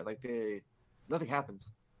nothing there. Like nothing happens.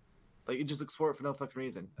 Like you just explore it for no fucking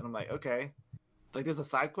reason. And I'm like, okay. Like there's a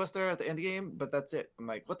side quest there at the end game, but that's it. I'm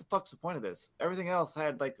like, what the fuck's the point of this? Everything else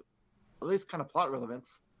had like at least kind of plot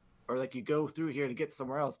relevance, or like you go through here to get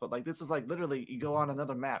somewhere else. But like this is like literally you go on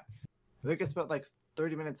another map. I think I spent like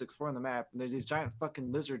 30 minutes exploring the map, and there's these giant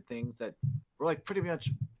fucking lizard things that were like pretty much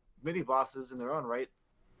mini bosses in their own right.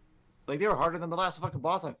 Like they were harder than the last fucking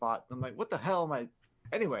boss I fought. I'm like, what the hell am I?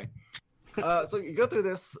 Anyway, so you go through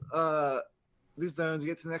these zones, you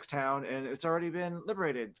get to the next town, and it's already been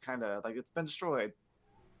liberated, kind of like it's been destroyed.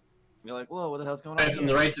 You're like, whoa, what the hell's going on? From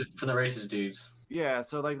the racist dudes. Yeah,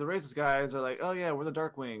 so like the racist guys are like, oh yeah, we're the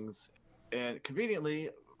Darkwings, and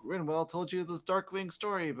conveniently, Rinwell told you the Darkwing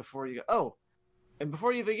story before you go. Oh, and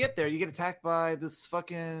before you even get there, you get attacked by this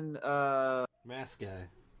fucking mask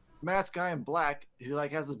guy in black who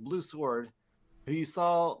like has this blue sword, who you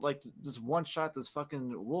saw like just one shot this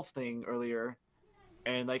fucking wolf thing earlier,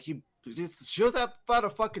 and like he just shows up out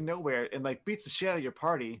of fucking nowhere and like beats the shit out of your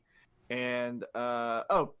party. And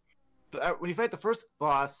when you fight the first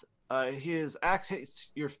boss, his axe hits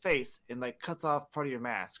your face and like cuts off part of your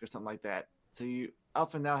mask or something like that. So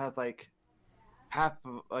Alpha now has like half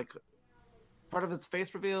of like part of his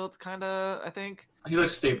face revealed, kind of, I think. He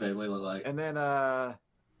looks stupid. What he look like? And then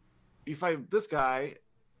you fight this guy,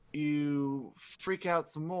 you freak out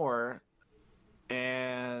some more,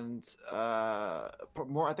 and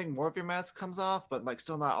more. I think more of your mask comes off, but like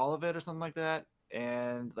still not all of it or something like that.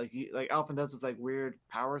 And like Alphen does this like weird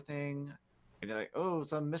power thing, and you're like, oh,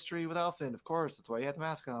 some mystery with Alphen. Of course, that's why he had the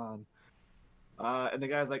mask on. And the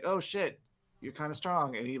guy's like, oh shit, you're kind of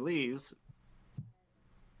strong, and he leaves.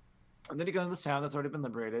 And then you go into this town that's already been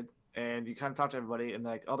liberated, and you kind of talk to everybody, and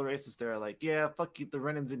like all the racists there are like, yeah, fuck you, the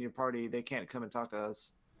Renans in your party, they can't come and talk to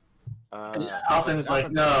us. Alphen's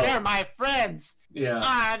like, no, they're my friends.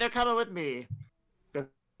 yeah. They're coming with me.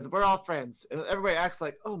 'Cause we're all friends, and everybody acts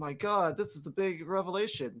like, oh my god, this is a big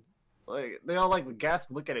revelation. Like they all like gasp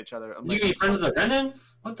and look at each other. I'm You like, be friends with Renan?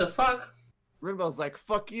 What the fuck? Rinbel's like,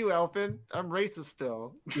 fuck you, Alphen. I'm racist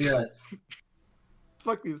still. Yes.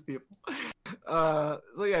 Fuck these people.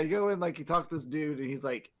 So yeah, you go in, like you talk to this dude, and he's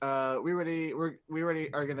like, we already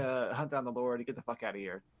are gonna hunt down the Lord and get the fuck out of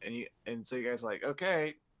here. And so you guys are like,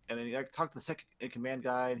 okay. And then you like talk to the second in command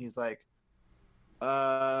guy, and he's like,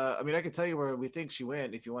 I mean, I can tell you where we think she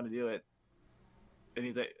went if you want to do it. And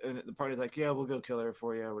he's like, and the party's like, yeah, we'll go kill her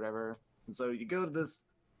for you or whatever. And so you go to this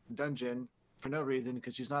dungeon for no reason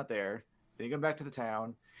because she's not there. Then you go back to the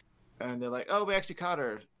town, and they're like, oh, we actually caught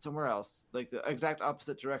her somewhere else, like the exact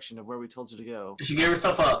opposite direction of where we told you to go. She gave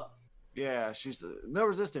herself up. Yeah, she's no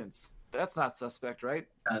resistance. That's not suspect, right?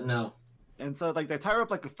 No. And so like they tie her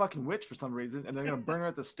up like a fucking witch for some reason, and they're gonna burn her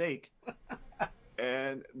at the stake.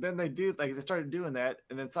 And then they started doing that,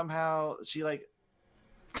 and then somehow she like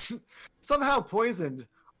somehow poisoned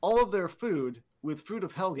all of their food with Fruit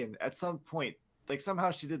of Helgen at some point. Like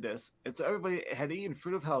somehow she did this, and so everybody had eaten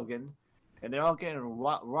Fruit of Helgen, and they're all getting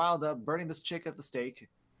riled up, burning this chick at the stake.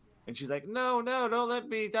 And she's like, no, don't let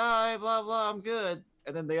me die, blah blah, I'm good.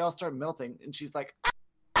 And then they all start melting, and she's like,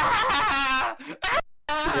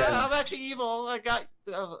 I'm actually evil. I got.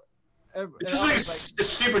 It's just like a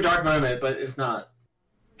super dark moment, but it's not.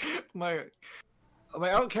 I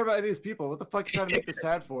don't care about any of these people. What the fuck are you trying to make this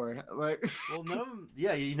sad for? Like, Well, none of them.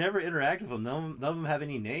 Yeah, you never interact with them. None of them have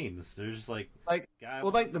any names. They're just like. Guy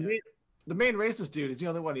well, like the main racist dude is the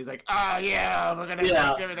only one. He's like, yeah, we're gonna Yeah.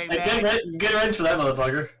 fuck everything Hey, back. good riddance for that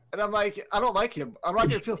motherfucker. And I'm like, I don't like him. I'm not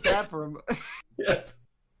gonna feel sad for him. Yes.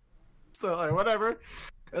 So like, whatever.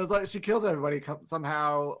 It was like she kills everybody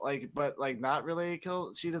somehow, like, but like not really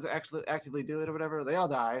kill. She doesn't actually actively do it or whatever. They all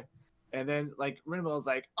die, and then like Rinwell's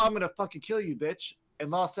like, I'm gonna fucking kill you, bitch. And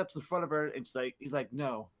Law steps in front of her, and he's like,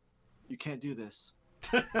 no, you can't do this.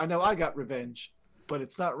 I know I got revenge, but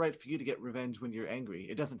it's not right for you to get revenge when you're angry.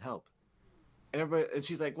 It doesn't help. And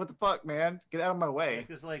she's like, what the fuck, man? Get out of my way.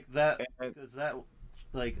 Because like that. And- Because that.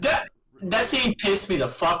 Like. That scene pissed me the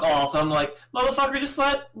fuck off. I'm like, motherfucker, just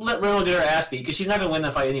let Riddle get her ass beat, because she's not gonna win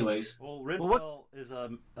that fight anyways. Well, Rinwell is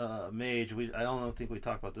a mage. I don't think we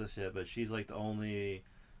talked about this yet, but she's like the only.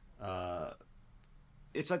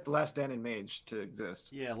 It's like the last standing mage to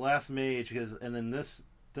exist. Yeah, last mage, and then this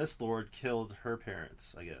lord killed her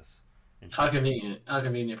parents, I guess. And How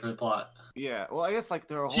convenient for the plot. Yeah, well, I guess like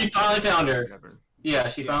they're. She finally found her. Yeah,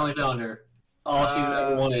 she finally found her. All she's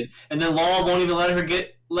ever wanted, and then Law won't even let her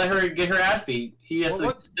get her ass beat. He has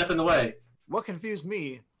to step in the way. What confused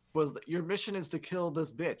me was that your mission is to kill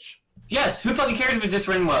this bitch. Yes, who fucking cares if it just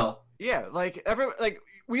ring well? Yeah, like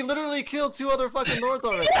we literally killed 2 other fucking lords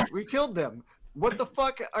already. Yes! We killed them. What the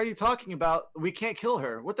fuck are you talking about? We can't kill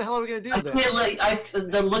her. What the hell are we gonna do I then? can't let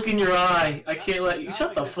the look in your eye. I can't let you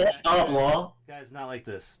shut the fuck up, Law. Guys, not like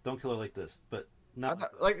this. Don't kill her like this. But not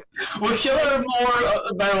Like We'll kill her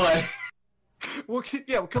more. By the way, we'll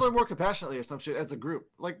kill her more compassionately or some shit as a group.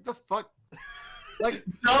 Like the fuck. Like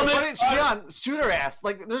Dumbest why didn't Shion shoot her ass?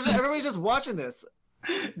 Like everybody's just watching this.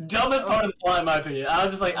 dumbest part of the plot, in my opinion. I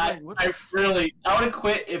was just like, I What would have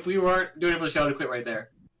quit if we weren't doing it for the show. I would have quit right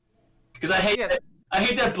there. Because I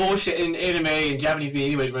hate that bullshit in anime and Japanese media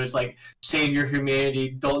anyways, where it's like, save your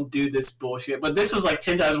humanity, don't do this bullshit. But this was like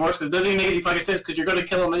 10 times worse because it doesn't even make any fucking sense because you're going to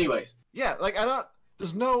kill him anyways. Yeah, like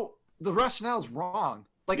the rationale is wrong.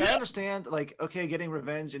 Like I understand, like, okay, getting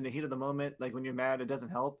revenge in the heat of the moment, like when you're mad, it doesn't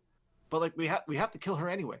help. But like we have to kill her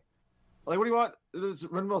anyway. Like, what do you want?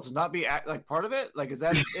 Rinwell to not be like part of it? Like, is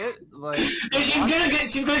that it? Like, And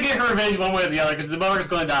she's gonna get her revenge one way or the other because the mother's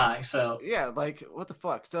gonna die. So yeah, like what the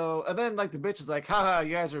fuck? So and then like the bitch is like, haha,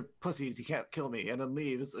 you guys are pussies, you can't kill me, and then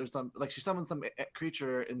leaves or some like she summons some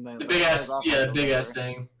creature in the big ass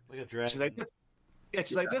thing. like a dragon. She's like,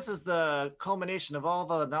 she's like, this is the culmination of all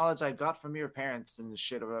the knowledge I got from your parents and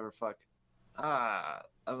shit or whatever. Fuck.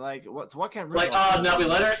 I'm like, what? So what can't Like, now we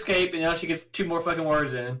let her escape, and now she gets 2 more fucking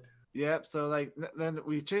words in. Yep. So like, then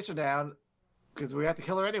we chase her down, because we have to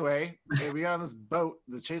kill her anyway. And we got on this boat.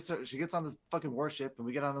 The chaser, she gets on this fucking warship, and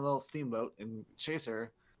we get on a little steamboat and chase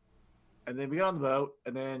her. And then we get on the boat,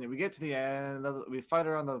 and then we get to the end. We fight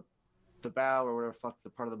her on the bow or whatever fuck the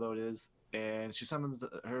part of the boat is, and she summons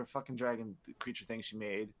her fucking dragon creature thing she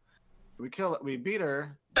made. We beat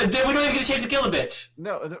her. And then we don't even get a chance to kill the bitch.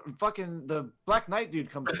 No, the Black Knight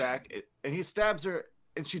dude comes back, and he stabs her,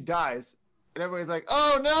 and she dies. And everybody's like,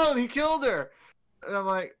 "Oh no, he killed her!" And I'm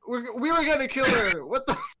like, "We were gonna kill her. What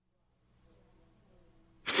the?"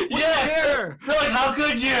 Yes. They're like, how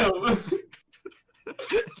could you?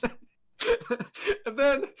 And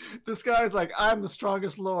then this guy's like, "I'm the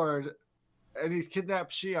strongest lord," and he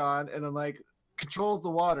kidnaps Shion, and then like controls the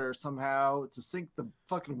water somehow to sink the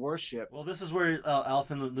fucking warship. Well, this is where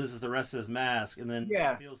Alphen loses the rest of his mask, and then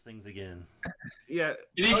feels things again. Yeah.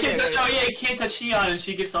 He can't touch Shion, and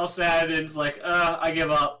she gets all sad and it's like, I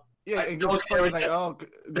give up. Yeah, and gets fucking like, "Oh,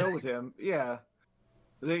 go with him." Yeah.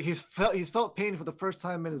 He's felt pain for the first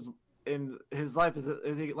time in his life as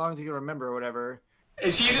long as he can remember or whatever.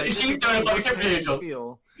 And she's doing like a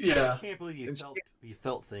angel. Yeah. I can't believe he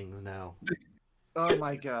felt things now. Oh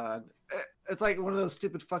my god. It's like one of those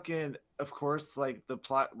stupid fucking, of course, like the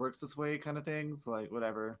plot works this way kind of things, like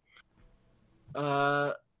whatever.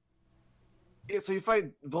 Yeah, so you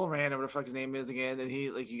fight Volran or whatever the fuck his name is again, and he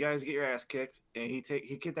like you guys get your ass kicked, and he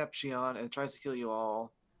kidnaps Shion and tries to kill you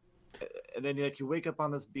all. And then you wake up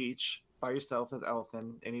on this beach by yourself as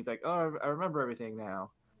Alphen, and he's like, "Oh, I remember everything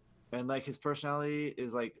now." And like his personality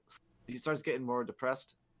is like he starts getting more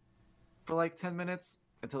depressed for like 10 minutes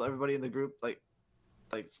until everybody in the group like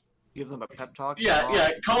gives him a pep talk. Yeah,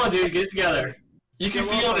 come on, dude, get together. You can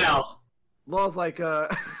feel now. Law's like,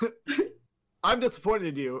 "I'm disappointed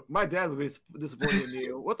in you. My dad would be disappointed in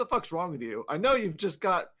you. What the fuck's wrong with you? I know you've just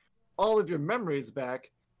got all of your memories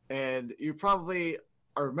back, and you probably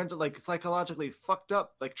are mentally, like, psychologically fucked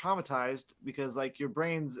up, like traumatized, because like your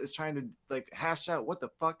brains is trying to like hash out what the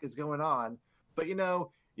fuck is going on. But you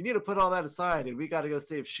need to put all that aside, and we got to go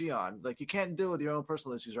save Shion. Like, you can't deal with your own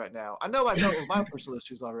personal issues right now. I know with my personal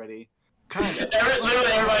issues already, kind of.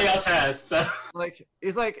 Literally everybody else has. So. Like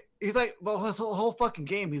he's like, well, his whole fucking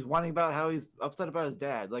game, he's whining about how he's upset about his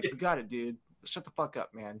dad. Like, you got it, dude. Shut the fuck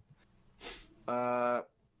up, man. And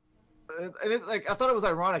it's like I thought it was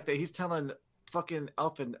ironic that he's telling fucking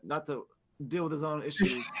Alphen not to deal with his own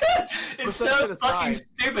issues. It's so fucking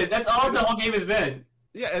stupid. That's all the whole game has been.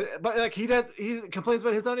 Yeah, but like he complains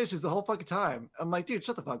about his own issues the whole fucking time. I'm like, dude,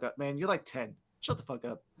 shut the fuck up, man. You're like 10. Shut the fuck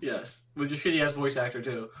up. Yes, with your shitty ass voice actor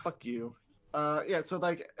too. Fuck you. Yeah. So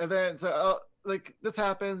like, and then like this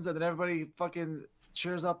happens, and then everybody fucking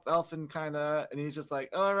cheers up Alphen kinda, and he's just like,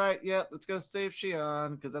 "All right, yeah, let's go save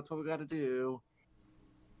Shion because that's what we got to do."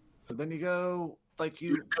 So then you go, like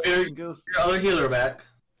you go. Your other healer back.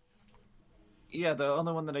 Yeah, the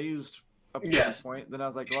only one that I used up to this point. Then I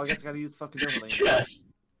was like, well, I guess I got to use fucking Doverlane. Yes.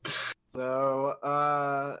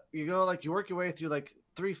 So you go like you work your way through like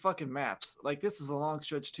 3 fucking maps. Like this is a long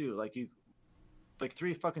stretch too. Like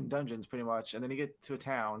 3 fucking dungeons pretty much, and then you get to a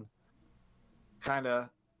town,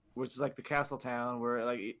 kinda, which is like the castle town where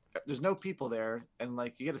like there's no people there, and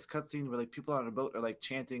like you get this cutscene where like people on a boat are like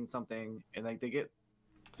chanting something, and like they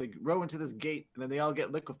row into this gate, and then they all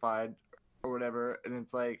get liquefied or whatever, and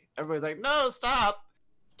it's like everybody's like, "No, stop,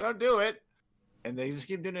 don't do it," and they just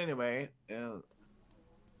keep doing it anyway. And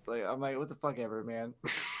like I'm like, what the fuck ever, man.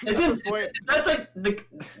 That's like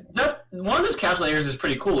that one of those castle areas is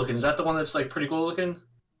pretty cool looking. Is that the one that's like pretty cool looking?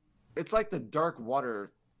 It's like the dark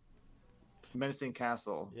water menacing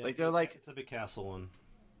castle. Yeah, like they're like it's a big castle one.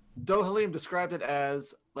 Dohalim described it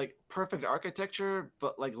as like perfect architecture,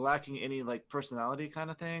 but like lacking any like personality kind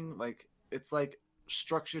of thing. Like it's like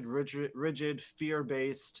structured, rigid,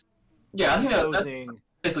 fear-based. Yeah, I think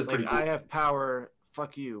that's like pretty cool. I have power,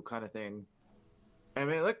 fuck you kind of thing. I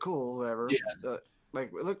mean, it looked cool, whatever. Yeah.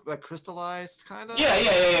 Like it looked like crystallized, kind of. Yeah.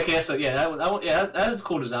 Okay, so that is a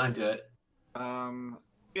cool design to it.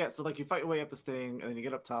 Yeah. So like you fight your way up this thing, and then you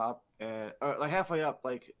get up top, and or like halfway up,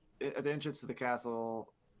 like at the entrance to the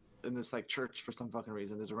castle, in this like church for some fucking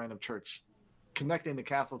reason. There's a random church connecting the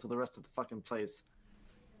castle to the rest of the fucking place.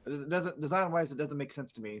 It doesn't design-wise, it doesn't make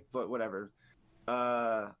sense to me, but whatever.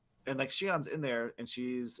 And like Shion's in there, and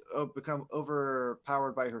she's become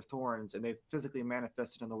overpowered by her thorns, and they physically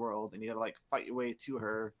manifested in the world, and you gotta like fight your way to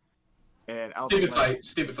her. And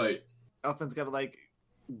Stupid fight. Alphen's gotta like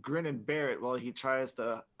grin and bear it while he tries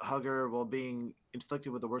to hug her while being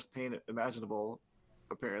inflicted with the worst pain imaginable,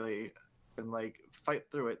 apparently, and like fight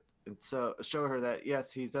through it, and so show her that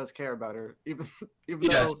yes, he does care about her, even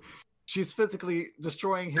though she's physically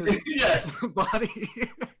destroying his body.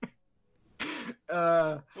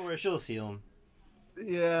 Don't worry, she'll just heal him.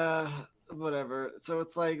 Yeah, whatever. So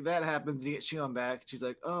it's like that happens. You get Shion back. She's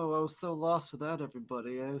like, "Oh, I was so lost without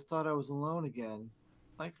everybody. I thought I was alone again."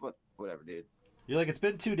 Like what? Whatever, dude. You're like, it's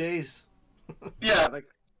been 2 days. Yeah, Like,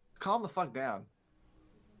 calm the fuck down.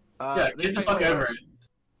 yeah, then get the you fuck fight over it.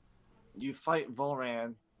 You fight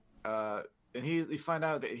Volran, and you find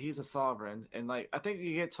out that he's a sovereign, and like I think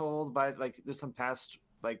you get told by like there's some past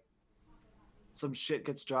like some shit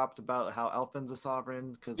gets dropped about how Elfin's a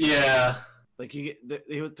sovereign because Yeah, like he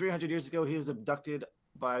was 300 years ago he was abducted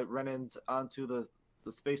by Renans onto the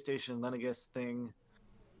space station Lenegis thing,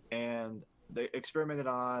 and they experimented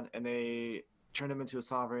on and they turned him into a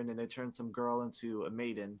sovereign and they turned some girl into a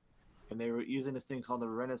maiden. And they were using this thing called the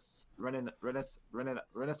Renaissance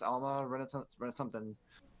Alma, Renaissance something,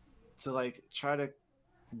 to like try to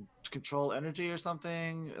control energy or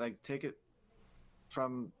something, like take it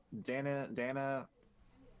from Dana. They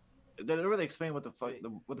don't really explain what the fuck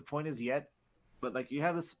what the point is yet, but like you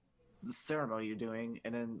have this ceremony you're doing,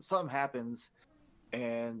 and then something happens,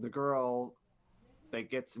 and the girl like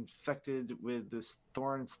gets infected with this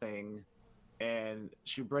thorns thing. And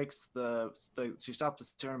she breaks she stops the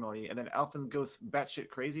ceremony, and then Alphen goes batshit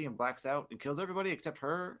crazy and blacks out and kills everybody except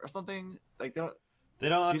her or something. Like They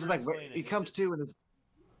don't. he's just ever like explain it. he It's comes just- to and is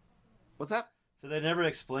what's that? So they never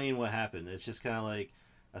explain what happened. It's just kind of like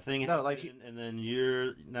a thing No, happened, like and then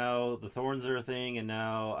you're now the thorns are a thing, and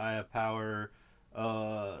now I have power.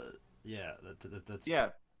 Yeah, that's Yeah,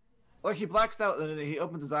 like he blacks out and then he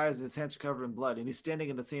opens his eyes and his hands are covered in blood and he's standing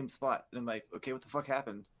in the same spot. And I'm like, okay, what the fuck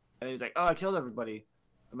happened? And he's like, oh, I killed everybody.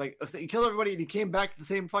 I'm like, oh, so you killed everybody and you came back to the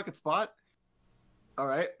same fucking spot? All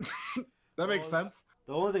right, that makes Well, sense.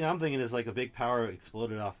 The only thing I'm thinking is like a big power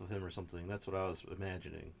exploded off of him or something. That's what I was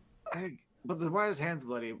imagining. But why are his hands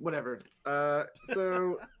bloody? Whatever.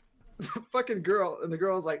 So the fucking girl, and the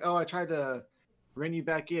girl's like, "Oh, I tried to rein you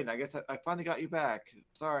back in. I guess I finally got you back.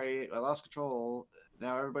 Sorry, I lost control.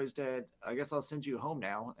 Now everybody's dead. I guess I'll send you home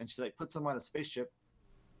now." And she like puts him on a spaceship.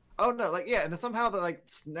 Oh no, like yeah, and then somehow the like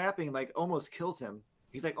snapping like almost kills him.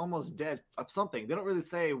 He's like almost dead of something. They don't really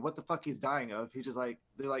say what the fuck he's dying of. He's just like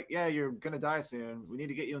they're like, "Yeah, you're gonna die soon. We need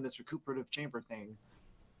to get you in this recuperative chamber thing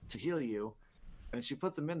to heal you." And she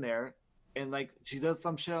puts him in there, and like she does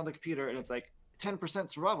some shit on the computer, and it's like 10%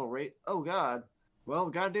 survival rate. Oh god, well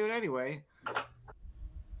we gotta do it anyway.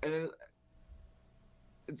 And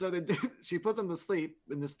so they do, she puts him to sleep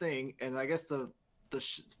in this thing, and I guess the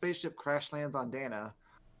spaceship crash lands on Dana,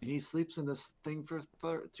 and he sleeps in this thing for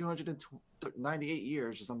 298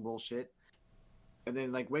 years or some bullshit, and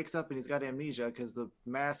then like wakes up and he's got amnesia because the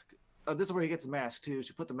mask. Oh, this is where he gets a mask too.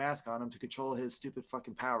 She put the mask on him to control his stupid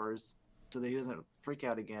fucking powers, so that he doesn't freak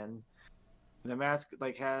out again. And the mask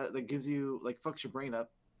like gives you like fucks your brain up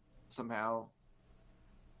somehow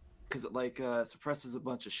because it like suppresses a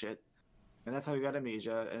bunch of shit, and that's how he got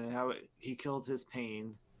amnesia. And how he killed his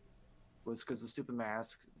pain was because the stupid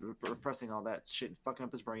mask repressing all that shit, and fucking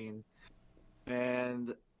up his brain.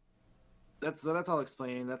 And that's all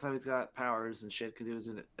explained. That's how he's got powers and shit because he was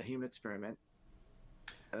in a human experiment.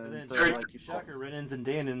 And then so, Sure. like, Shocker, Renans and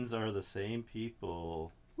Danans are the same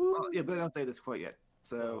people. well, yeah, but they don't say this quite yet.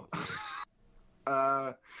 So,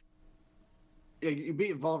 yeah, you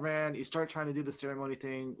beat Volran. You start trying to do the ceremony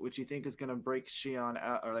thing, which you think is gonna break Shion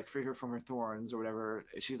out or like free her from her thorns or whatever.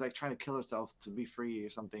 She's like trying to kill herself to be free or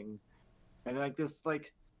something, and like this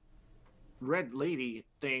like red lady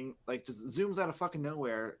thing like just zooms out of fucking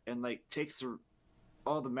nowhere and like takes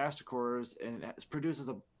all the master cores and produces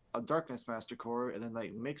a darkness master core and then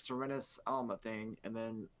like makes the Renis Alma thing and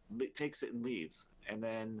then takes it and leaves, and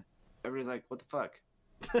then everybody's like, what the fuck?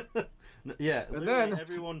 Yeah, And literally then-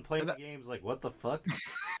 everyone playing the and game's like, what the fuck?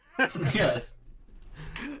 yes.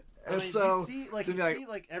 And I mean, so you see, like, so you you're like- see,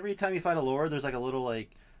 like, every time you fight a lord, there's like a little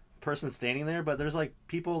like person standing there, but there's like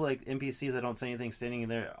people like NPCs that don't say anything standing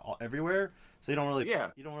there everywhere, so you don't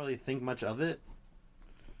really think much of it.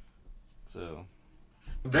 So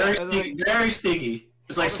Very, And sneaky, like- very sneaky.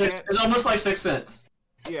 It's like Okay. It's almost like Sixth Sense.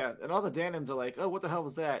 yeah, and all the Danans are like, oh, what the hell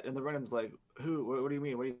was that? And the Renan's like, who? What do you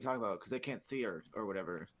mean? What are you talking about? Because they can't see her or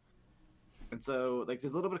whatever. And so like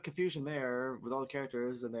there's a little bit of confusion there with all the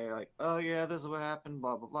characters, and they're like, oh yeah, this is what happened,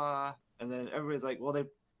 blah blah blah. And then everybody's like, well,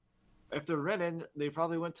 if they're Renan, they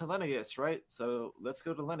probably went to Lenegis, right? So let's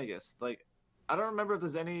go to Lenegis. Like, I don't remember if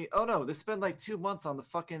there's any. Oh no, they spend like 2 months on the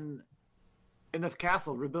fucking in the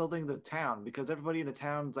castle rebuilding the town because everybody in the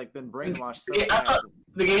town's like been brainwashed. So Yeah, I bad. thought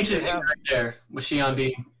the game should They have- end right there with Shion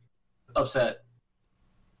being upset.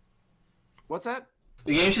 What's that?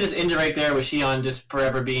 The game should just end right there with Shion just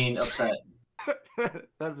forever being upset.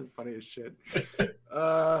 That'd be funny as shit.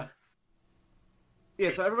 Yeah, Yeah,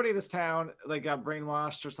 so everybody in this town like got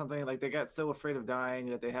brainwashed or something. Like they got so afraid of dying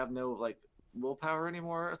that they have no like willpower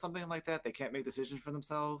anymore or something like that. They can't make decisions for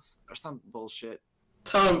themselves or some bullshit.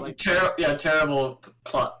 Some Like- terrible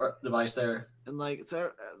plot device there. And like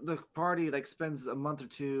so the party like spends a month or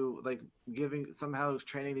two like somehow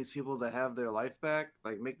training these people to have their life back,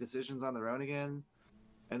 like make decisions on their own again.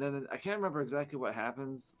 And then I can't remember exactly what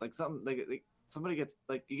happens. Like something like somebody gets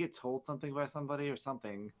like you get told something by somebody or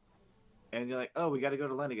something, and you're like, oh, we got to go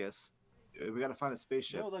to Lenegus. We got to find a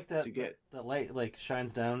spaceship No, like that, to get. that light like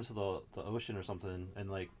shines down to the ocean or something, and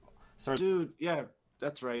like starts. Dude, yeah,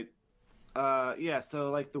 that's right. Yeah, so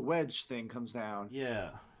like the wedge thing comes down.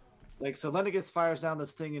 Yeah. Like so, Lenegus fires down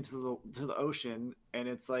this thing into the ocean, and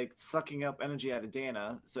it's like sucking up energy out of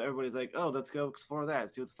Dana. So everybody's like, "Oh, let's go explore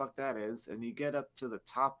that, see what the fuck that is." And you get up to the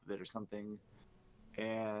top of it or something,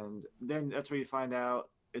 and then that's where you find out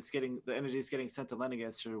the energy is getting sent to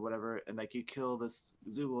Lenegus or whatever, and like you kill this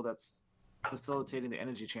Zoogle that's facilitating the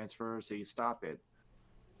energy transfer, so you stop it.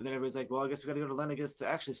 And then everybody's like, "Well, I guess we got to go to Lenegus to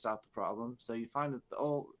actually stop the problem." So you find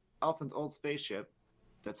the Alphen's old spaceship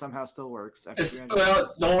that somehow still works. After 300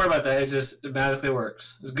 years. Don't worry about that. It magically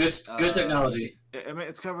works. It's good technology. I mean,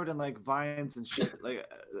 it's covered in like vines and shit. Like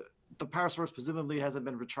the power source presumably hasn't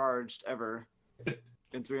been recharged ever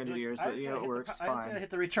in 300 years, but you know it works I just fine. gotta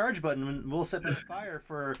hit the recharge button, and we'll set the fire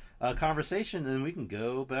for a conversation, and we can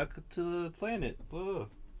go back to the planet. Whoa.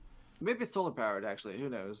 Maybe it's solar powered actually. Who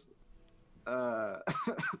knows? And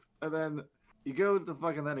then you go to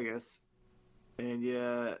fucking Lenegus, and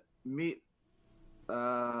you meet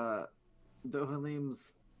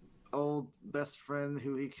Dohalim's old best friend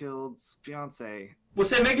who he killed's fiance. Well,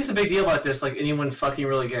 say make us a big deal about this, like anyone fucking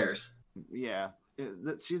really cares. Yeah,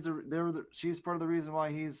 she's part of the reason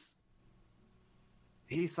why he's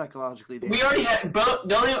psychologically damaged. We already had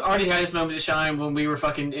Dolim already had his moment to shine when we were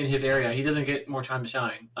fucking in his area. He doesn't get more time to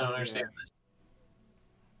shine. I don't understand this.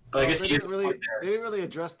 But I guess they he is didn't really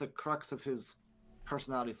address the crux of his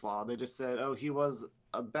personality flaw. They just said, "Oh, he was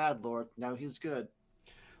a bad lord. Now he's good."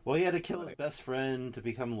 Well, he had to kill his best friend to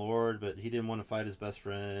become Lord, but he didn't want to fight his best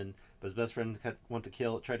friend. But his best friend tried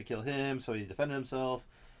to kill him, so he defended himself.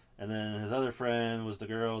 And then his other friend was the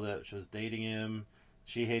girl that was dating him.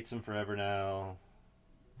 She hates him forever now.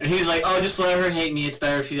 And he's like, "Oh, just let her hate me. It's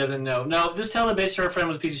better if she doesn't know." No, just tell the bitch her friend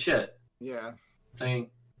was a piece of shit. Yeah. I mean,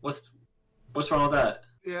 what's wrong with that?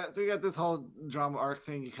 Yeah, so you got this whole drama arc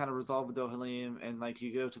thing you kind of resolve with Dohalim, and like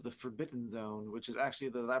you go to the Forbidden Zone, which is actually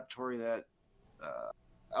the laboratory that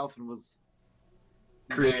Alphen was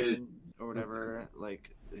Created. or whatever.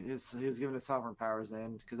 Like he was given his sovereign powers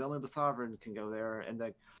in, because only the sovereign can go there. And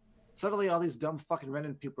like suddenly all these dumb fucking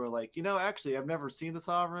Renan people are like, actually I've never seen the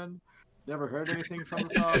sovereign, never heard anything from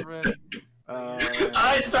the sovereign.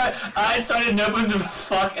 I started numbing the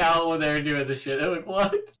fuck out when they were doing this shit. I'm like,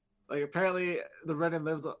 what? Like apparently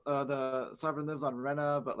the sovereign lives on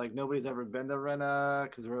Rena, but like nobody's ever been to Rena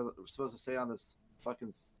because we're supposed to stay on this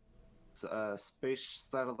fucking space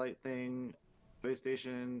satellite thing, space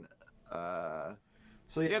station. So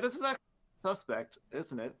Yeah, this is actually suspect,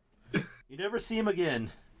 isn't it? you never see him again.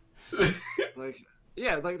 Like,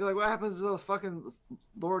 yeah, like they're like, what happens to the fucking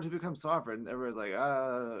lord who becomes sovereign? Everyone's like,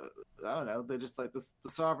 I don't know. They just like this. The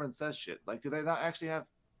sovereign says shit. Like, do they not actually have?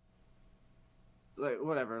 Like,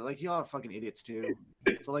 whatever. Like, y'all are fucking idiots too.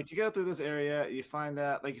 So like, you go through this area, you find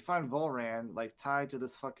out, like, you find Volran like tied to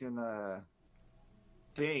this fucking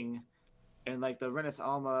thing. And like the Renis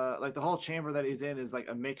Alma, like the whole chamber that he's in is like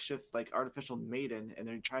a makeshift like artificial maiden, and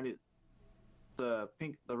they're trying to the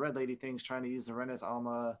red lady thing's trying to use the Renis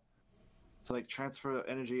Alma to like transfer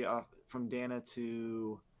energy off from Dana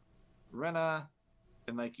to Rena,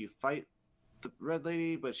 and like you fight the red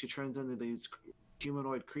lady, but she turns into these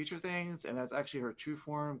humanoid creature things, and that's actually her true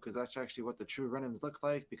form, because that's actually what the true Renans look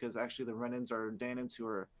like, because actually the Renans are Danans who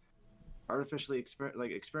are artificially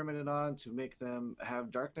experimented on to make them have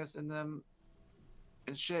darkness in them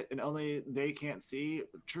and shit, and only they can't see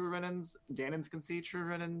true Renans. Danans can see true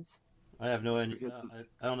Renans. I have no idea. Because-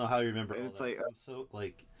 I don't know how you remember all It's that.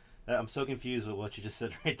 like- I'm so confused with what you just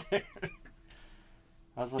said right there.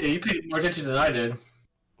 I was like, Yeah, you paid more attention than I did.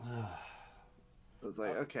 It's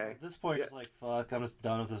like, okay. At this point, Yeah. it's like, fuck, I'm just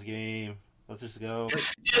done with this game. Let's just go.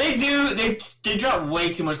 Yeah, they drop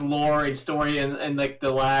way too much lore and story in like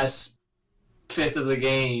the last fifth of the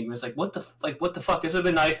game. It's like what the fuck? This would have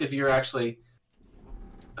been nice if you're actually.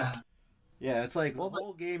 Yeah, it's like Well, the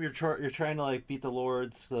whole game you're trying to like beat the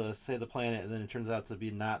lords to save the planet, and then it turns out to be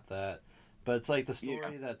not that. But it's like the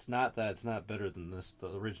story that's not that. It's not better than the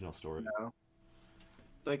original story. No.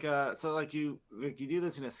 So you do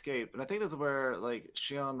this in Escape, and I think this is where like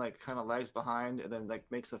Shion like kind of lags behind and then like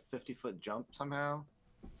makes a 50-foot jump somehow.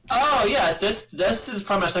 Oh yes, this is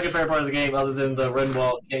probably my second favorite part of the game, other than the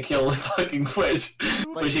Renwall can't kill the fucking Twitch,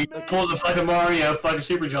 which he pulls a fucking Mario fucking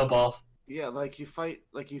super jump off. Yeah, you fight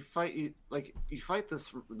this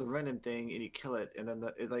the Renin thing and you kill it, and then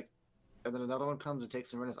and then another one comes and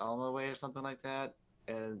takes the Renin's Alma away or something like that,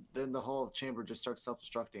 and then the whole chamber just starts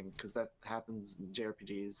self-destructing because that happens in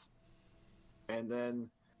JRPGs, and then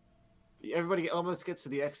everybody almost gets to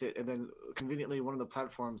the exit, and then conveniently one of the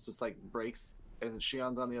platforms just like breaks, and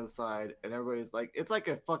Shion's on the other side, and everybody's like, it's like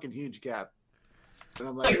a fucking huge gap, and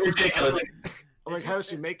I'm like, ridiculous. I'm like, how does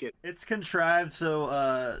she make it? It's contrived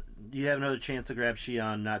so you have another chance to grab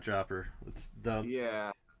Shion, not drop her. It's dumb.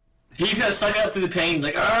 Yeah. He's gonna suck it up through the pain,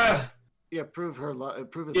 like Yeah, prove his love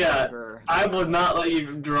to her. I would not let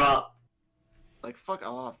you drop. Like, fuck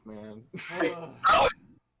off, man.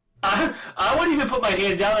 I wouldn't even put my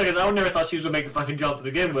hand down there because I would never thought she was gonna make the fucking jump to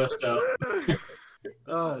begin with. So.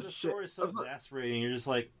 The shit. story is so exasperating. You're just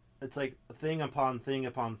like, it's like thing upon thing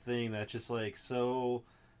upon thing that's just like so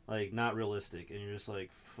like not realistic, and you're just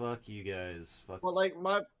like, fuck you guys. Fuck. Well, like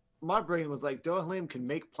my brain was like, Dohalim can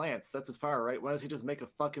make plants. That's his power, right? Why does he just make a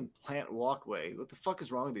fucking plant walkway? What the fuck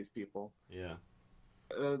is wrong with these people? Yeah.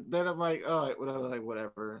 Then I'm like, oh,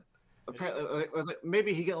 whatever. Apparently, I was like,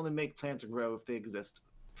 maybe he can only make plants grow if they exist.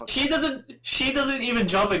 Fuck She doesn't even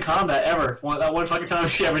jump in combat ever. That one fucking time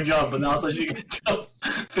she ever jumped, but now it's like she can jump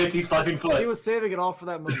 50 fucking foot. She was saving it all for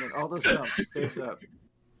that moment. All those jumps saved up.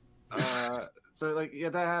 So like, yeah,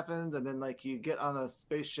 that happens, and then like you get on a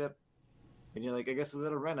spaceship, and you're like, I guess we go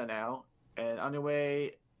to Rena now. And on your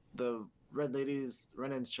way, the Red Ladies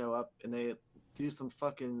Renans show up, and they do some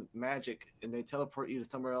fucking magic, and they teleport you to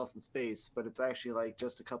somewhere else in space. But it's actually like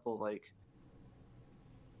just a couple like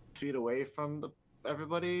feet away from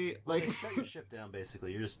everybody. Like, They shut your ship down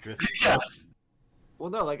basically. You're just drifting. Yes. well,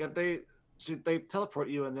 no, like they teleport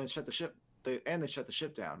you and then shut the ship. They shut the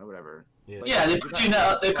ship down or whatever. Yeah. Like, Yeah, they put you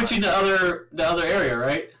in the other area,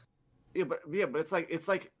 right? Yeah, but it's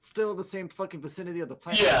like still the same fucking vicinity of the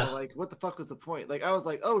planet. Yeah. So, like, what the fuck was the point? Like, I was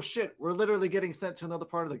like, oh shit, we're literally getting sent to another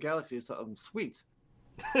part of the galaxy or something. Sweet.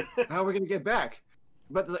 How are we gonna get back?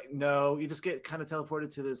 But like, no, you just get kind of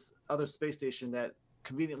teleported to this other space station that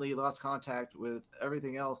conveniently lost contact with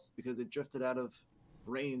everything else because it drifted out of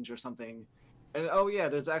range or something. And oh yeah,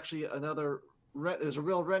 there's actually there's a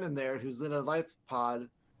real Ren in there who's in a life pod,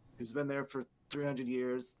 who's been there for 300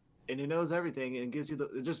 years, and he knows everything, and gives you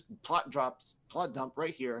it just plot dump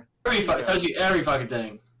right here. Tells you every fucking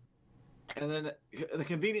thing. And then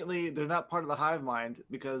conveniently, they're not part of the hive mind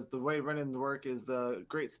because the way Renans work is the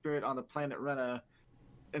Great Spirit on the planet Rena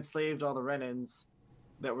enslaved all the Renans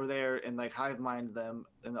that were there and like hive mind them,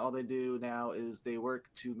 and all they do now is they work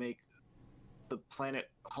to make the planet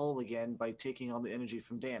whole again by taking all the energy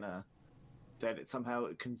from Dana that it somehow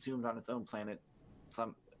consumed on its own planet.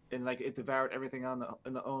 And like it devoured everything on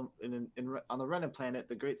the Renan planet.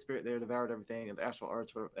 The Great Spirit there devoured everything, and the astral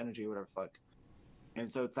arts, whatever, energy, whatever fuck. And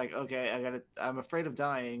so it's like, okay, I'm afraid of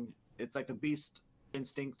dying. It's like a beast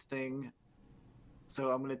instinct thing.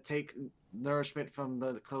 So I'm gonna take nourishment from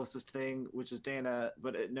the closest thing, which is Dana,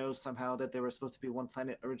 but it knows somehow that they were supposed to be one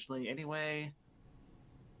planet originally anyway.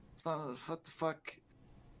 It's not, what the fuck?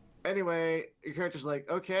 Anyway, your character's like,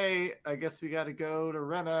 okay, I guess we gotta go to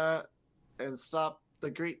Rena and stop the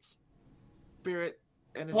Great Spirit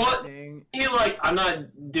energy thing. You're like, I'm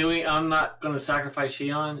not gonna sacrifice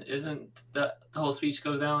Shion. Isn't the whole speech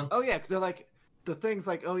goes down? Oh yeah, because they're like, the thing's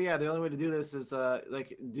like, oh yeah, the only way to do this is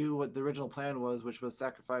like do what the original plan was, which was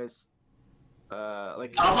sacrifice.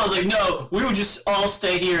 Alpha's like, no, we would just all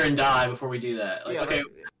stay here and die before we do that. Like, yeah, okay,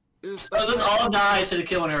 let's all die instead of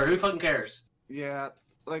killing her. Who fucking cares? Yeah,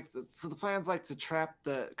 like so the plan's like to trap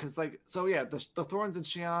the the Thorns and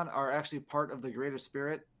Shion are actually part of the Greater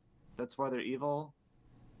Spirit. That's why they're evil.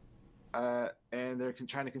 And they're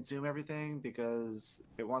trying to consume everything because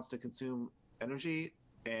it wants to consume energy,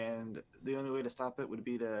 and the only way to stop it would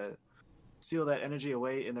be to seal that energy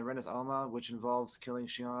away in the Renis Alma, which involves killing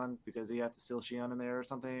Shion because you have to seal Shion in there or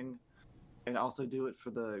something, and also do it for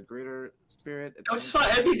the Greater Spirit. Which is fine.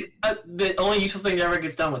 It'd be the only useful thing that ever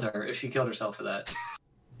gets done with her if she killed herself for that.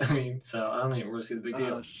 I mean, so I don't even really see the big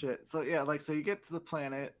deal. Oh shit! So yeah, like so you get to the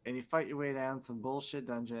planet and you fight your way down some bullshit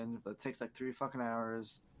dungeon that takes like 3 fucking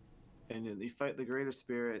hours, and you fight the Greater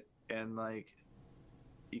Spirit and like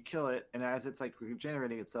you kill it, and as it's like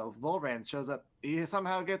regenerating itself, Volran shows up. He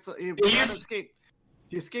somehow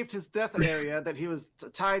he escaped his death area that he was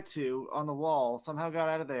tied to on the wall. Somehow got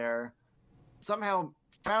out of there. Somehow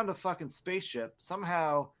found a fucking spaceship.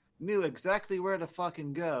 Somehow knew exactly where to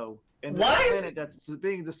fucking go, and the Why is planet that's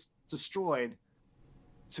being destroyed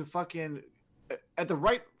to fucking at the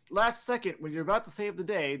right last second when you're about to save the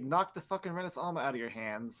day, knock the fucking Renus Alma out of your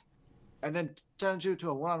hands, and then turn you to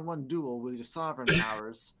a one-on-one duel with your sovereign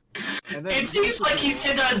powers. And then It seems like he's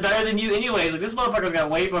 10 times better than you anyways. Like, this motherfucker's got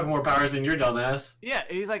way fucking more powers than your dumbass. Yeah,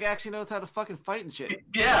 he's like actually knows how to fucking fight and shit.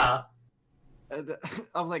 Yeah. And,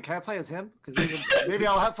 I was like, can I play as him? Because maybe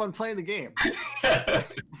I'll have fun playing the game.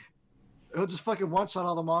 He'll just fucking one-shot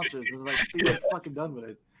all the monsters and like be like, fucking done with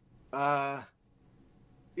it.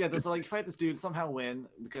 Yeah, so like you fight this dude, somehow win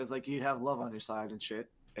because like you have love on your side and shit,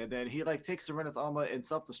 and then he like takes the Renus Alma and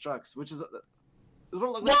self-destructs, which is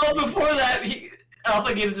Well, before that,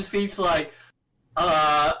 Alpha gives the speech like,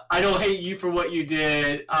 I don't hate you for what you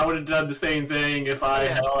did. I would have done the same thing if I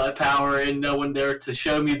had all that power and no one there to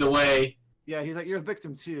show me the way. Yeah, he's like, you're a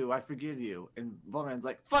victim too. I forgive you. And Volran's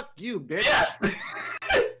like, fuck you, bitch. Yes.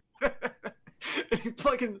 And he's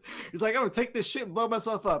like, I'm gonna take this shit and blow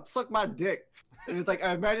myself up. Suck my dick. And it's like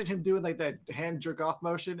I imagine him doing like that hand jerk off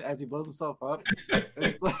motion as he blows himself up. And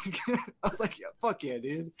it's like I was like, yeah, fuck yeah,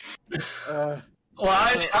 dude. Well,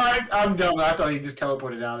 I'm dumb. I thought he just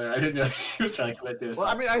teleported out there. I didn't know he was trying to commit this. Well,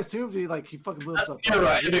 I mean, I assumed he fucking blew himself You're up.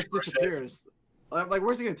 right. He just disappears. I'm like,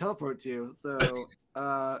 where's he gonna teleport to? So,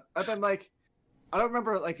 and then like, I don't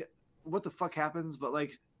remember like what the fuck happens, but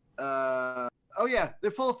like, oh yeah,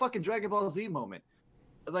 they're full of fucking Dragon Ball Z moment.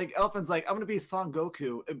 Like Elfin's like, I'm gonna be Son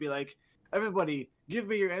Goku and be like, everybody, give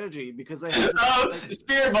me your energy because I have this,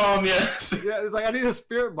 Spirit Bomb, yes. Yeah, it's like I need a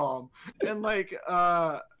spirit bomb, and like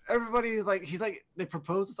everybody like he's like they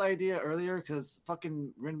proposed this idea earlier because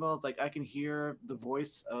fucking Rinwell's like I can hear the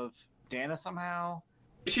voice of Dana somehow.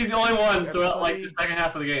 She's the only one throughout like the second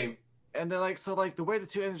half of the game. And they're like so like the way the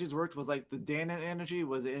two energies worked was like the Dana energy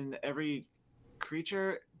was in every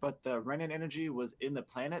creature, but the Renin energy was in the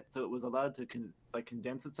planet, so it was allowed to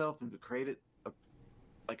condense itself and create it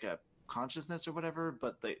like a consciousness or whatever,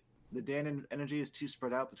 but the Danon energy is too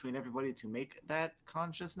spread out between everybody to make that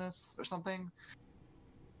consciousness or something.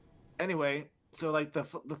 Anyway, so like the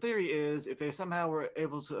theory is if they somehow were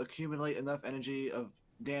able to accumulate enough energy of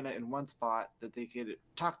Dana in one spot that they could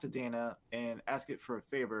talk to Dana and ask it for a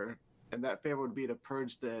favor, and that favor would be to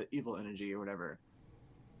purge the evil energy or whatever.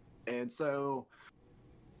 And so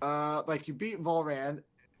like you beat Volran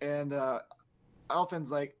and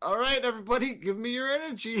Alphen's like, all right, everybody, give me your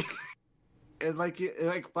energy. And like it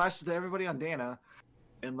like flashes to everybody on Dana,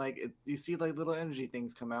 and like you see like little energy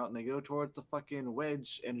things come out, and they go towards the fucking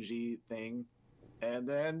wedge energy thing, and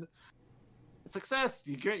then success,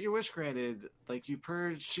 you get your wish granted. Like you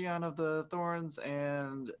purge Xion of the thorns,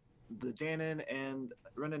 and the Danon and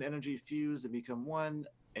Renin energy fuse and become one,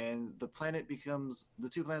 and the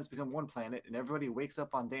two planets become one planet, and everybody wakes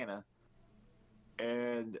up on Dana,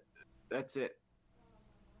 and that's it.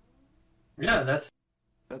 Yeah, that's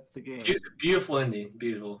the game. Beautiful ending.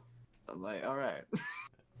 Beautiful. I'm like, all right.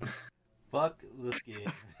 Fuck this game.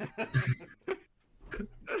 I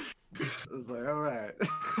was like, all right.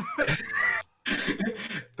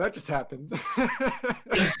 That just happened.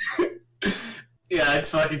 Yeah,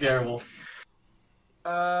 it's fucking terrible.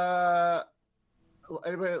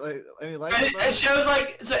 Anybody like any likes? It shows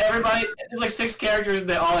like so everybody. There's like 6 characters and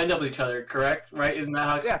they all end up with each other. Correct? Right? Isn't that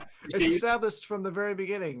how? Yeah, it's established from the very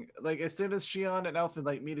beginning. Like as soon as Xion and Elfin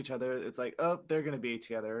like meet each other, it's like, oh, they're gonna be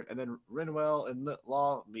together. And then Rinwell and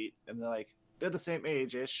Law meet, and they're the same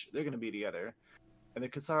age-ish. They're gonna be together. And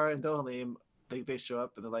then Kasara and Dohalim, they show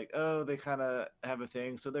up and they're like, oh, they kind of have a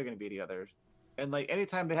thing, so they're gonna be together. And like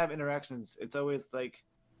anytime they have interactions, it's always like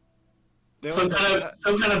some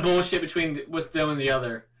kind of bullshit with them and the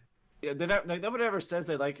other. Yeah, they're not, like, nobody ever says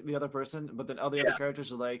they like the other person, but then all the other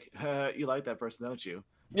characters are like, you like that person, don't you?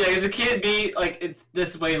 Yeah, because it can't be like it's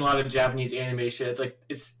this way in a lot of Japanese anime shit. It's like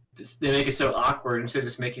they make it so awkward instead of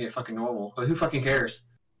just making it fucking normal. Like, who fucking cares?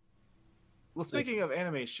 Well, speaking of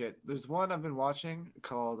anime shit, there's one I've been watching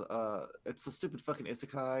called it's a stupid fucking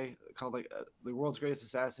isekai called like the world's greatest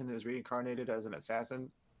assassin is reincarnated as an assassin,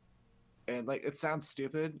 and like it sounds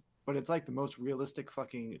stupid, but it's like the most realistic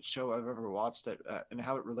fucking show I've ever watched. And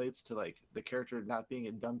how it relates to like the character not being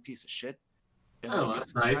a dumb piece of shit. And, like,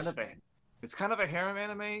 that's nice. It's kind of a harem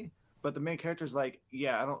anime, but the main character's like,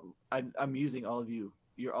 yeah, I'm using all of you.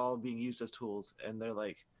 You're all being used as tools, and they're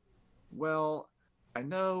like, well, I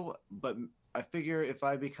know, but I figure if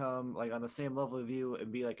I become like on the same level of you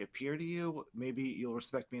and be like a peer to you, maybe you'll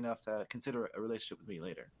respect me enough to consider a relationship with me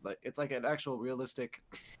later. Like it's like an actual realistic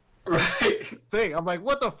thing. I'm like,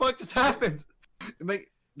 what the fuck just happened? And,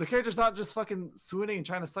 like the character's not just fucking swooning and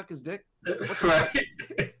trying to suck his dick. Right.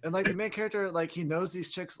 And like the main character, like he knows these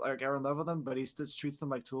chicks like are in love with him, but he just treats them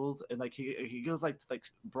like tools. And like he goes like to like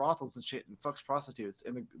brothels and shit and fucks prostitutes.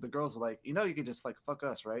 And the girls are like, you know, you can just like fuck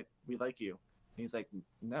us, right? We like you. And he's like,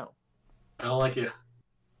 no, I don't like you.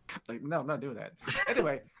 like no, I'm not doing that.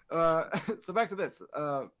 Anyway, so back to this.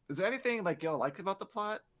 Is there anything like y'all liked about the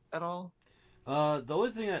plot at all? The only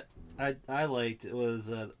thing that I liked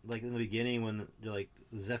was like in the beginning when like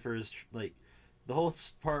Zephyr's like the whole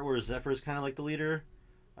part where Zephyr's kind of like the leader.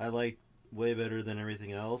 I liked way better than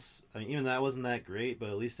everything else. I mean, even that wasn't that great, but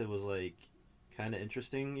at least it was like kind of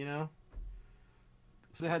interesting, you know.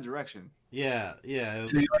 So it had direction. Yeah, yeah,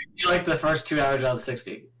 So you like the first 2 hours out of the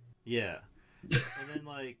 60. yeah. And then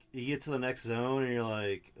like you get to the next zone and you're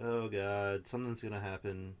like, oh god, something's gonna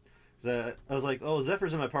happen. I was like, oh,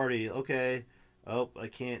 Zephyr's in my party. Okay. Oh, I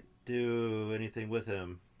can't do anything with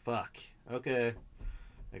him. Fuck. Okay.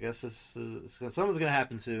 I guess something's gonna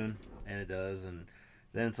happen soon, and it does. And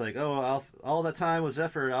then it's like, oh, all that time with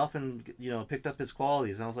Zephyr, Alphen, picked up his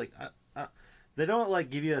qualities, and I was like, they don't like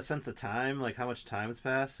give you a sense of time, like how much time it's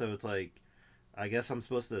passed. So it's like, I guess I'm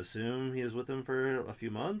supposed to assume he was with him for a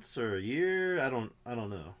few months or a year. I don't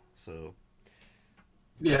know. So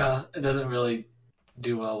Yeah, it doesn't really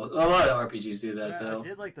do well with a lot of RPGs do that though. I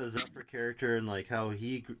did like the Zephyr character and like how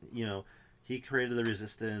he created the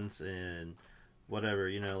resistance and whatever,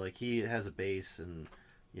 like he has a base and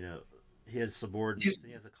he has subordinates and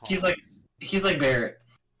he has a cause. He's like Barrett.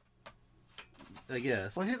 I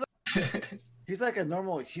guess. Well, he's like a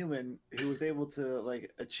normal human who was able to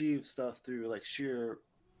like achieve stuff through like sheer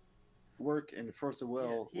work and force of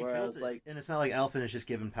will. Yeah, whereas like, and it's not like Alphen is just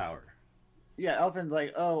given power. Yeah, Alphen's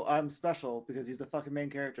like, oh, I'm special because he's the fucking main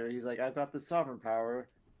character. He's like, I've got the sovereign power.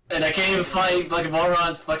 And I can't even fight fucking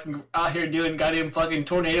Volron's fucking out here doing goddamn fucking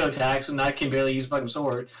tornado attacks, and I can barely use fucking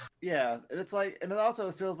sword. Yeah, and it's like, and it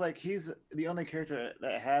also feels like he's the only character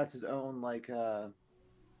that has his own like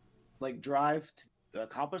drive to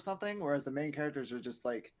accomplish something, whereas the main characters are just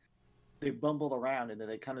like they bumble around and then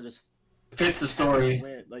they kind of just fits the story.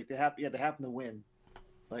 Win. Like they happen to win.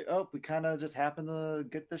 Like, oh, we kind of just happen to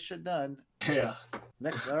get this shit done. Yeah.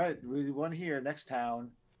 All right, we won here. Next town.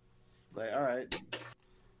 Like, all right.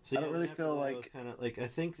 So I don't really feel like kind of like I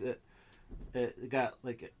think that it got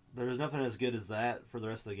like there was nothing as good as that for the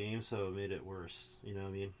rest of the game, so it made it worse. You know what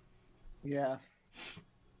I mean? Yeah.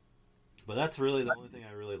 But that's really the only thing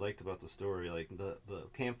I really liked about the story. Like the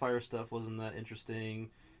campfire stuff wasn't that interesting.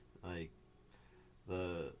 Like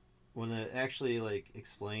when it actually like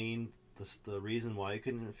explained the reason why you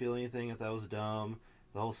couldn't feel anything, that was dumb.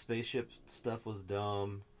 The whole spaceship stuff was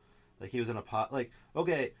dumb. Like he was in a pot. Like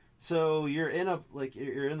okay. So you're in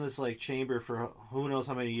this like chamber for who knows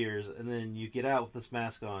how many years, and then you get out with this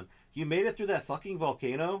mask on. You made it through that fucking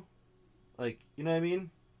volcano, like you know what I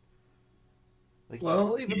mean? Like,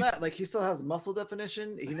 well, even that, like he still has muscle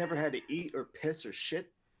definition. He never had to eat or piss or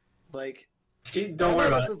shit. Like, don't worry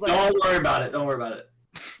about it. Don't worry about it. Don't worry about it.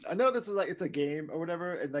 I know this is like it's a game or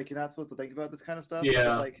whatever, and like you're not supposed to think about this kind of stuff. Yeah.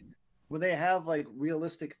 But, like when they have like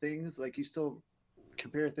realistic things, like you still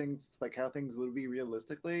compare things like how things would be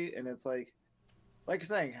realistically, and it's like you're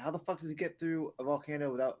saying, how the fuck does he get through a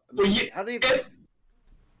volcano without? How do you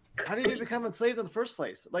become enslaved in the first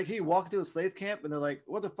place? Like he walked to a slave camp, and they're like,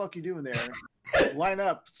 "What the fuck you doing there?" Line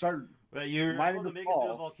up, start. But you're able to make it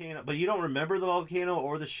through a volcano, but you don't remember the volcano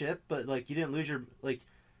or the ship. But like you didn't lose your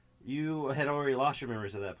you had already lost your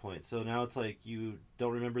memories at that point. So now it's like you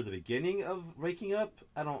don't remember the beginning of waking up.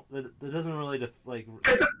 That doesn't really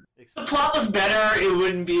If the plot was better, it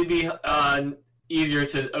wouldn't be easier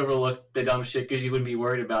to overlook the dumb shit because you wouldn't be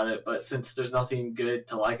worried about it. But since there's nothing good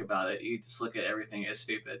to like about it, you just look at everything as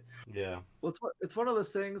stupid. Yeah. Well, it's one of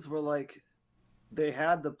those things where like they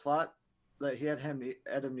had the plot that he had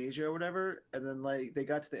amnesia or whatever, and then like they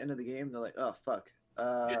got to the end of the game, and they're like, oh fuck.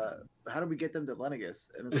 How do we get them to Lenegus?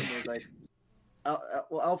 And then they're like,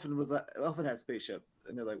 Alphen had spaceship,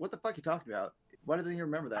 and they're like, what the fuck are you talking about? Why doesn't he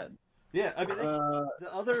remember that? Yeah, I mean, the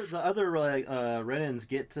other Renans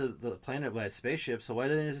get to the planet by a spaceship, so why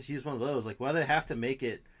didn't they just use one of those? Like, why do they have to make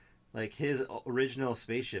it like his original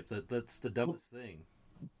spaceship? That's the dumbest thing.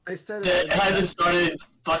 They said it hasn't started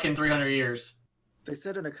fucking 300 years. They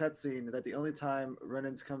said in a cutscene that the only time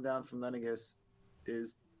Renans come down from Lenegus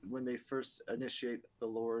is when they first initiate the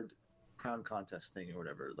Lord Crown contest thing or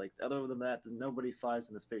whatever. Like, other than that, nobody flies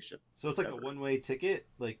in the spaceship. So it's like a one-way ticket?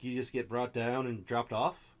 Like, you just get brought down and dropped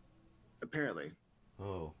off? Apparently.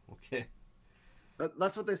 Oh, okay.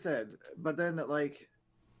 That's what they said. But then, like,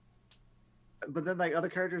 other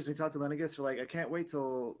characters, when you talk to Lenegus, are like, I can't wait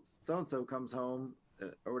till so-and-so comes home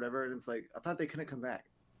or whatever. And it's like, I thought they couldn't come back.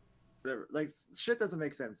 whatever. Like shit doesn't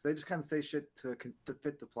make sense. They just kind of say shit to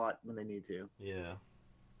fit the plot when they need to. Yeah.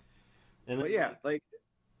 And But then, yeah, like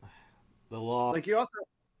the law. you also.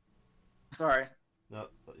 Sorry, No,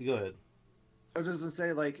 go ahead. I was just gonna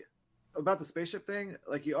say like about the spaceship thing.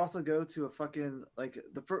 Like you also go to a fucking like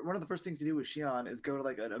one of the first things you do with Shion is go to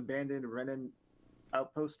like an abandoned Renan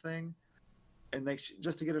outpost thing, and like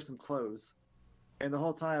just to get her some clothes. And the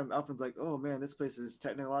whole time, Alphen's like, "Oh man, this place is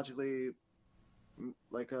technologically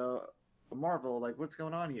like a marvel. Like, what's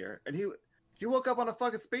going on here?" And he woke up on a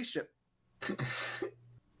fucking spaceship.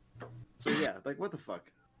 So yeah, like what the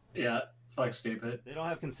fuck? Yeah, fuck stupid. They don't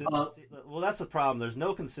have consistency. Well, that's the problem. There's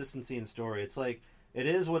no consistency in story. It's like it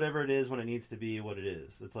is whatever it is when it needs to be what it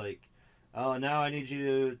is. It's like, oh, now I need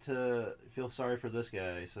you to feel sorry for this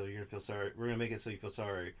guy, so you're gonna feel sorry. We're gonna make it so you feel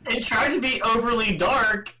sorry. It tried to be overly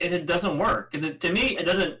dark, and it doesn't work. Because to me, it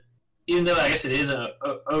doesn't. Even though I guess it is a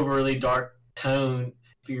overly dark tone,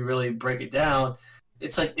 if you really break it down,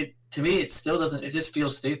 it's like it. To me, it still doesn't. It just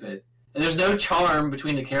feels stupid. And there's no charm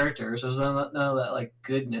between the characters. There's none of that like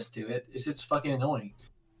goodness to it. It's just fucking annoying.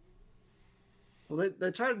 Well,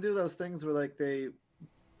 they try to do those things where like they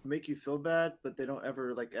make you feel bad, but they don't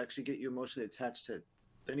ever like actually get you emotionally attached to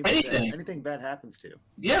anything bad happens to you.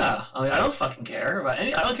 Yeah, I mean, I don't fucking care about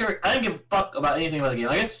any. I don't care. I don't give a fuck about anything about the game.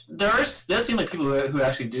 I guess there seem like people who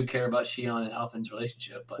actually do care about Shion and Alphen's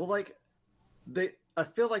relationship. But Well, like I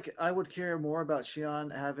feel like I would care more about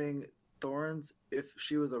Shion having thorns if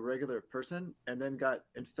she was a regular person and then got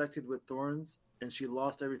infected with thorns and she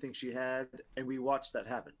lost everything she had, and we watched that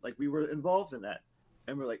happen. Like we were involved in that,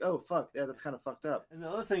 and we're like, oh fuck, yeah, that's kind of fucked up. And the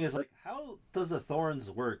other thing is like, how does the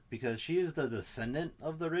Thorns work? Because she is the descendant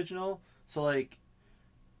of the original. So like,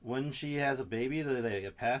 when she has a baby, do they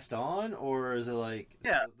get passed on, or is it like,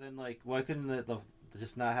 Yeah. Then like, why couldn't they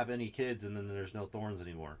just not have any kids and then there's no Thorns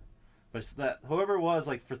anymore? But it's that whoever it was,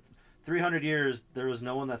 like for 300 years, there was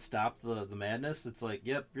no one that stopped the madness. It's like,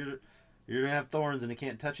 yep, you're gonna have thorns and you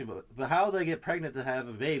can't touch them. But how do they get pregnant to have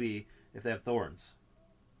a baby if they have thorns?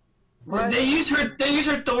 they use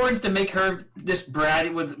her thorns to make her this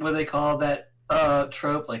bratty. What they call that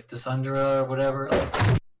trope, like the Sundra or whatever.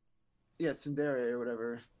 Yeah, Tsundere or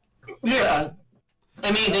whatever. Yeah,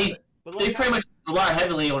 I mean they But pretty much rely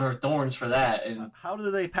heavily on her thorns for that. And how do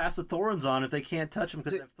they pass the thorns on if they can't touch them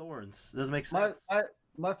because they have thorns? It doesn't make sense.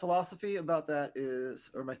 My philosophy about that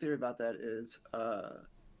is, or my theory about that is,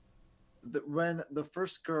 that when the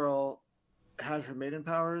first girl had her maiden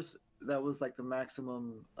powers, that was like the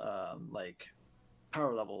maximum like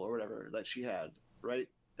power level or whatever that she had, right?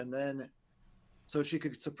 And then so she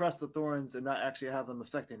could suppress the thorns and not actually have them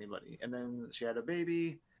affect anybody. And then she had a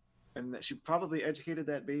baby, and she probably educated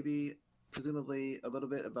that baby, presumably a little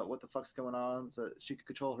bit about what the fuck's going on, so that she could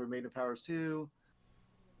control her maiden powers too,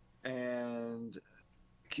 and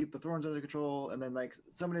keep the thorns under control. And then like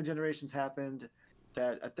so many generations happened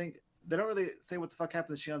that I think they don't really say what the fuck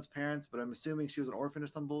happened to Shion's parents, but I'm assuming she was an orphan or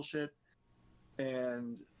some bullshit.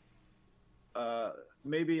 And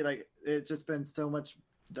maybe like it just been so much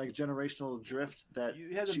like generational drift that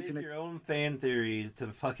You had to she make can your own fan theory to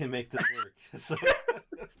fucking make this work. So,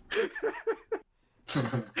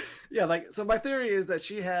 yeah, like so my theory is that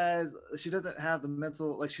she doesn't have the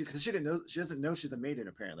mental like she doesn't know she's a maiden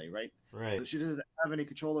apparently, right? right. So she doesn't have any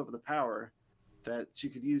control over the power that she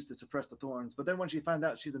could use to suppress the thorns. But then when she finds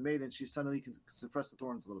out she's a maiden, she suddenly can suppress the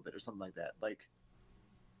thorns a little bit or something like that. Like,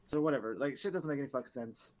 so whatever. Like, shit doesn't make any fucking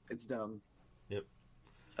sense. It's dumb. Yep.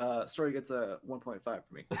 Story gets a 1.5 for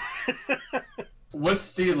me.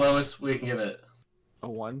 what's the lowest we can give it? A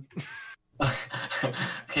 1.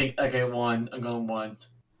 Okay, 1. I'm going 1.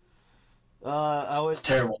 It's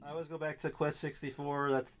terrible. I always go back to Quest 64.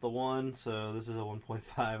 That's the one. So this is a 1.5.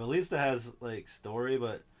 At least it has like story,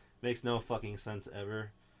 but makes no fucking sense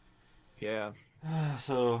ever. Yeah.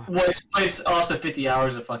 So Well, it's also 50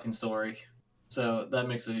 hours of fucking story, so that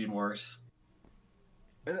makes it even worse.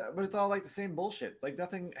 But it's all like the same bullshit. Like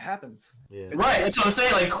nothing happens. yeah. Right, that's what I'm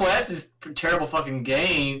saying. Like, Quest is a terrible fucking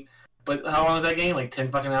game, but how long is that game? Like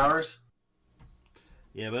 10 fucking hours?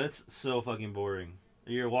 Yeah, but it's so fucking boring.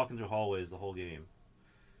 You're walking through hallways the whole game.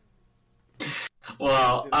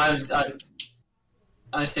 Well,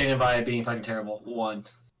 I'm standing by it being fucking terrible. 1.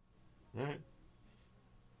 All right.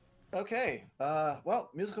 Okay.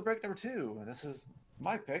 Well, musical break number 2. This is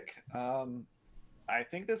my pick. I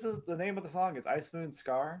think this is the name of the song. It's Ice Moon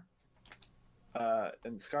Scar.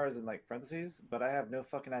 And Scar is in like parentheses, but I have no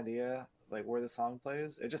fucking idea like where the song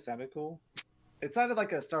plays. It just sounded cool. It sounded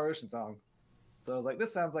like a Star Ocean song. So I was like,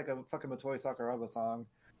 this sounds like a fucking Motoi Sakuraba song.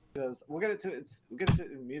 Because we'll get into it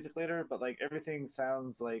in music later, but like everything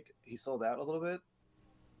sounds like he sold out a little bit.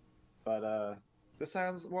 But this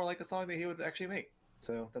sounds more like a song that he would actually make.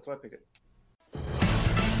 So that's why I picked it.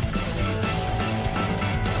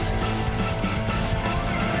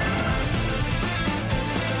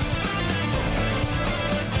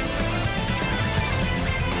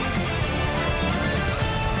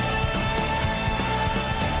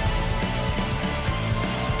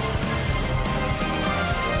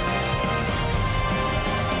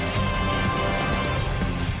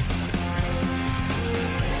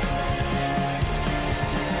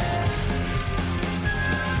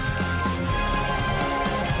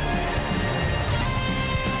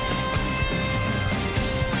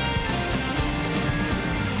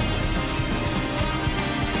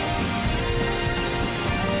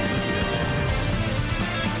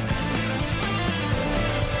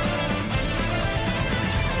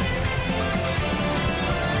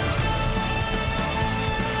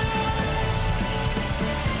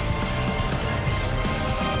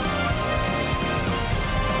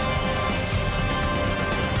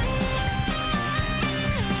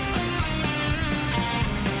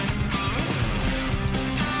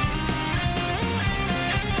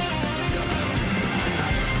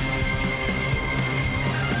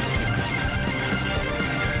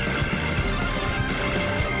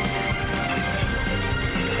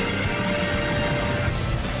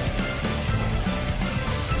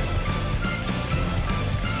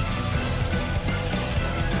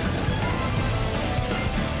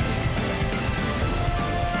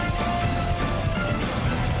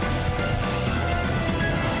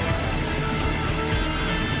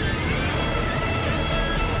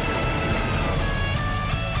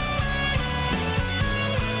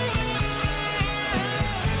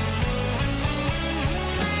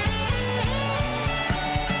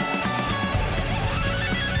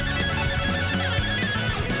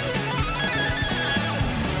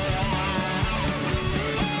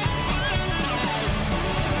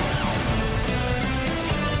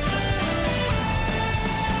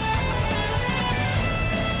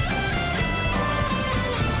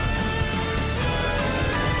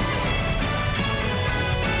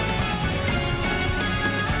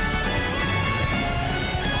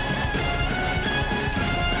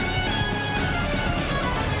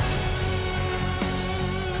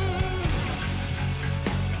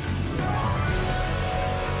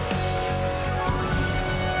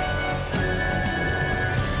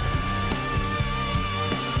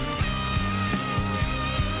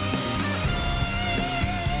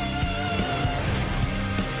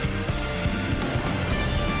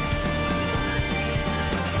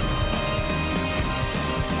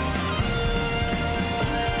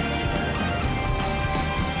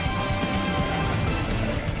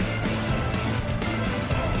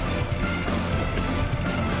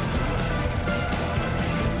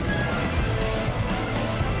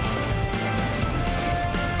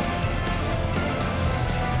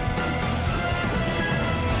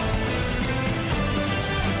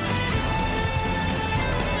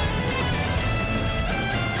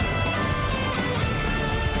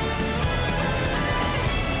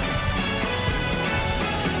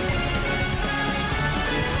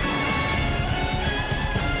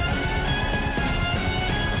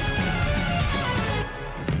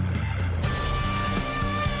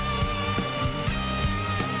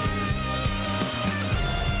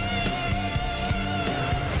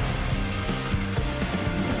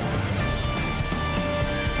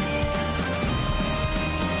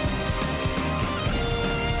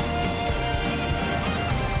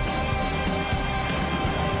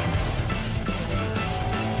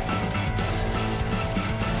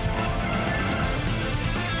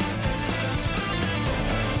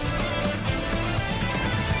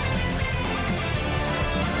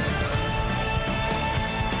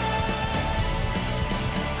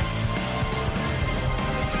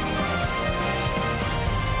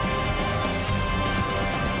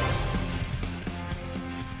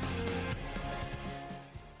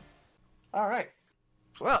 All right.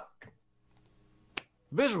 Well,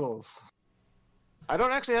 visuals. I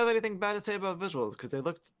don't actually have anything bad to say about visuals because they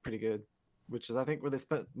looked pretty good, which is I think where they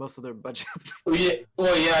spent most of their budget.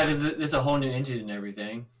 Well, yeah, there's a whole new engine and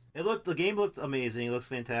everything. The game looks amazing. It looks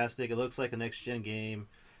fantastic. It looks like a next gen game.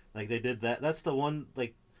 Like they did that. That's the one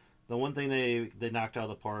thing they knocked out of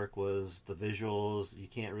the park was the visuals. You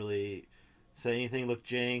can't really say anything looked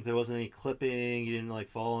jank. There wasn't any clipping. You didn't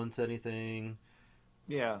fall into anything.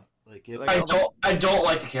 Yeah. I don't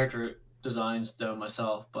like the character designs though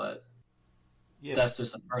myself, but yeah, that's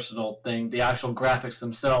just a personal thing. The actual graphics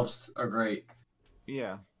themselves are great.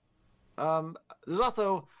 Yeah. There's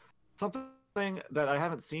also something that I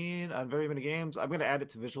haven't seen on very many games. I'm going to add it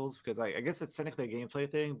to visuals because I guess it's technically a gameplay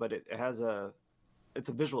thing, but it has a it's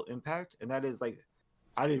a visual impact, and that is like,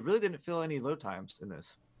 I really didn't feel any load times in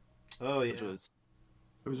this. Oh yeah. Which was,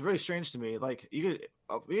 it was very strange to me. Like you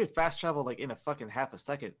could fast travel like in a fucking half a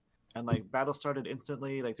second, and like battle started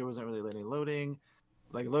instantly. Like there wasn't really any loading.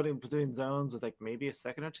 Like loading between zones was like maybe a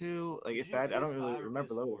second or two. Like Did if you have that, I don't PS5 really or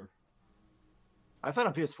remember PS4? loading. I thought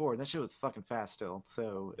on PS4, and that shit was fucking fast still.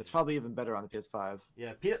 So it's probably even better on the PS5.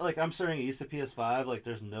 Yeah, like I'm starting to get used to PS5. Like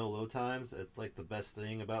there's no load times. It's like the best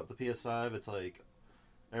thing about the PS5. It's like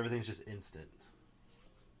everything's just instant.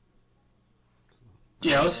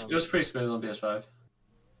 Yeah, it was pretty smooth on PS5.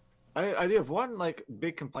 I do have one like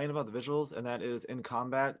big complaint about the visuals, and that is in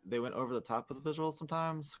combat they went over the top with the visuals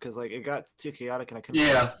sometimes because like it got too chaotic and I couldn't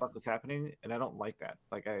figure out what the fuck was happening, and I don't like that.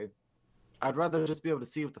 Like I'd rather just be able to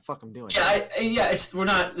see what the fuck I'm doing. Yeah, we're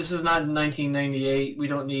not. This is not 1998. We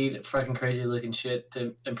don't need fucking crazy looking shit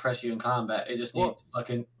to impress you in combat. It just needs to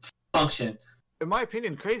fucking function. In my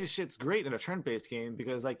opinion, crazy shit's great in a turn-based game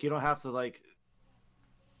because like you don't have to like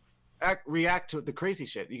react to the crazy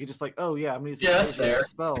shit. You can just like, oh yeah, I'm gonna use that's fair.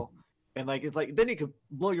 spell, and like it's like then you could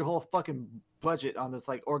blow your whole fucking budget on this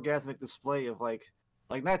like orgasmic display of like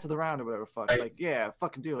Knights of the Round or whatever fuck. Right. Like yeah,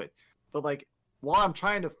 fucking do it. But like while I'm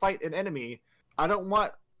trying to fight an enemy, I don't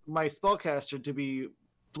want my spellcaster to be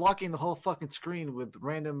blocking the whole fucking screen with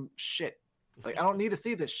random shit. Like I don't need to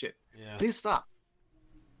see this shit. Yeah. Please stop.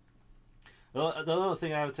 Well, the other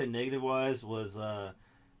thing I would say negative wise was the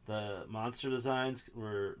monster designs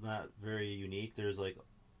were not very unique. There's like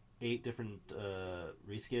 8 different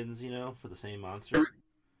reskins, you know, for the same monster.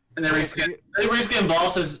 And they reskin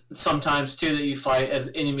bosses sometimes too that you fight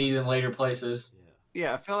as enemies in later places.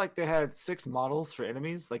 Yeah, I feel like they had 6 models for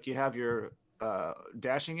enemies. Like you have your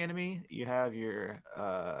dashing enemy, you have your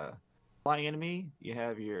flying enemy, you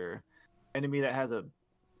have your enemy that has a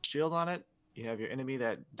shield on it, you have your enemy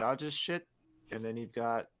that dodges shit, and then you've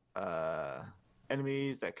got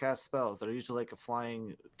enemies that cast spells that are usually like a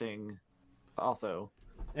flying thing also.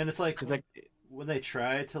 And it's like, 'cause like when they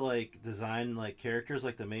try to like design like characters,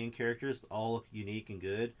 like the main characters all look unique and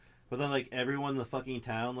good, but then like everyone in the fucking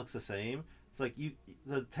town looks the same. It's like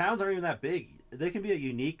the towns aren't even that big. They can be a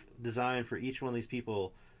unique design for each one of these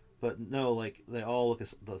people, but no, like they all look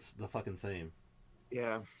the fucking same.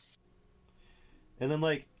 yeah. And then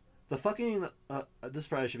like the fucking this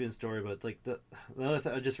probably should be in story, but like the other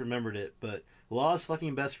thing, I just remembered it. But Law's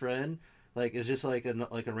fucking best friend like is just like a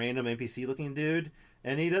random NPC looking dude,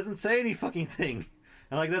 and he doesn't say any fucking thing,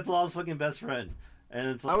 and like that's Law's fucking best friend. And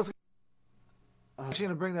it's like, I was actually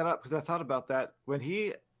gonna bring that up because I thought about that when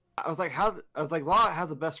I was like, Law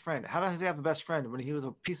has a best friend. How does he have a best friend when he was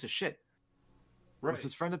a piece of shit? right. Was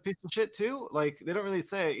his friend a piece of shit too? Like they don't really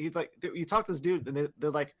say. He's like, you talk to this dude, and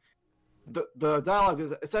they're like, the dialogue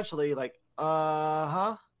is essentially like,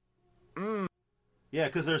 yeah,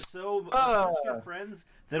 because they're so such good friends,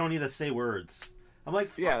 they don't need to say words. I'm like,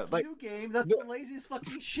 fuck Yeah, like- you, game. That's the laziest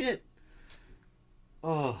fucking shit.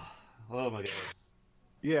 Oh my god.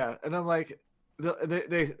 yeah, and I'm like,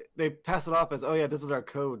 they pass it off as, oh yeah, this is our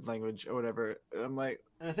code language or whatever. And I'm like,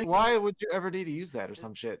 And I think why would you ever need to use that or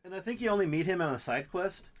some shit? And I think you only meet him on a side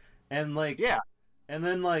quest, and like Yeah. and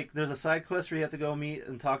then like there's a side quest where you have to go meet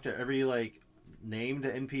and talk to every like named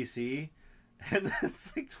NPC, and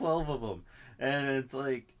it's like 12 of them, and it's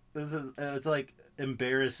like it's like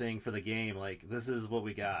embarrassing for the game. Like this is what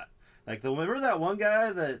we got. Like remember that one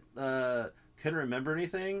guy that couldn't remember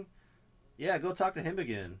anything? Yeah, go talk to him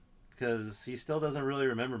again because he still doesn't really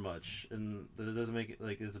remember much, and it doesn't make it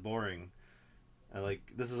like it's boring. And like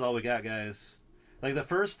this is all we got, guys. Like the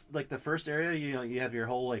first area, you know, you have your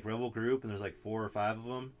whole like rebel group, and there's like 4 or 5 of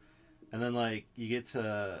them, and then like you get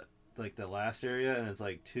to like the last area, and it's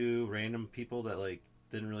like 2 random people that like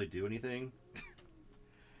didn't really do anything.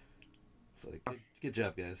 It's like good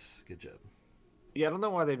job, guys. Good job. Yeah, I don't know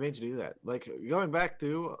why they made you do that. Like going back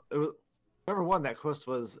through, it was, number one, that quest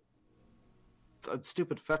was a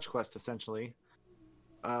stupid fetch quest essentially.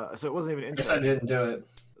 So it wasn't even I guess I interesting. didn't do it.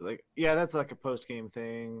 Like, yeah, that's like a post game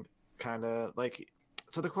thing, kind of like.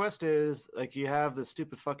 So the quest is like you have this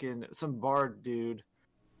stupid fucking some bard dude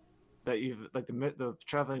that you've like the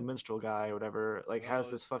traveling minstrel guy or whatever like has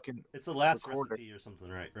this fucking It's the last recorder. recipe or something,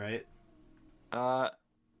 right?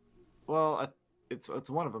 well, it's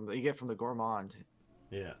one of them that you get from the gourmand.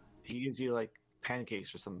 Yeah. He gives you like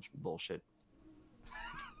pancakes or some bullshit.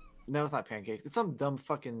 No, it's not pancakes. It's some dumb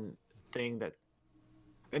fucking thing that.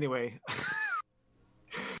 Anyway,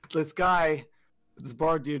 this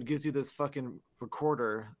bard dude gives you this fucking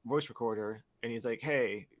voice recorder, and he's like,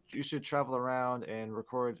 "Hey, you should travel around and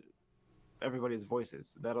record everybody's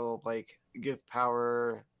voices. That'll like give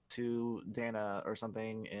power to Dana or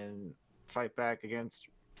something, and fight back against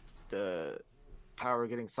the power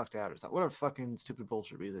getting sucked out or something. Whatever fucking stupid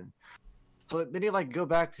bullshit reason. So then you like go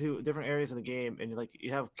back to different areas in the game, and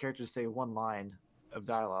you have characters say one line of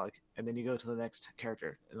dialogue, and then you go to the next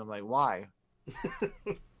character, and I'm like, why?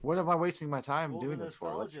 What am I wasting my time doing this for?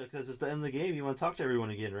 Nostalgia, because it's the end of the game. You want to talk to everyone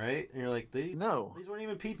again, right? And you're like, No. these weren't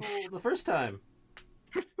even people the first time.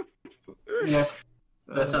 Yes.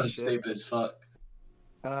 That Oh, sounds shit. stupid as fuck.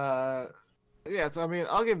 Yeah. So I mean,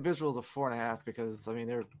 I'll give visuals a 4.5 because I mean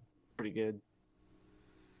they're pretty good.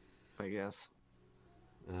 I guess.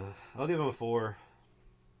 I'll give him a 4.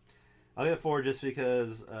 I'll give it 4 just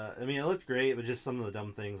because, I mean, it looked great, but just some of the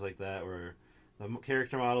dumb things like that where the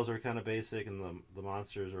character models were kind of basic and the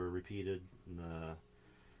monsters were repeated and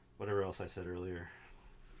whatever else I said earlier.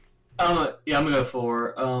 Yeah, I'm gonna go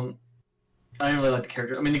 4. I didn't really like the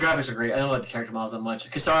character. I mean, the graphics are great. I don't like the character models that much.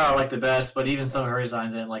 Kisara I like the best, but even some of her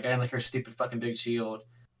designs, I didn't like. I didn't like her stupid fucking big shield.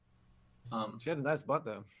 She had a nice butt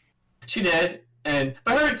though. She did,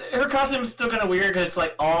 but her costume's still kind of weird because it's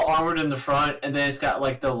like all armored in the front, and then it's got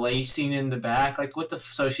like the lacing in the back. Like what the?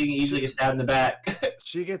 So she can easily get stabbed in the back.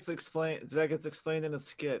 She gets explained. That gets explained in a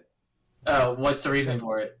skit. Oh, what's the reason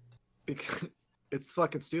for it? Because it's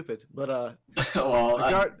fucking stupid. But Well,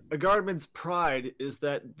 a guardman's pride is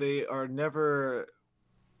that they are never.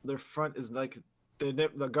 Their front is like an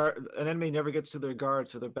enemy never gets to their guard,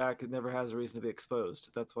 so their back never has a reason to be exposed.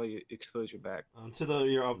 That's why you expose your back. Until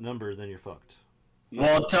you're outnumbered, then you're fucked.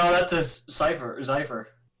 well, tell that to Zypher.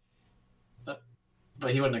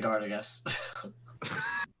 But he wasn't a guard, I guess.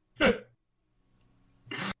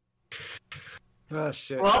 Oh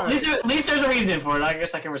shit. Well, All right. at least there's a reason for it. I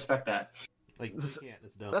guess I can respect that. Like, you can't.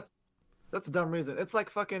 It's dumb. That's a dumb reason. It's like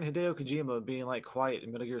fucking Hideo Kojima being like quiet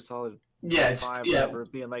in Metal Gear Solid Yeah, it's 5, yeah. whatever,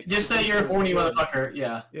 being like Just say you're a horny motherfucker.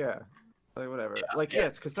 Yeah. Yeah, like whatever. Yeah, Like yeah.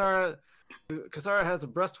 yes, Kasara has a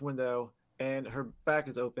breast window and her back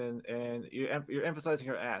is open, and you're emphasizing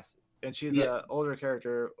her ass, and she's Yeah. a older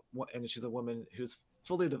character, and she's a woman who's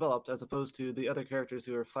fully developed as opposed to the other characters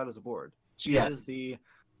who are flat as a board. She Yes. is the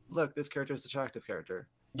look. This character is attractive character.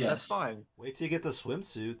 Yes. That's fine. Wait till you get the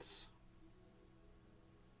swimsuits.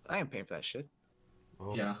 I ain't paying for that shit.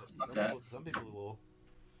 Oh, Yeah, fuck that. Some people will.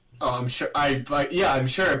 Oh, I'm sure. I'm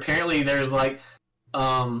sure. Apparently, there's like,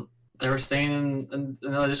 they were saying in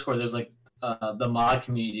another Discord, there's like, the mod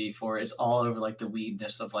community for it is all over like the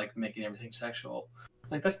weedness of like making everything sexual.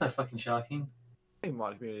 Like that's not fucking shocking. Hey,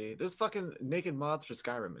 mod community. There's fucking naked mods for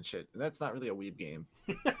Skyrim and shit, and that's not really a weeb game.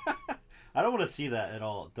 I don't want to see that at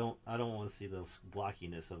all. I don't want to see the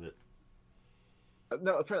blockiness of it.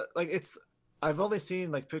 No, like it's. I've only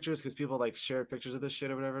seen like pictures because people like share pictures of this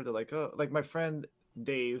shit or whatever. They're like, oh, like my friend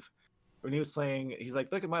Dave, when he was playing, he's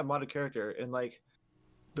like, look at my modded character, and like,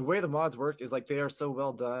 the way the mods work is like they are so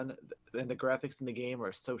well done, and the graphics in the game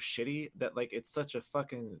are so shitty that like it's such a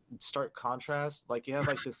fucking stark contrast. Like you have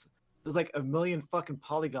like this, there's like a million fucking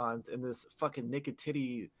polygons in this fucking naked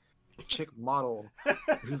titty chick model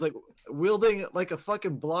who's like wielding like a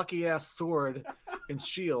fucking blocky ass sword and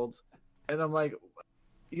shield, and I'm like,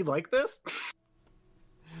 you like this?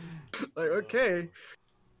 Like, okay.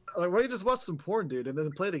 Like, why don't you just watch some porn, dude, and then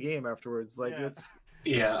play the game afterwards? Like, Yeah. it's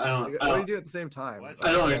Yeah, I don't. like, I what do you don't do at the same time? Why I draw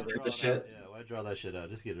don't that- understand draw this that- shit. Yeah, why draw that shit out?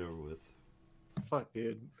 Just get it over with. Fuck,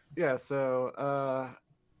 dude. Yeah. So, I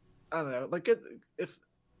don't know. Like,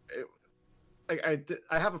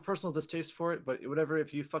 I have a personal distaste for it, but whatever.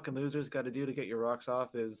 If you fucking losers got to do to get your rocks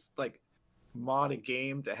off is like mod a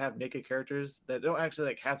game to have naked characters that don't actually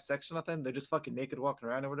like have sex or nothing. They're just fucking naked walking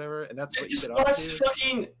around or whatever, and that's what you Just get off watch to.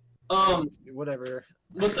 fucking Whatever.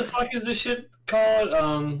 what the fuck is this shit called?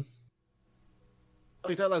 Oh,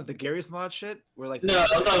 you talking about the Gary's mod shit? Where like No,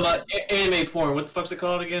 I'm talking about anime porn. What the fuck's it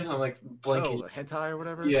called again? I'm like blanking. oh, hentai or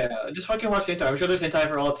whatever. Yeah, just fucking watch hentai. I'm sure there's hentai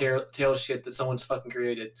for all tail shit that someone's fucking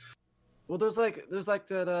created. Well, there's like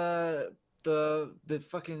that the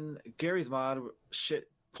fucking Gary's mod shit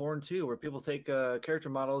porn too, where people take character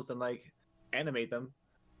models and like animate them.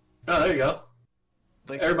 Oh, there you go.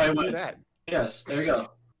 Like Everybody let's do wins. that. Yes, there you go.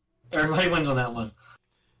 Everybody wins on that one.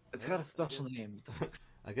 It's got a special name.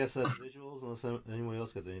 I guess that's visuals, unless anyone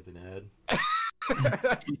else has anything to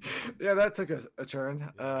add. Yeah, that took a turn.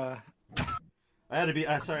 I had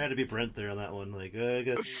to be Brent there on that one. Like, we're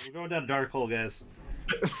going down a dark hole, guys.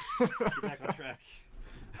 Get back on track.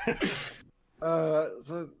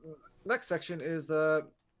 So next section is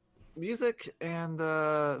music and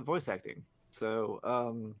voice acting. So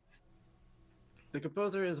the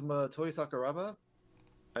composer is Motoi Sakuraba,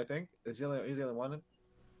 I think. He's the only one.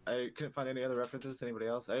 I couldn't find any other references to anybody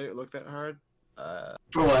else. I didn't look that hard.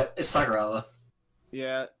 For what? It's Sakuraba.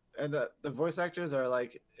 Yeah, and the voice actors are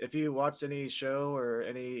like, if you watched any show or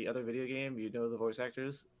any other video game, you know the voice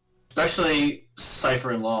actors. Especially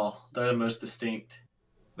Cypher and Law. They're the most distinct.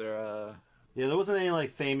 They're Yeah, there wasn't any like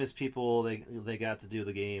famous people they got to do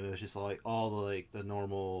the game. It was just like all the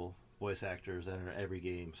normal voice actors that are in every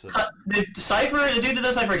game. So The dude that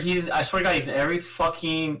does Cypher, I swear to God,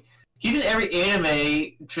 he's in every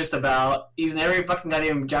anime just about. He's in every fucking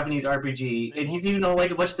goddamn Japanese RPG, and he's even on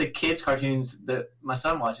like a bunch of the kids cartoons that my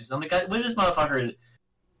son watches. I'm like, what is this motherfucker?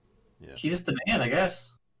 Yeah. He's just the man, I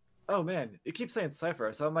guess. oh man, it keeps saying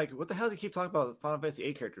Cypher, so I'm like, what the hell does he keep talking about the Final Fantasy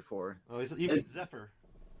VIII character for? oh, you mean Zephyr?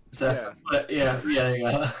 Cypher, yeah.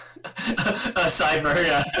 Cypher,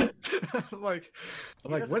 yeah. I'm like, He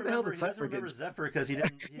when doesn't the hell remember- did he doesn't Cypher remember get? Zephyr because he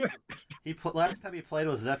didn't. Last time he played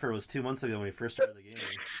with Zephyr was 2 months ago when he first started the game.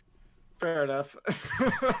 Fair enough.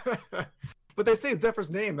 But they say Zephyr's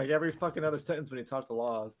name like every fucking other sentence when he talks to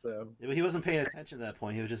Law, so Yeah, but he wasn't paying attention at that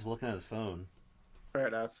point. He was just looking at his phone. fair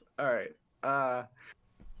enough. All right.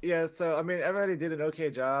 Yeah, so I mean, everybody did an okay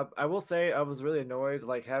job. I will say I was really annoyed,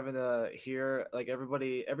 like having to hear like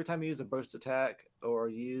everybody every time you use a burst attack or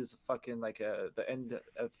use fucking like the end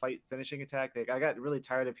of fight finishing attack. Like I got really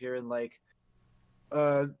tired of hearing like,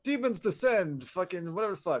 demons descend, fucking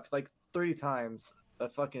whatever the fuck, like 30 times a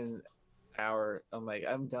fucking hour. I'm like,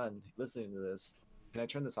 I'm done listening to this. Can I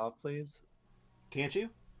turn this off, please? Can't you?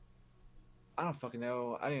 I don't fucking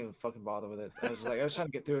know. I didn't even fucking bother with it. I was just like, I was trying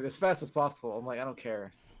to get through it as fast as possible. I'm like, I don't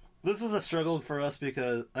care. This is a struggle for us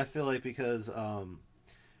because I feel like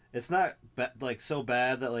it's not like so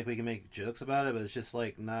bad that like we can make jokes about it, but it's just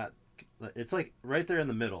like not. It's like right there in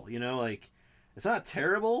the middle, you know. Like it's not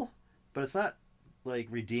terrible, but it's not like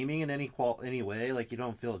redeeming in any way. Like you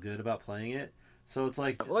don't feel good about playing it, so it's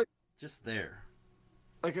like just there.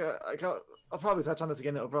 Like I'll probably touch on this again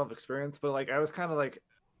in the overall experience, but like I was kind of like,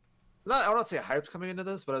 I don't say hyped coming into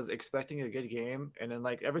this, but I was expecting a good game, and then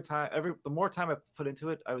like the more time I put into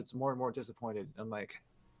it, I was more and more disappointed. I'm like,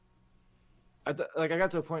 I got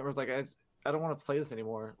to a point where it's like I don't want to play this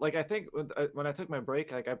anymore. Like I think when I took my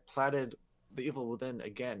break, like I platted The Evil Within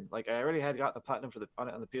again. Like I already had got the platinum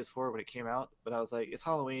on the PS4 when it came out, but I was like, it's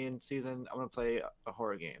Halloween season, I'm gonna play a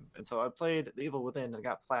horror game, and so I played The Evil Within and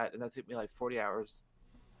got plat, and that took me like 40 hours.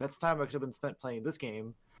 That's time I could have been spent playing this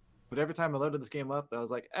game. But every time I loaded this game up, I was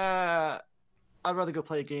like, I'd rather go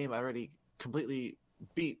play a game I already completely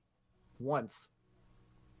beat once.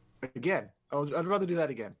 Again. I'd rather do that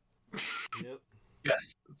again. Yep.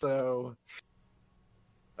 Yes. So,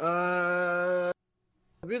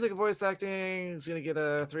 music and voice acting is gonna get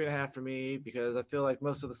a 3.5 for me because I feel like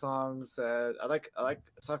most of the songs that I like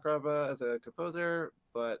Sakuraba as a composer,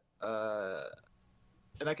 but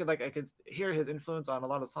and I could hear his influence on a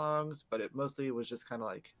lot of songs, but it mostly was just kind of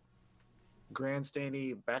like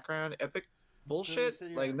grandstandy background epic bullshit.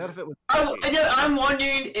 Like none of it was. I'm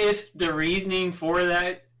wondering if the reasoning for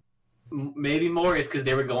that maybe more is because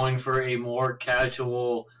they were going for a more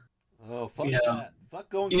casual. Oh fuck Yeah. that! Fuck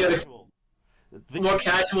going Yeah, casual. More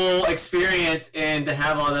casual experience, and to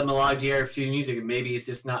have all that melodic JRPG music, maybe it's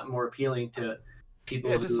just not more appealing to people.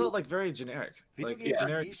 Yeah, it just who... felt like very generic, Video like games are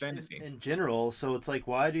generic niche fantasy. in general. So it's like,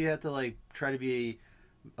 why do you have to like try to be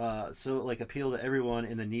so like appeal to everyone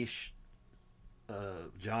in the niche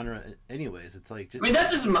genre? Anyways, it's like just. I mean,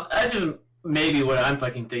 that's just maybe what I'm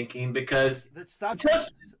fucking thinking because Stop.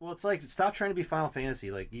 Well, it's like stop trying to be Final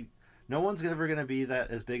Fantasy. Like no one's ever gonna be that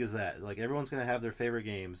as big as that. Like everyone's gonna have their favorite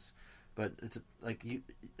games, but it's like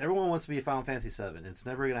everyone wants to be a Final Fantasy VII. It's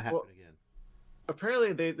never gonna happen again.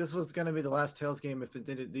 Apparently, this was going to be the last Tales game if it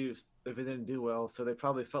didn't do well. So they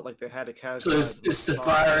probably felt like they had to so casual. it's the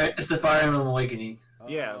Fire Emblem Awakening.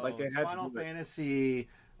 Yeah, like they it's had to Final do it. Fantasy.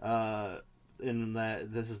 In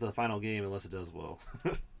that this is the final game unless it does well.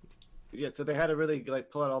 Yeah, so they had to really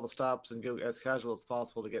like pull out all the stops and go as casual as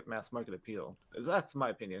possible to get mass market appeal. That's my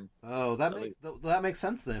opinion. Oh, that makes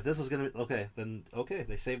sense then. If this was gonna be okay, then okay,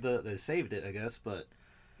 they saved it, I guess. But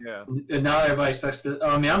Yeah. And now everybody expects to.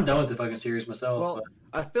 I mean, I'm done with the fucking series myself. Well,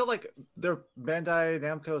 but... I feel like their Bandai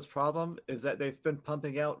Namco's problem is that they've been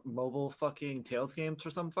pumping out mobile fucking Tales games for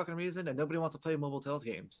some fucking reason, and nobody wants to play mobile Tales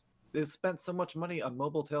games. They've spent so much money on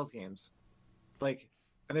mobile Tales games, like,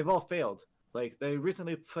 and they've all failed. Like, they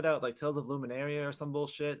recently put out like Tales of Luminaria or some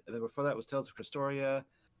bullshit, and then before that was Tales of Cristoria,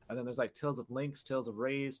 and then there's like Tales of Lynx, Tales of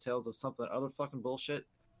Rays, Tales of something other fucking bullshit,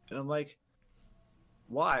 and I'm like,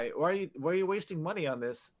 why? Why are you wasting money on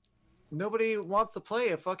this? Nobody wants to play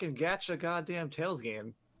a fucking gacha goddamn Tales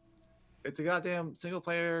game. It's a goddamn single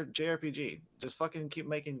player JRPG. Just fucking keep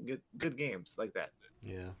making good games like that.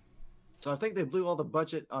 yeah, So I think they blew all the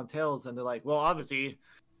budget on Tales, and they're like, well, obviously,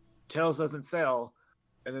 Tales doesn't sell.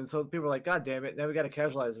 And then so people are like, God damn it, now we got to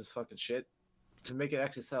casualize this fucking shit to make it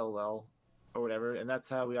actually sell well, or whatever. And that's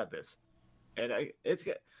how we got this. And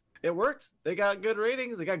it worked. They got good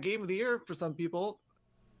ratings. They got Game of the Year for some people,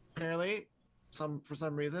 apparently, for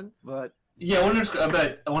some reason. But Yeah, I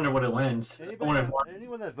wonder what it wins. I wonder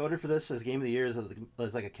Anyone that voted for this as Game of the Year is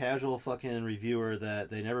like a casual fucking reviewer that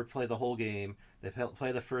they never play the whole game. They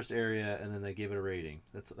play the first area and then they give it a rating.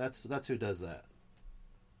 That's who does that.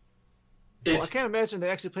 I can't imagine they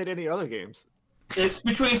actually played any other games. It's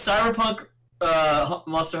between Cyberpunk,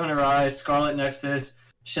 Monster Hunter Rise, Scarlet Nexus,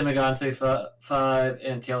 Shin Megami 5,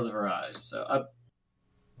 and Tales of Arise. So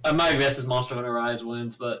my guess is Monster Hunter Rise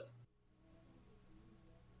wins, but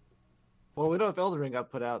Well, we know if Elden Ring got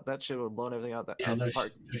put out, that shit would have blown everything out that yeah, out no, the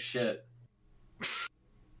park. no shit.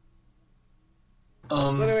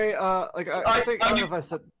 So anyway, I think I don't know if I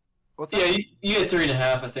said what's that? Yeah, you get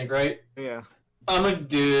 3.5, I think, right? Yeah. I'm gonna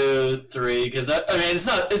do 3 because I mean it's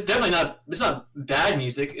definitely not bad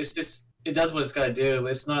music. It's just it does what it's got to do.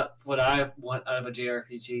 It's not what I want out of a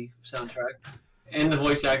JRPG soundtrack. And the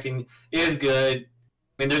voice acting is good.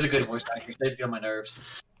 I mean, there's a good voice actor. They just get on my nerves.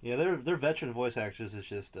 Yeah, they're veteran voice actors. It's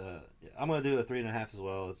just I'm gonna do a 3.5 as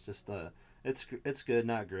well. It's just it's good,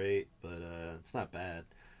 not great, but it's not bad.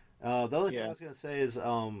 The only thing I was gonna say is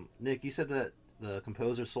Nick, you said that the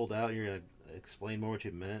composer sold out. And you're gonna explain more what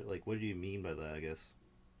you meant. Like, what do you mean by that? I guess.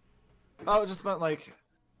 Oh, it just meant like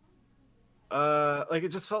it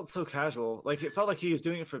just felt so casual. Like it felt like he was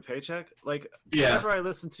doing it for a paycheck. Like whenever I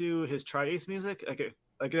listen to his Tri-Ace music,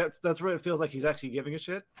 that's where it feels like he's actually giving a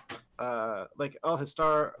shit. Like his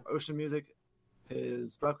Star Ocean music,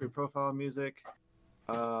 his Valkyrie Profile music.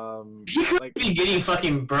 He could be getting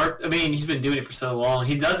fucking burnt. I mean, he's been doing it for so long.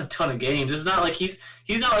 He does a ton of games. It's not like he's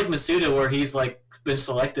not like Masuda where he's like been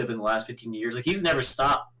selective in the last 15 years. Like he's never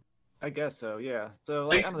stopped. I guess so. Yeah. So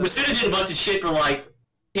like Masuda did a bunch of shit for like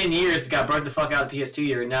 10 years. Got burnt the fuck out of the PS2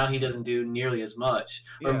 year, and now he doesn't do nearly as much.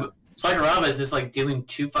 Yeah. Or Sakuraba is just like doing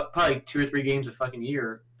probably 2 or 3 games a fucking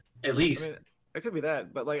year, at least. I mean, it could be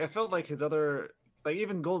that, but like I felt like his other, like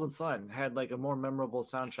even Golden Sun had like a more memorable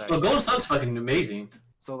soundtrack. Well, Golden Sun's fucking amazing.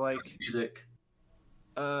 So like music.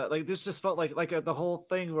 Like this just felt like the whole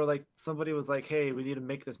thing where like somebody was like, hey, we need to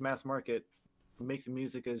make this mass market, make the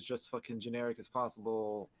music as just fucking generic as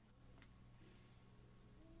possible,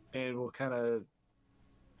 and we'll kind of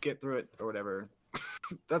get through it or whatever.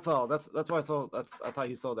 That's all. That's why I thought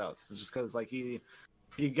he sold out. It's just because like he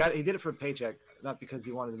did it for a paycheck, not because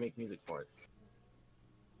he wanted to make music for it.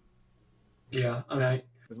 Yeah, I mean,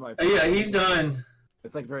 yeah, he's done.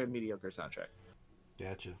 It's like very mediocre soundtrack.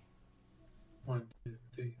 Gotcha. 1, 2,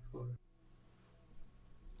 3, 4.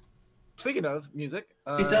 Speaking of music,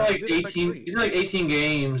 he's done like 18. He's done like 18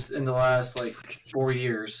 games in the last like 4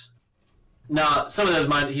 years. Now, some of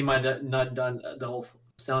those he might not done the whole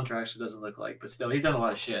soundtrack. So it doesn't look like, but still, he's done a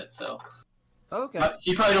lot of shit. So. Okay.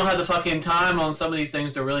 You probably don't have the fucking time on some of these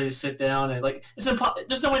things to really sit down and like.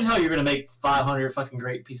 There's no way in hell you're gonna make 500 fucking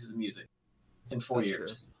great pieces of music in 4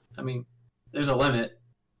 years. True. I mean, there's a limit.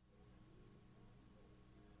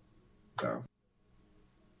 So,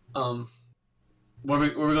 where we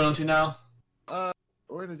going on to now?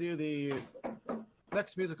 We're gonna do the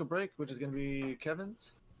next musical break, which is gonna be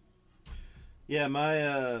Kevin's. Yeah,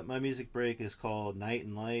 my music break is called Night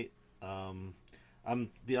and Light. I'm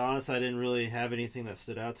be honest, I didn't really have anything that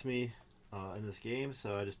stood out to me in this game,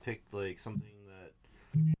 so I just picked like something that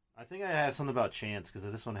I think I have something about Chance because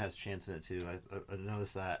this one has Chance in it too. I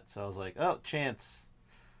noticed that, so I was like, oh, Chance,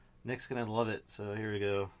 Nick's gonna love it. So here we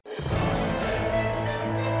go.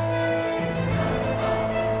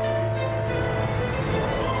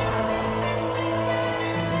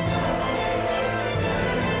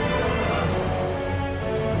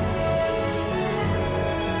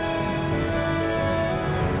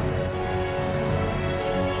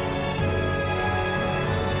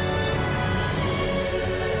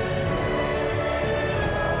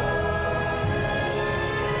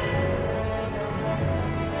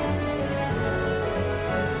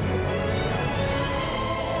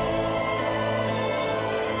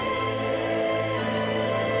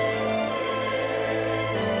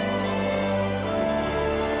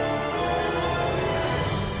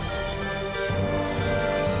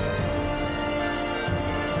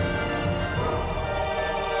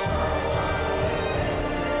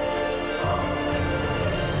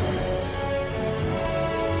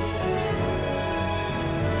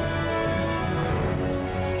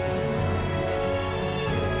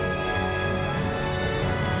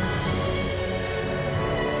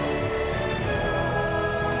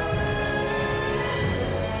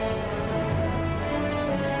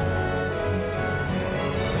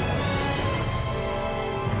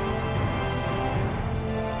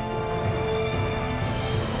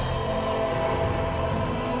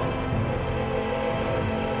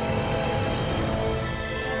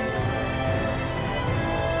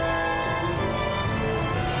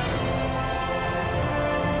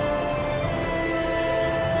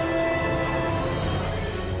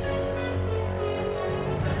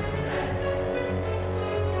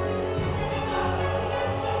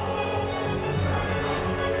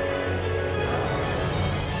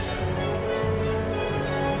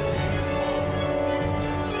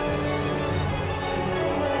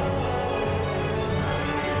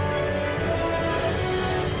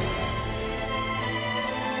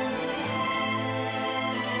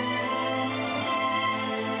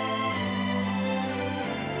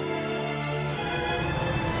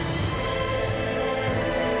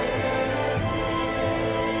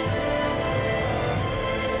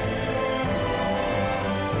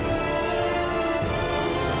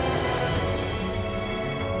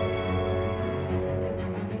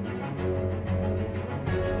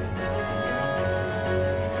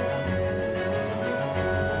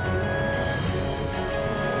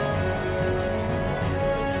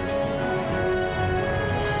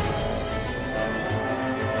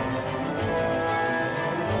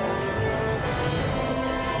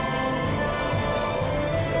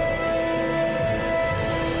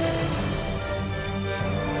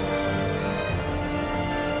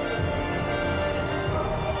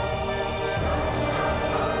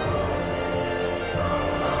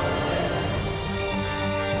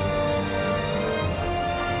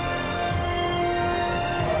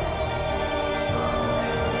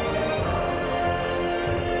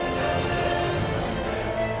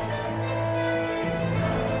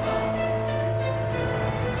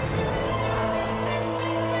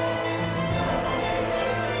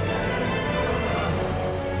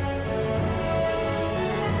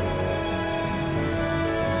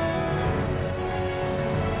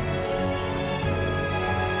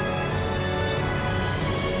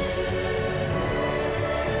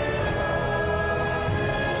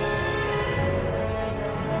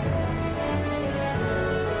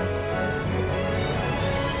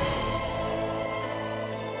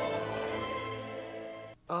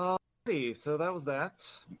 see. So that was that.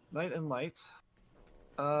 Night and Light.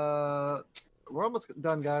 We're almost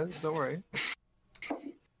done, guys. Don't worry.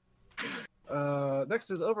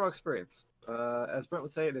 Next is overall experience. As Brent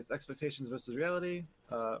would say, it is expectations versus reality,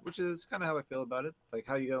 which is kind of how I feel about it. Like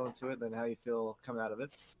how you go into it, then how you feel coming out of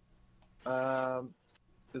it.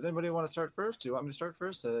 Does anybody want to start first? Do you want me to start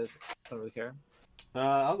first? I don't really care.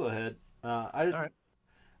 I'll go ahead. All right.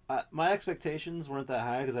 My expectations weren't that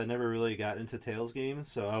high because I never really got into Tales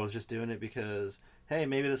games, so I was just doing it because, hey,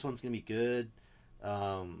 maybe this one's gonna be good. I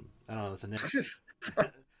don't know. It's a next,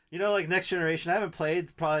 like Next Generation. I haven't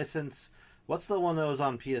played probably since. What's the one that was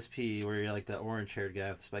on PSP where you're like the orange-haired guy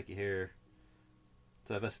with the spiky hair?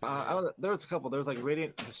 So I don't know. There was a couple. There was like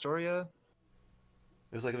Radiant Historia.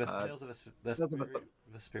 It was like Tales of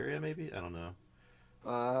Vesperia, maybe? I don't know.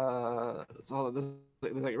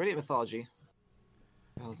 There's like Radiant Mythology.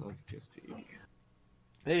 That was on PSP.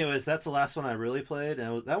 Anyways, that's the last one I really played,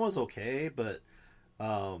 and that was okay, but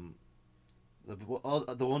the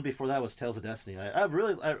one before that was Tales of Destiny. I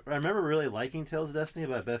remember really liking Tales of Destiny,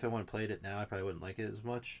 but I bet if I would have played it now, I probably wouldn't like it as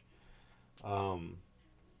much.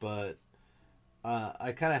 But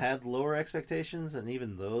I kind of had lower expectations, and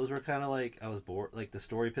even those were kind of like I was bored. Like the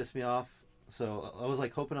story pissed me off, so I was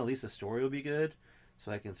like hoping at least the story would be good,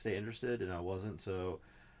 so I can stay interested, and I wasn't. So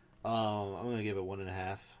I'm gonna give it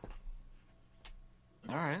 1.5.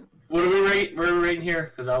 All right. What are we rate? Where are we rating here?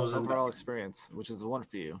 Because I was overall experience, which is the one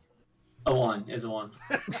for you. A 1 is a 1.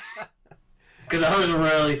 Because I was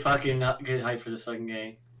really fucking not good hype for this fucking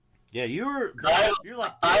game. Yeah, you're like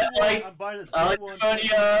I like one.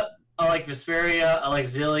 Phonia, I like Vesperia, I like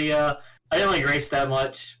Zillia. I didn't like Grace that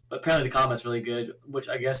much, but apparently the combat's really good, which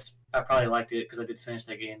I guess I probably liked it because I did finish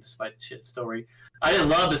that game despite the shit story. I didn't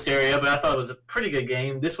love Vesperia, but I thought it was a pretty good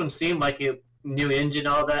game. This one seemed like a new engine,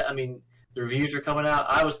 all that. I mean, the reviews were coming out.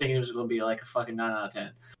 I was thinking it was going to be like a fucking 9 out of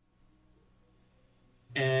 10.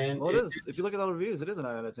 And well, it is. If you look at all the reviews, it is a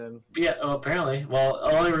 9 out of 10. Yeah, well, apparently. Well,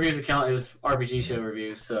 only reviews that count is RPG show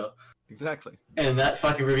reviews, so. Exactly. And that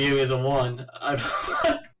fucking review is a 1.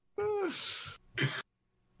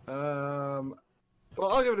 Well,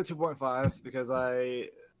 I'll give it a 2.5 because I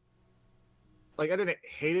didn't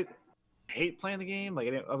hate playing the game.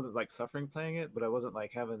 I wasn't like suffering playing it, but I wasn't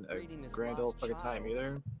like having a grand old fucking time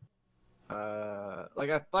either. I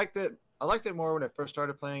liked it more when I first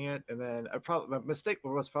started playing it, and then my mistake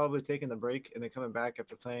was probably taking the break and then coming back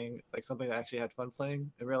after playing like something that I actually had fun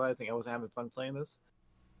playing and realizing I wasn't having fun playing this.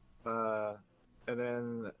 And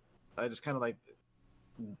then I just kind of like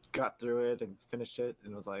got through it and finished it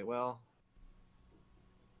and was like, well,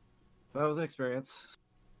 that was an experience.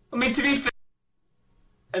 I mean, to be fair,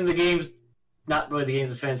 and the game's not really the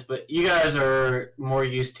game's defense, but you guys are more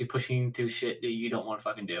used to pushing to shit that you don't want to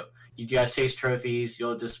fucking do. You guys chase trophies,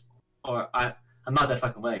 I'm not that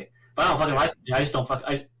fucking way. If I don't fucking like something,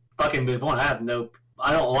 I just fucking move on. I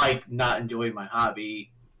don't like not enjoying my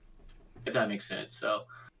hobby, if that makes sense. So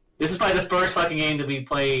this is probably the first fucking game that we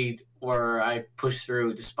played where I pushed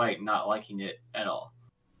through despite not liking it at all.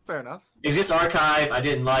 Fair enough. It's just Archive I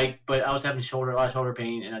didn't like, but I was having a lot of shoulder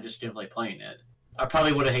pain, and I just didn't like playing it. I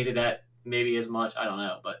probably would have hated that maybe as much. I don't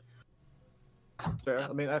know, but fair.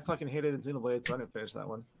 I mean, I fucking hated Xenoblade, so I didn't finish that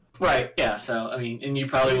one. Right, yeah, so, I mean, and you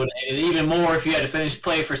probably would have hated it even more if you had to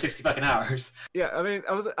play for 60 fucking hours. Yeah, I mean,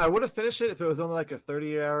 I would have finished it if it was only like a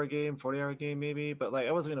 30-hour game, 40-hour game maybe, but like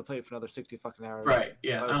I wasn't going to play it for another 60 fucking hours. Right,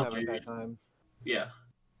 yeah. I was having a bad time. Yeah,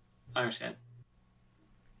 I understand.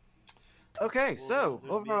 Okay, so,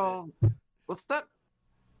 overall, what's that?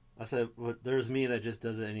 I said, there's me that just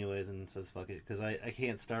does it anyways and says fuck it, because I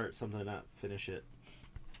can't start something and not finish it.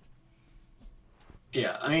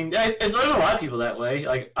 Yeah, I mean, there's a lot of people that way.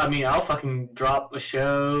 Like, I mean, I'll fucking drop a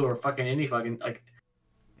show or fucking any fucking, like,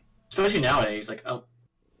 especially nowadays, like,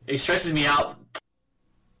 it stresses me out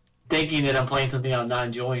thinking that I'm playing something I'm not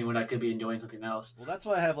enjoying when I could be enjoying something else. Well, that's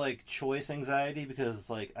why I have, like, choice anxiety, because it's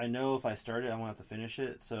like, I know if I start it, I'm going to have to finish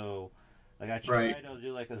it, so, like, I try to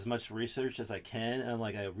do, like, as much research as I can, and,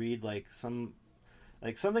 like, I read, like, some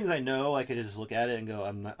things I know, I could just look at it and go,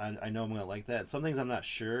 I know I'm gonna like that. Some things I'm not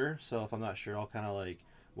sure, so if I'm not sure, I'll kind of like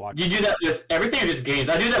watch. Do you do that with everything or just games?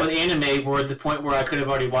 I do that with anime, where at the point where I could have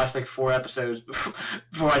already watched like 4 episodes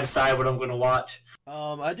before I decide what I'm gonna watch.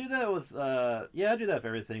 I do that with I do that for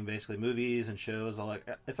everything basically, movies and shows.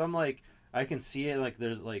 If I'm like I can see it, like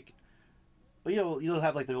there's like, you'll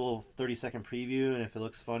have like the little 30-second preview, and if it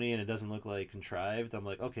looks funny and it doesn't look like contrived, I'm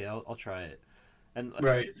like, okay, I'll try it. And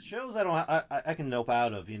shows I can nope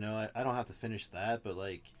out of, I don't have to finish that, but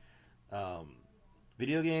like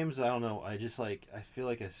video games, I don't know, I just like, I feel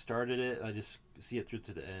like I started it, I just see it through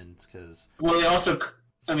to the end, because well, they also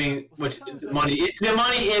I mean, which Sometimes the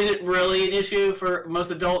money isn't really an issue for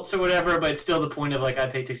most adults or whatever, but it's still the point of like I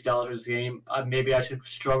paid $60 for this game. Maybe I should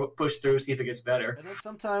push through, see if it gets better. And then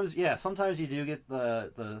sometimes you do get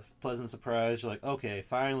the pleasant surprise. You're like, okay,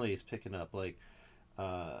 finally he's picking up. Like,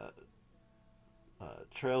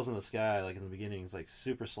 Trails in the Sky, like in the beginning, is like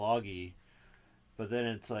super sloggy, but then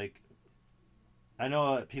it's like, I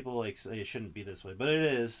know that people like say it shouldn't be this way, but it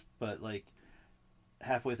is. But like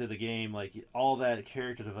halfway through the game, like all that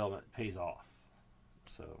character development pays off.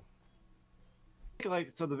 So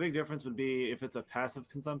So the big difference would be if it's a passive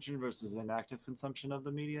consumption versus an active consumption of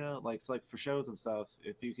the media. Like, so like for shows and stuff,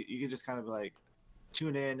 if you could just kind of like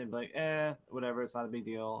tune in and be like, whatever, it's not a big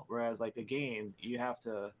deal. Whereas like a game, you have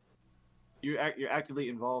to, you're actively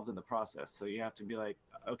involved in the process, so you have to be like,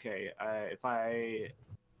 okay, if I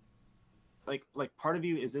like part of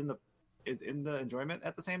you is in the enjoyment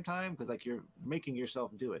at the same time, because like you're making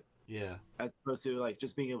yourself do it, yeah, as opposed to like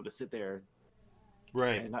just being able to sit there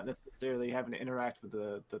right, and not necessarily having to interact with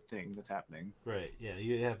the thing that's happening. right, yeah.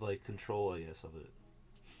 You have like control, I guess, of it.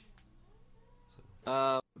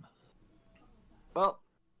 Well,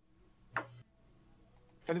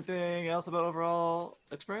 anything else about overall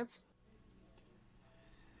experience?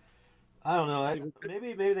 I don't know.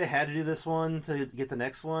 Maybe they had to do this one to get the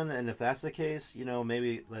next one, and if that's the case,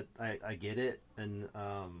 maybe I get it, and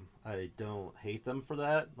I don't hate them for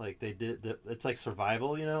that. Like they did, it's like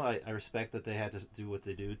survival. I respect that they had to do what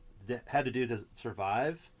they had to do to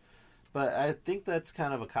survive, but I think that's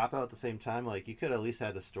kind of a cop out at the same time. Like you could at least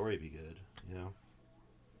have the story be good.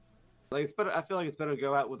 Like it's better. I feel like it's better to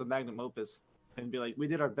go out with a magnum opus and be like, we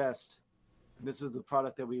did our best. This is the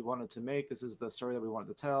product that we wanted to make. This is the story that we wanted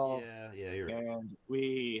to tell. Yeah, you're right. And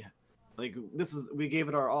we gave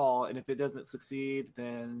it our all. And if it doesn't succeed,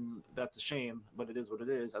 then that's a shame. But it is what it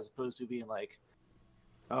is. As opposed to being like,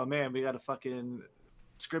 oh man, we got to fucking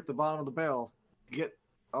scrape the bottom of the barrel, get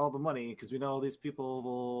all the money because we know these people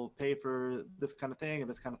will pay for this kind of thing and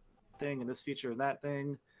this kind of thing and this feature and that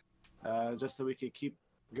thing, just so we could keep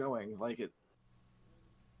going. Like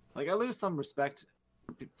I lose some respect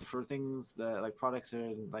for things that like products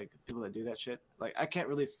and like people that do that shit. Like I can't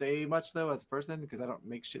really say much though as a person because I don't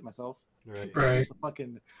make shit myself. Right. Right. I'm just a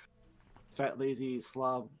fucking fat lazy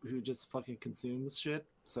slob who just fucking consumes shit.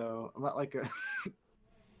 So I'm not like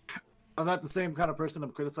I'm not the same kind of person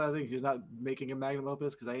I'm criticizing who's not making a magnum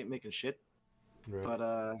opus because I ain't making shit. Right.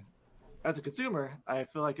 But as a consumer, I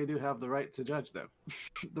feel like I do have the right to judge them,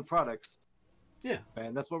 the products. Yeah.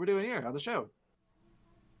 And that's what we're doing here on the show.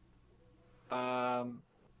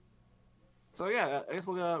 So yeah, I guess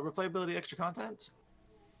we'll go replayability, extra content.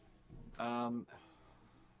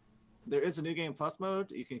 There is a new game plus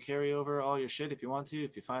mode. You can carry over all your shit if you want to,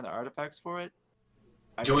 if you find the artifacts for it.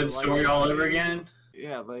 Enjoy the story all over again.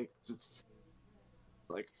 Yeah, like just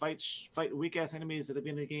like fight weak ass enemies at the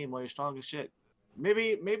beginning of the game while you're strong as shit.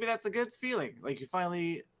 Maybe that's a good feeling. Like you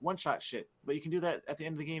finally one shot shit, but you can do that at the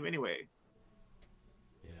end of the game anyway.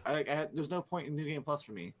 Yeah. There's no point in New Game Plus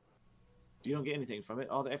for me. You don't get anything from it.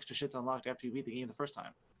 All the extra shit's unlocked after you beat the game the first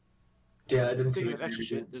time. Yeah, it doesn't seem Speaking of like extra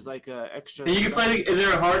shit, there's like extra. And you can play.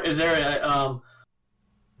 Is there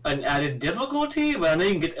an added difficulty? But I know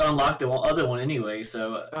you can unlock the other one anyway.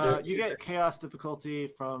 So you get chaos difficulty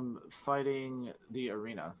from fighting the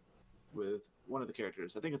arena with one of the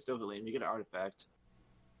characters. I think it's Dohalim. You get an artifact.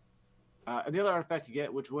 And the other artifact you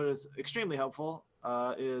get, which was extremely helpful,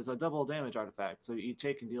 is a double damage artifact. So you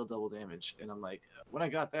take and deal double damage. And I'm like, when I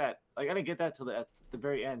got that, like I didn't get that till at the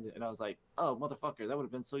very end, and I was like, oh motherfucker, that would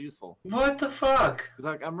have been so useful. what the fuck? Because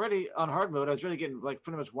like I'm ready on hard mode. I was really getting like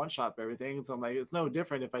pretty much one shot for everything. So I'm like, it's no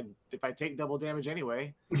different if I take double damage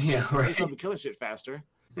anyway. Yeah, At right. least I'll be killing shit faster.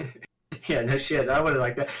 Yeah, no shit. I would have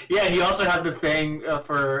liked that. Yeah, and you also have the thing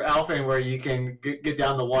for Alphen where you can get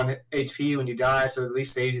down to 1 HP when you die, so at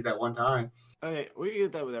least saves you that one time. Okay, we can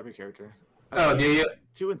get that with every character. Oh, do you?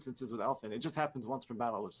 2 instances with Alphen. It just happens once per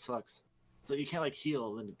battle, which sucks. So you can't like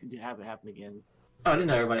heal and have it happen again. Oh, I didn't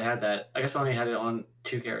know everybody had that. I guess I only had it on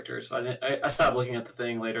 2 characters. So I stopped looking at the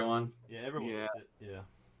thing later on. Yeah, everyone Yeah. gets it. Yeah.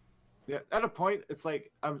 Yeah, at a point, it's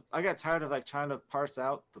like I got tired of like trying to parse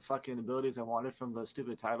out the fucking abilities I wanted from the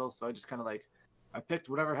stupid titles, so I just kind of like I picked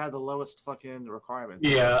whatever had the lowest fucking requirements.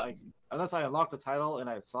 Yeah. Like, unless I unlocked the title and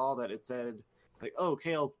I saw that it said like, oh,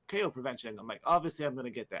 KO prevention, I'm like, obviously I'm gonna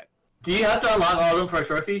get that. Do you have to unlock all of them for a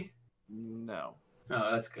trophy? No.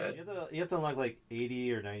 Oh, that's good. You have to unlock like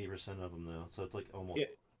 80 or 90% of them though, so it's like almost Yeah.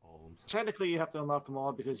 all of them. Technically, you have to unlock them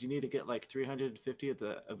all because you need to get like 350 of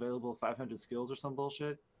the available 500 skills or some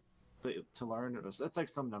bullshit to learn. That's like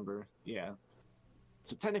some number. Yeah.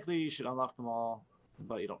 So technically, you should unlock them all,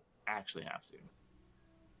 but you don't actually have to.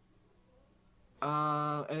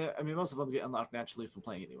 And I mean, most of them get unlocked naturally from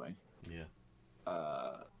playing anyway. Yeah.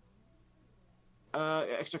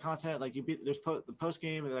 Extra content like there's the post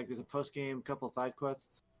game, like there's a post game couple side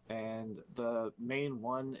quests, and the main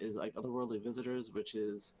one is like Otherworldly Visitors, which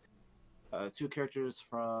is two characters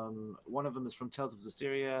from one of them is from Tales of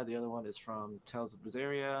Zestiria, the other one is from Tales of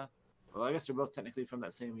Berseria. Well, I guess they're both technically from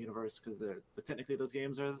that same universe because technically those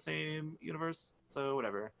games are the same universe, so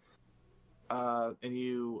whatever. And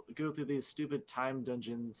you go through these stupid time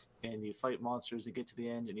dungeons and you fight monsters and get to the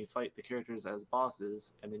end and you fight the characters as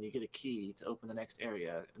bosses, and then you get a key to open the next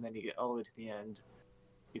area, and then you get all the way to the end.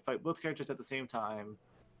 You fight both characters at the same time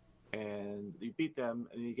and you beat them,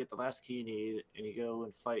 and you get the last key you need, and you go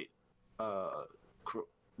and fight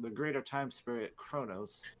the greater time spirit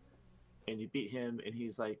Kronos, and you beat him, and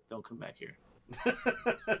he's like, "Don't come back here."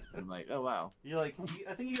 I'm like, oh wow. You're like,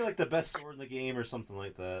 I think you get like the best sword in the game or something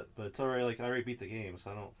like that. But it's alright. Like I already beat the game,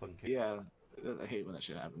 so I don't fucking care. Yeah, I hate when that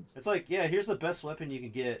shit happens. It's like, yeah, here's the best weapon you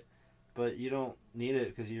can get, but you don't need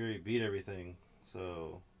it because you already beat everything.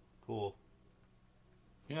 So, cool.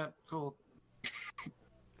 Yeah, cool.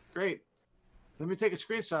 Great. Let me take a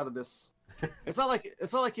screenshot of this. It's not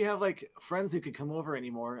like you have like friends who could come over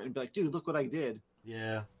anymore and be like, dude, look what I did.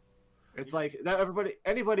 Yeah. It's like that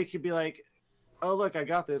anybody could be like, oh look, I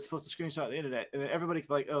got this, post a screenshot on the internet, and then everybody could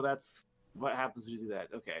be like, oh, that's what happens when you do that.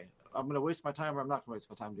 Okay. I'm gonna waste my time, or I'm not gonna waste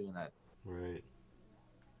my time doing that. Right.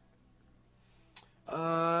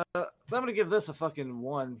 So I'm gonna give this a fucking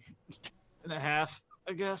 1.5,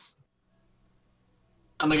 I guess.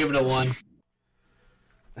 I'm gonna give it a 1.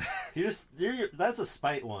 That's a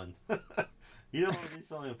spite one. You don't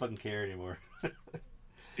even fucking care anymore.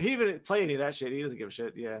 He even play any of that shit. He doesn't give a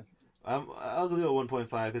shit. Yeah. I'll do a 1.5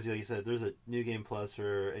 because, like you said, there's a new game plus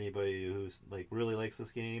for anybody who's like really likes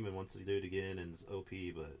this game and wants to do it again and is OP.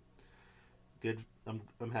 But good,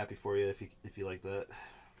 I'm happy for you if you like that.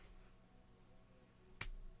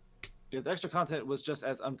 Yeah, the extra content was just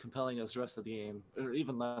as uncompelling as the rest of the game, or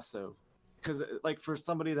even less so. Because, like, for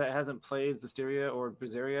somebody that hasn't played Zestiria or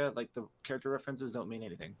Berseria, like, the character references don't mean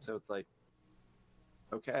anything. So it's like,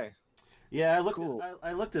 okay. Yeah, I looked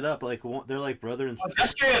it up. Like, they're like brother and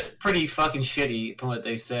sister. Zestiria is pretty fucking shitty from what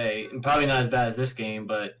they say. And probably not as bad as this game,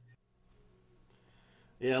 but...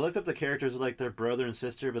 Yeah, I looked up the characters like they're brother and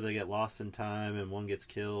sister, but they get lost in time and one gets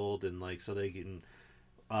killed, and like so they can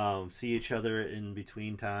see each other in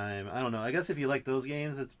between time. I don't know. I guess if you like those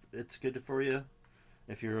games, it's good for you.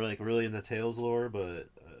 If you're like really into Tales lore, but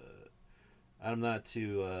I'm not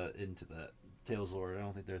too into that Tales lore. I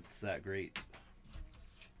don't think it's that great.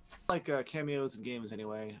 Like cameos in games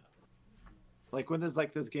anyway. Like when there's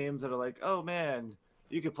like those games that are like, oh man,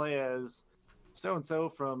 you could play as so and so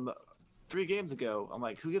from 3 games ago. I'm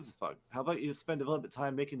like, who gives a fuck? How about you spend a little bit of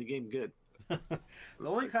time making the game good? The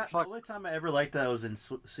only time I ever liked that was in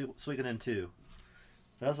Suikoden 2.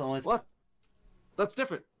 That's the only. What? That's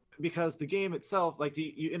different. Because the game itself, like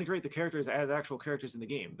you integrate the characters as actual characters in the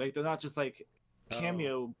game. Like they're not just like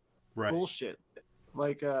cameo bullshit.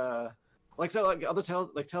 Like other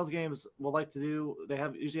Tales games will like to do. They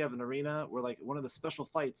usually have an arena where like one of the special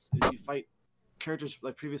fights is you fight characters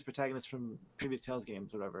like previous protagonists from previous Tales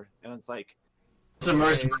games, or whatever. And it's like it's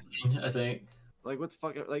immersive, I think. Like what the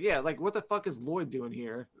fuck? Like yeah, like what the fuck is Lloyd doing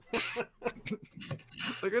here?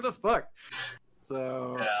 Like what the fuck?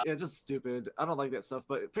 So yeah, just stupid. I don't like that stuff,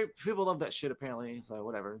 but people love that shit apparently. So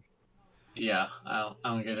whatever. Yeah, I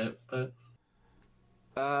don't get it, but.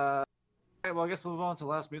 All right, well, I guess we'll move on to the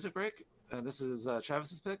last music break. This is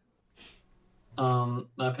Travis's pick.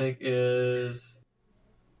 My pick was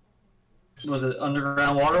it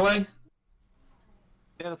Underground Waterway?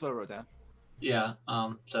 Yeah, that's what I wrote down. Yeah.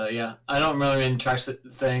 So yeah, I don't really mean track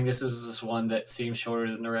saying this is just one that seems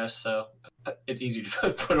shorter than the rest, so it's easy to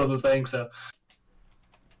put on the thing. So.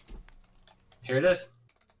 Here it is.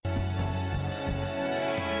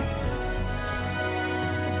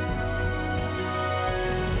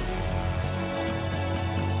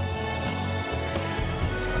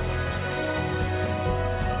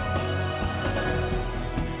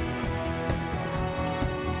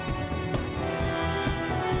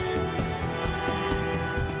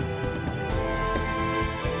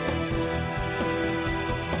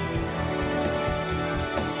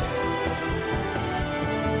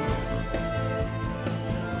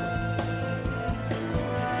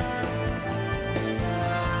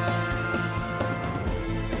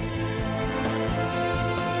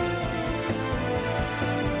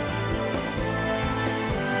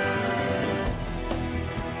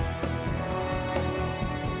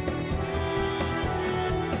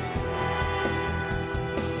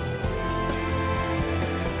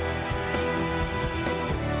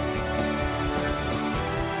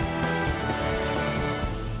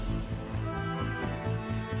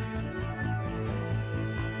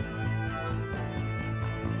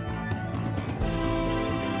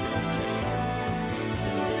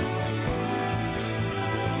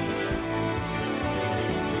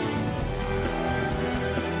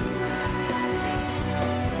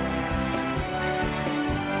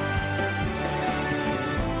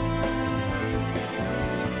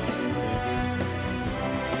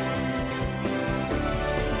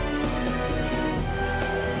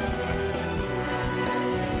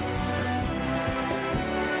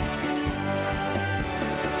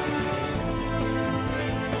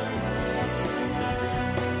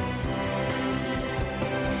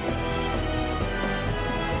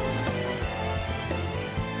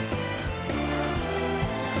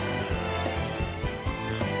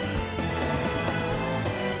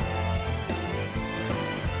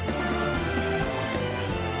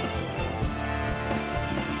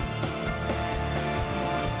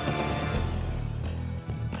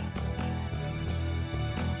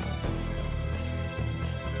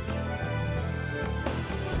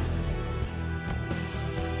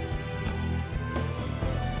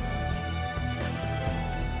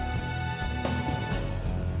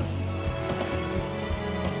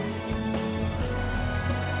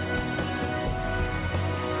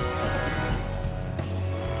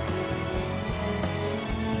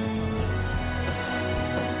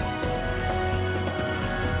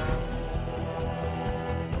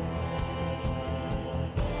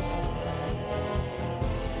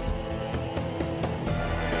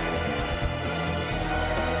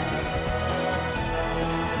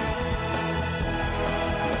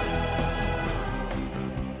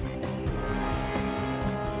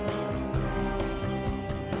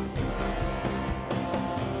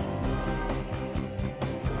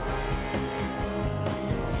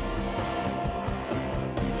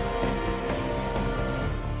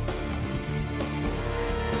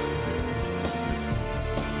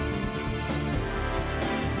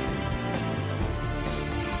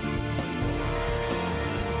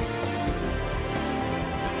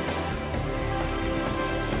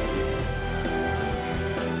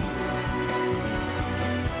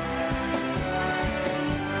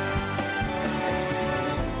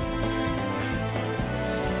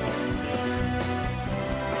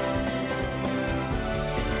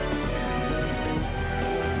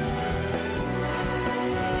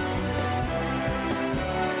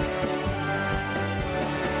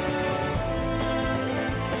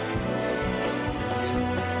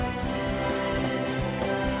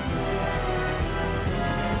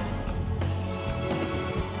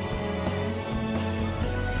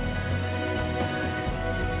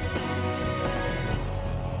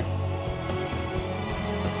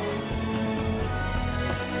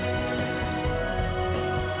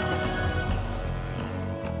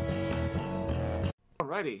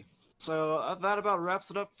 Alrighty. So that about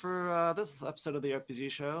wraps it up for this episode of the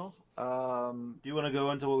RPG show. Do you want to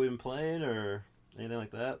go into what we've been playing or anything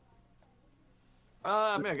like that?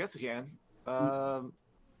 I mean, I guess we can. I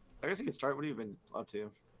guess you can start. What have you been up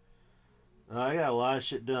to? I got a lot of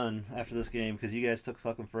shit done after this game because you guys took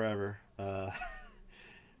fucking forever.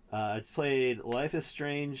 I played Life is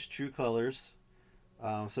Strange: True Colors.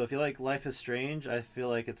 So if you like Life is Strange, I feel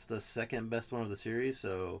like it's the second best one of the series.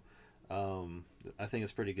 So I think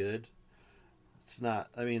it's pretty good. It's not.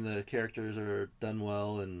 I mean, the characters are done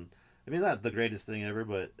well, and I mean, not the greatest thing ever,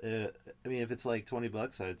 but I mean, if it's like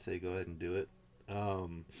 $20, I'd say go ahead and do it.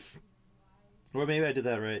 Or maybe I did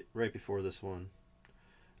that right before this one.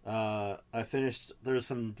 I finished. There's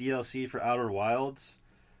some DLC for Outer Wilds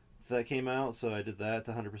that came out, so I did that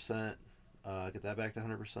to 100%. Get that back to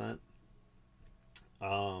 100%.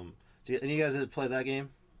 Any of you guys play that game?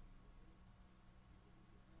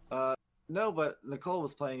 No, but Nicole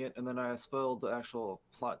was playing it, and then I spoiled the actual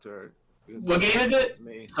plot to her. What game is it? To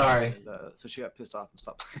me, Sorry. And, so she got pissed off and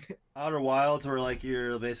stopped playing it. Outer Wilds, where like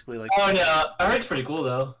you're basically like. Oh no, I heard it's pretty cool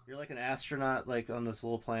though. You're like an astronaut, like on this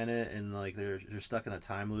little planet, and like you're stuck in a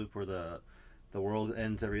time loop where the world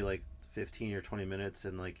ends every like 15 or 20 minutes,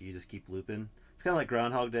 and like you just keep looping. It's kind of like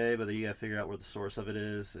Groundhog Day, but then you gotta figure out where the source of it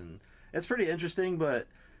is, and it's pretty interesting. But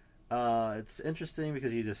it's interesting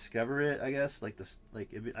because you discover it, I guess. Like this, like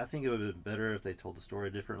I think it would have been better if they told the story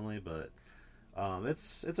differently, but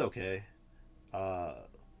it's okay.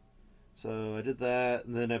 So I did that,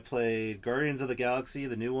 and then I played Guardians of the Galaxy,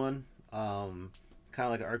 the new one. Kind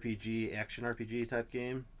of like an RPG, action RPG type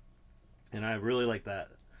game, and I really like that.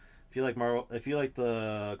 If you like Marvel, if you like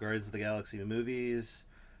the Guardians of the Galaxy movies,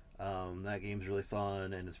 that game's really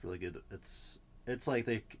fun and it's really good. It's like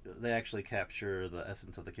they actually capture the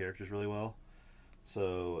essence of the characters really well.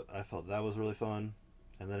 So I felt that was really fun.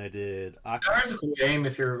 And then I did. It's a cool game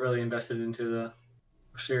if you're really invested into the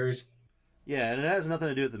series. Yeah, and it has nothing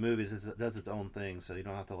to do with the movies. It does its own thing, so you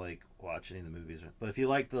don't have to like watch any of the movies. But if you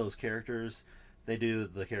like those characters, they do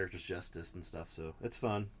the characters justice and stuff. So it's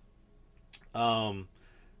fun. And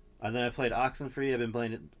then I played Oxenfree. I've been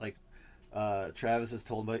playing it like Travis has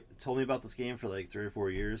told me about this game for like 3 or 4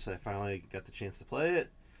 years. So I finally got the chance to play it.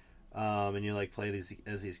 And you like play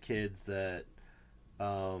these kids that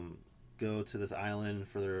go to this island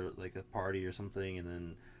for their like a party or something, and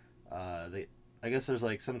then I guess there's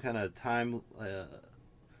like some kind of time,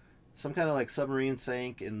 some kind of like submarine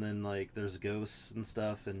sank, and then like there's ghosts and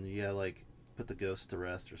stuff, and you gotta like put the ghosts to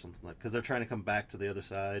rest or something like, because they're trying to come back to the other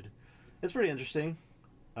side. It's pretty interesting.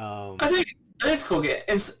 I think it's a cool game.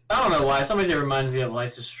 I don't know why. Some ways it reminds me of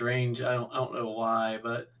Life is Strange. I don't know why,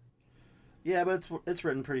 but yeah, but it's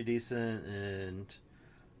written pretty decent, and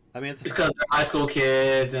I mean it's because they're high school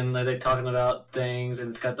kids and they're talking about things, and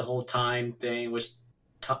it's got the whole time thing, which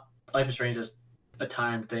Life is Strange is a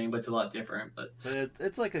time thing, but it's a lot different. But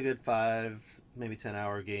it's like a good 5, maybe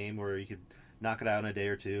 10-hour game where you could knock it out in a day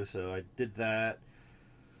or two. So I did that.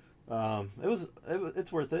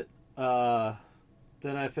 It's worth it.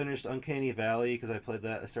 Then I finished Uncanny Valley because I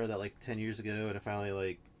started that like 10 years ago, and I finally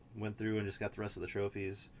like went through and just got the rest of the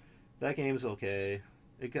trophies. That game's okay.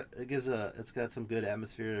 It's got some good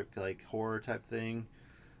atmosphere, like horror type thing,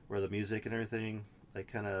 where the music and everything like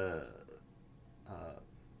kind of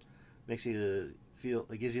makes you feel.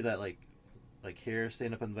 It gives you that like hair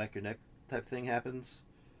stand up on the back of your neck type thing happens.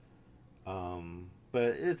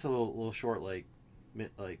 But it's a little short, like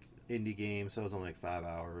indie game, so it was only like 5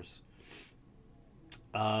 hours.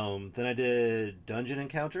 Then I did Dungeon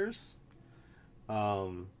Encounters.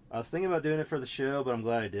 I was thinking about doing it for the show, but I'm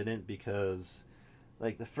glad I didn't, because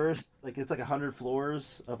like the first, like it's like 100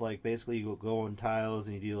 floors of like basically you go on tiles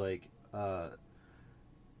and you do like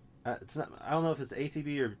it's not, I don't know if it's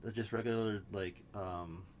ATB or just regular like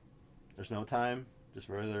there's no time, just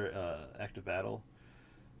regular active battle.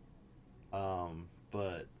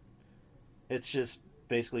 But it's just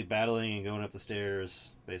basically battling and going up the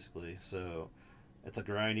stairs basically. So it's a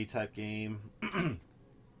grindy type game.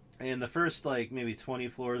 And the first like maybe 20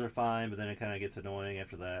 floors are fine, but then it kind of gets annoying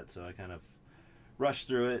after that, so I kind of rushed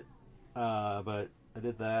through it. But I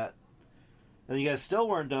did that. And you guys still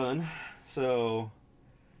weren't done, so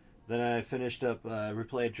then I finished up,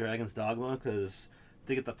 replayed Dragon's Dogma, because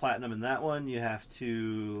to get the platinum in that one, you have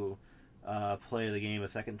to play the game a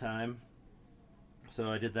second time.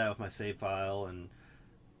 So I did that with my save file, and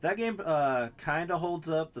that game kind of holds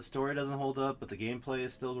up. The story doesn't hold up, but the gameplay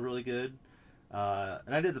is still really good.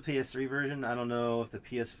 And I did the PS3 version. I don't know if the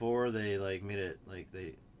PS4 they like made it like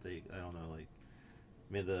they I don't know, like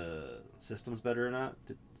made the systems better or not.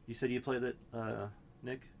 You said you played it,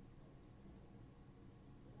 Nick?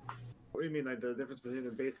 What do you mean, like the difference between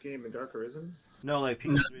the base game and Dark Arisen? No, like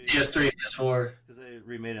No, PS3, PS3, PS4. because they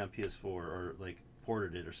remade it on PS4 or like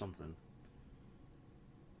ported it or something.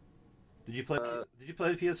 Did you play? Did you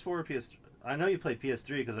play the PS4 or PS? I know you played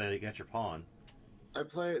PS3 because I got your pawn. I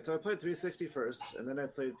played 360 first, and then I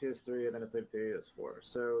played PS3, and then I played PS4.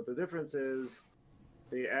 So the difference is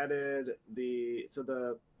they added the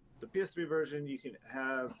PS3 version. You can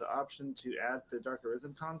have the option to add the Dark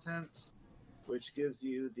Arisen content, which gives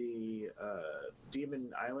you the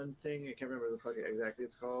Demon Island thing. I can't remember the fucking exactly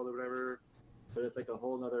it's called or whatever, but it's like a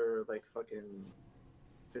whole nother like fucking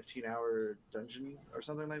 15-hour dungeon or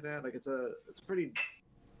something like that. Like it's like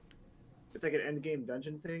an end game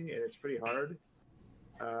dungeon thing, and it's pretty hard.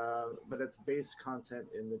 But it's base content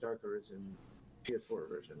in the Dark Arisen PS4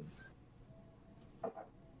 version,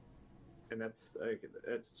 and that's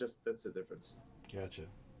the difference. Gotcha.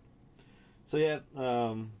 So yeah,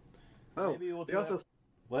 Oh, maybe we'll do that.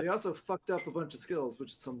 What? They also fucked up a bunch of skills,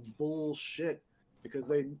 which is some bullshit, because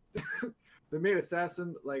they they made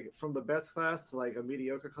assassin like from the best class to like a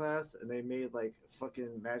mediocre class, and they made like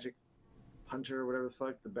fucking magic hunter or whatever the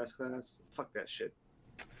fuck the best class. Fuck that shit.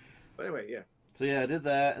 But anyway, yeah. So yeah, I did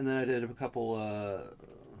that, and then I did a couple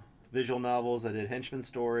visual novels. I did Henchman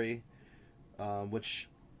Story, which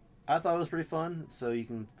I thought was pretty fun. So you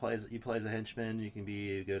can play as a henchman. You can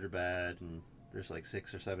be good or bad, and there's like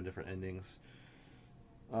 6 or 7 different endings.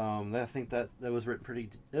 I think that was written pretty.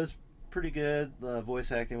 It was pretty good. The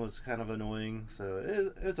voice acting was kind of annoying, so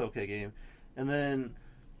it's okay game. And then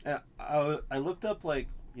I looked up like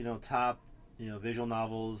top visual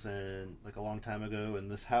novels and like a long time ago, and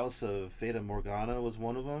this House of Fata Morgana was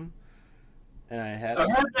one of them. And I heard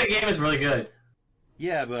that game is really good.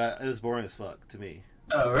 Yeah, but it was boring as fuck to me.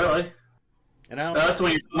 Oh, really? And I don't. That's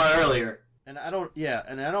what you were talking about earlier. And I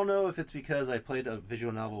don't know if it's because I played a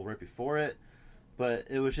visual novel right before it, but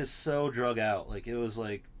it was just so drug out. Like it was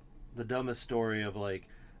like the dumbest story of like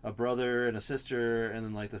a brother and a sister, and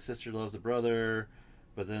then like the sister loves the brother,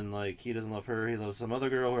 but then like he doesn't love her. He loves some other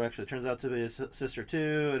girl who actually turns out to be his sister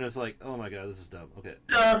too. And it's like, oh my god, this is dumb. Okay.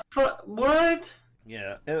 What?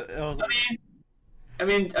 Yeah, it was. Like, I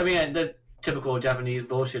mean, the typical Japanese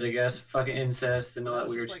bullshit, I guess. Fucking incest and all that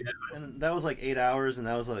weird shit. And that was like 8 hours, and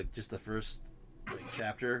that was like just the first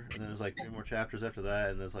chapter, and then there's like 3 more chapters after that,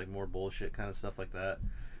 and there's like more bullshit kind of stuff like that.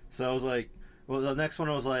 So I was like, well, the next one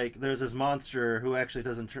was like, there's this monster who actually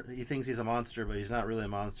he thinks he's a monster, but he's not really a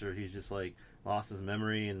monster. He's just like lost his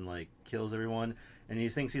memory and like kills everyone, and he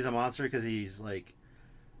thinks he's a monster because he's like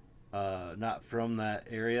not from that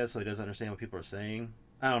area, so he doesn't understand what people are saying.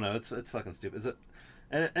 I don't know. It's fucking stupid.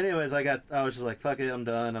 And anyways, I was just like, fuck it, I'm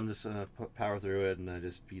done. I'm just gonna power through it, and I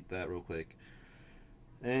just beat that real quick.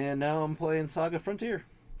 And now I'm playing Saga Frontier.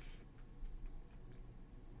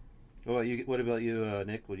 What about you,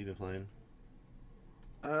 Nick? What have you been playing?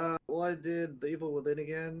 Well, I did The Evil Within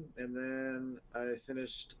again, and then I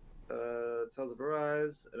finished Tales of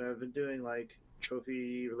Arise, and I've been doing like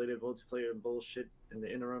trophy-related multiplayer bullshit in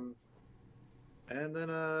the interim. And then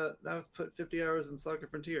now I've put 50 hours in Saga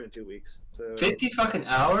Frontier in 2 weeks. So 50 fucking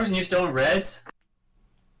hours, and you're still in Reds?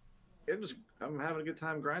 I'm having a good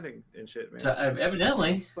time grinding and shit, man. So,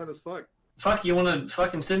 evidently. It's fun as fuck. Fuck, you want to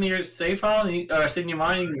fucking send me your save file, or send you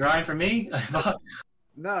mine, you can grind for me?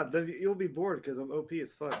 Nah, then you'll be bored because I'm OP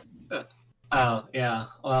as fuck. Oh, yeah.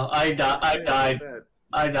 Well, I died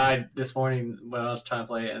this morning when I was trying to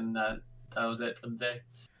play it, and that was it for the day.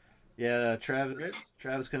 Yeah,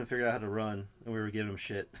 Travis couldn't figure out how to run, and we were giving him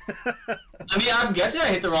shit. I mean, I'm guessing I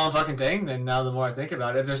hit the wrong fucking thing, then now the more I think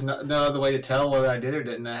about it. If there's no other way to tell whether I did or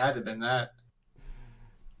didn't, it had to have been that.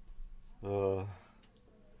 What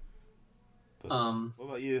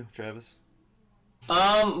about you, Travis?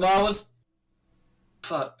 Well, I was...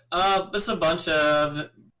 Fuck. It's a bunch of...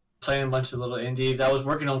 Playing a bunch of little indies. I was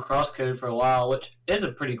working on Crosscode for a while, which is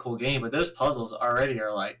a pretty cool game, but those puzzles already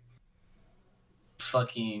are like...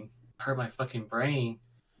 fucking... hurt my fucking brain.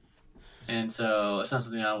 And so it's not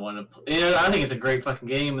something I want to play. I think it's a great fucking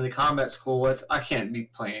game, and the combat's cool. I can't be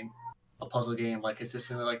playing a puzzle game like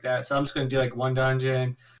consistently like that. So I'm just gonna do like one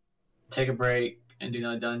dungeon, take a break, and do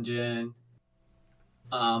another dungeon.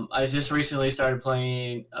 I just recently started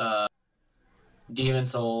playing Demon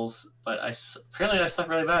Souls, but apparently I suck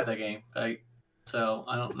really bad at that game. So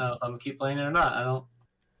I don't know if I'm gonna keep playing it or not.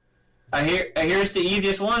 I hear it's the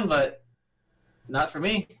easiest one, but not for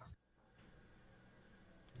me.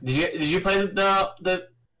 Did you play the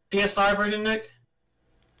PS5 version, Nick?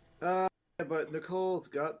 But Nicole's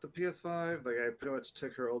got the PS5. Like, I pretty much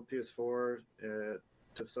took her old PS4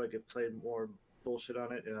 so I could play more bullshit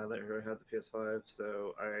on it, and I let her have the PS5.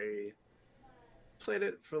 So I played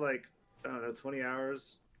it for like, I don't know, 20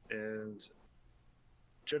 hours, and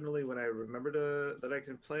generally when I remember that I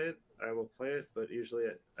can play it, I will play it. But usually,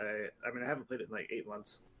 I haven't played it in like 8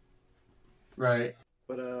 months. Right.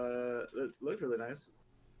 But it looked really nice.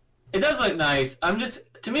 It does look nice.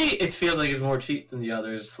 To me, it feels like it's more cheap than the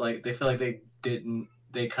others. Like, they feel like they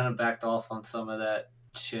kind of backed off on some of that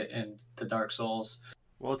shit in the Dark Souls.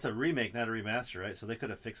 Well, it's a remake, not a remaster, right? So they could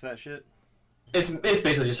have fixed that shit? It's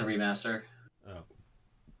basically just a remaster.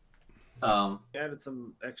 Oh. They added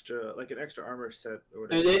some extra, like an extra armor set or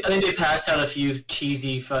whatever. I think they patched out a few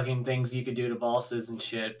cheesy fucking things you could do to bosses and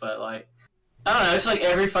shit, but like, I don't know, it's like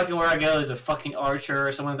every fucking where I go there's a fucking archer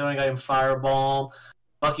or someone throwing a goddamn firebomb,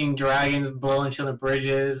 fucking dragons blowing shit on the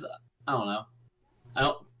bridges. I don't know.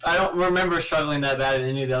 I don't remember struggling that bad in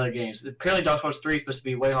any of the other games. Apparently Dark Souls 3 is supposed to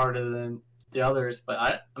be way harder than the others, but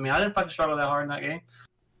I didn't fucking struggle that hard in that game.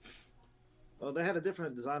 Well, they had a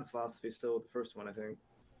different design philosophy still with the first one, I think.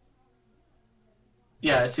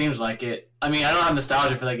 Yeah, it seems like it. I mean, I don't have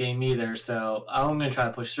nostalgia for that game either, so I'm going to try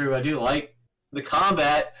to push through. I do like the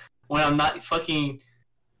combat when I'm not fucking...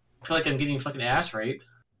 I feel like I'm getting fucking ass raped.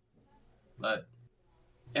 But...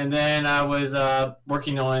 And then I was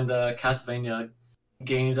working on the Castlevania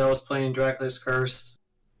games. I was playing Dracula's Curse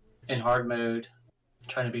in hard mode,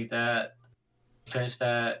 trying to beat that, finish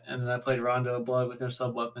that, and then I played Rondo of Blood with no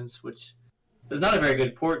sub-weapons, which is not a very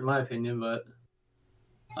good port in my opinion, but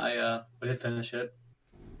I did finish it.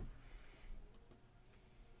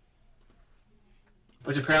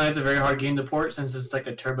 Which apparently is a very hard game to port since it's like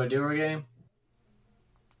a Turbo Duo game.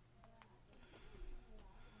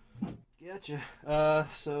 Gotcha.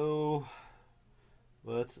 So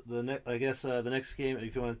what's the next? I guess the next game.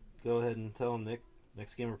 If you want to go ahead and tell them, Nick,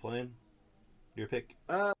 next game we're playing. Your pick.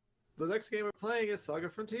 The next game we're playing is Saga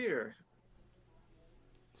Frontier.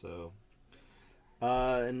 So,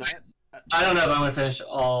 and that, I don't know if I'm gonna finish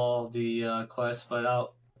all the quests, but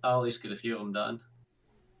I'll at least get a few of them done.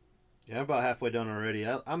 yeah, I'm about halfway done already.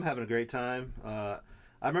 I'm having a great time. I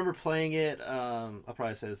remember playing it. I'll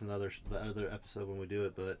probably say this in the other episode when we do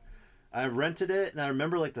it, but I rented it, and I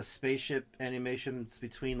remember like the spaceship animations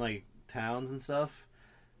between like towns and stuff.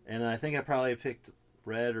 And I think I probably picked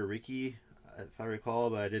Red or Ricky, if I recall,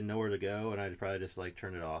 but I didn't know where to go, and I probably just like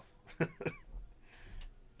turned it off.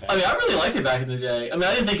 I mean, I really liked it back in the day. I mean,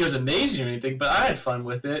 I didn't think it was amazing or anything, but I had fun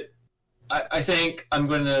with it. I think I've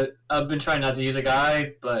been trying not to use a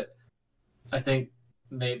guide, but I think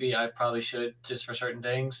maybe I probably should just for certain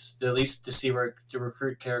things, at least to see where to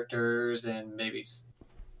recruit characters and maybe.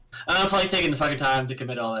 I don't know if I like taking the fucking time to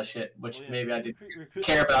commit all that shit, which maybe I did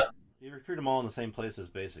care about. You recruit them all in the same places,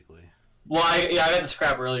 basically. Well, I got the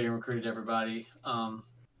scrap earlier and recruited everybody.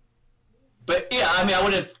 But yeah, I mean, I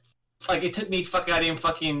would have. Like, it took me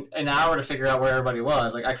fucking an hour to figure out where everybody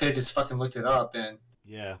was. Like, I could have just fucking looked it up and.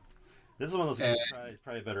 Yeah, this is one of those games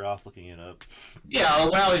probably better off looking it up. Yeah,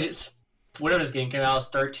 when I was whatever this game came out, I was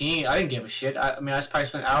 13. I didn't give a shit. I mean, I probably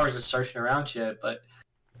spent hours just searching around shit, but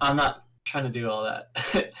I'm not trying to do all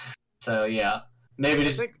that. So yeah, maybe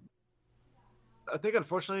just. I think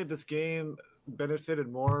unfortunately this game benefited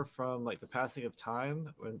more from like the passing of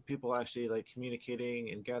time when people actually like communicating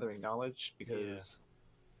and gathering knowledge. Because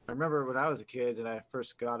I remember when I was a kid and I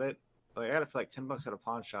first got it, like I got it for like $10 at a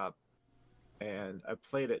pawn shop, and I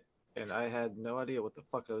played it. And I had no idea what the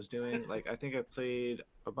fuck I was doing. Like, I think I played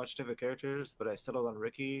a bunch of different characters, but I settled on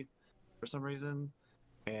Ricky for some reason.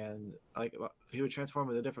 And, like, he would transform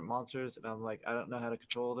into different monsters, and I'm like, I don't know how to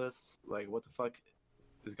control this. Like, what the fuck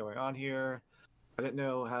is going on here? I didn't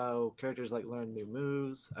know how characters, like, learned new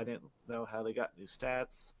moves. I didn't know how they got new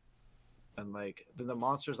stats. And, like, then the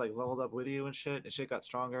monsters, like, leveled up with you and shit got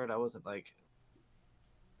stronger, and I wasn't, like,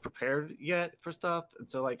 prepared yet for stuff. And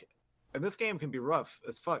so, like, and this game can be rough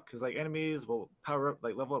as fuck because like enemies will power up,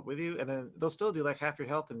 like level up with you, and then they'll still do like half your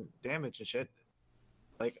health and damage and shit.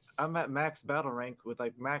 Like I'm at max battle rank with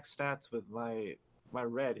like max stats with my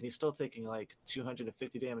Red, and he's still taking like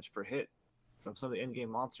 250 damage per hit from some of the in-game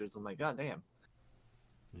monsters. I'm like, god damn.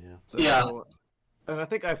 Yeah. So, yeah. And I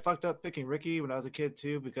think I fucked up picking Ricky when I was a kid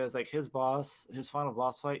too, because like his final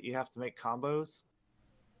boss fight, you have to make combos.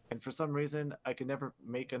 And for some reason, I could never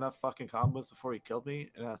make enough fucking combos before he killed me,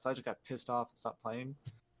 and so I just got pissed off and stopped playing.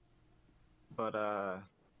 But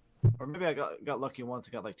or maybe I got lucky once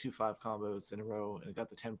and got like 2-5 combos in a row and got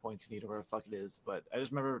the 10 points you need or whatever the fuck it is. But I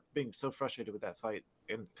just remember being so frustrated with that fight,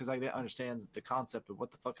 and because I didn't understand the concept of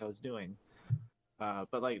what the fuck I was doing.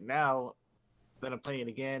 But like now that I'm playing it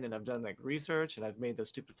again and I've done like research and I've made those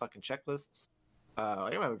stupid fucking checklists,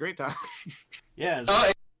 I'm having a great time. Yeah. Oh,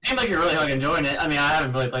 it seems like you're really like enjoying it. I mean, I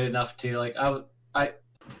haven't really played enough to like. I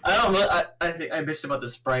think I bitched about the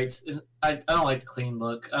sprites. I don't like the clean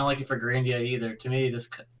look. I don't like it for Grandia either. To me, this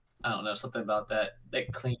I don't know, something about that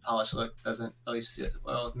clean polished look doesn't always sit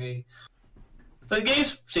well with me. The game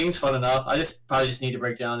seems fun enough. I probably just need to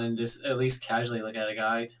break down and just at least casually look at a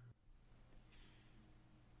guide.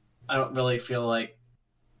 I don't really feel like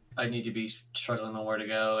I need to be struggling on where to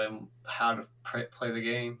go and how to play the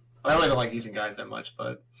game. I really don't like using guides that much,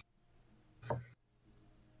 but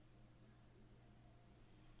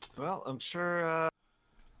Well, I'm sure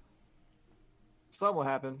something will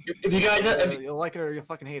happen. if you guys, You'll like it or you'll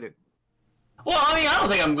fucking hate it. well, I mean, I don't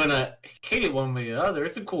think I'm gonna hate it one way or the other.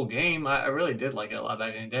 It's a cool game. I really did like it a lot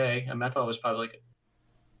back in the day. I mean, I thought it was probably like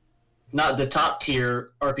not the top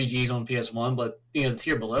tier RPGs on PS1, but the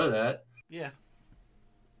tier below that. Yeah.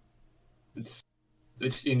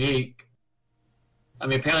 It's unique. I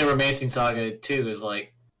mean, apparently, Romancing Saga 2 is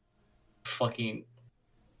like fucking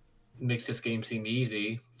makes this game seem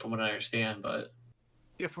easy, from what I understand. But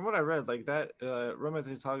Yeah, from what I read, like that,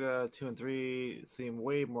 Romancing Saga 2 and 3 seem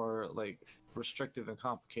way more like restrictive and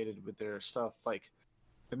complicated with their stuff. Like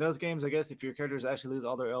in those games, I guess if your characters actually lose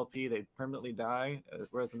all their LP, they permanently die.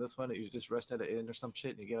 Whereas in this one, you just rest at an inn or some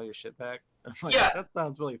shit and you get all your shit back. I'm like, Yeah. that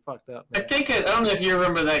sounds really fucked up. I Man. think I don't know if you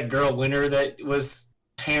remember that girl Winter that was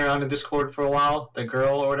hanging around in Discord for a while. The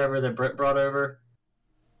girl or whatever that Brett brought over,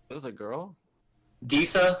 That was a girl.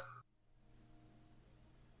 Disa.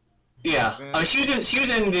 Yeah, Man. she was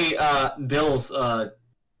in the Bill's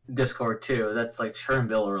Discord too. That's like her and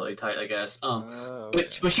Bill are really tight, I guess. Oh, But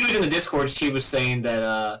okay. when she was in the Discord, she was saying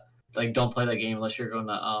that like don't play that game unless you're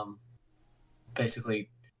gonna basically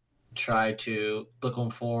try to look on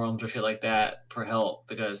forums or shit like that for help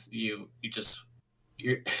because you you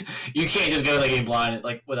can't just go to the game blind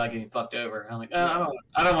like without getting fucked over. I'm like, oh,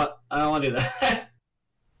 I don't want to do that.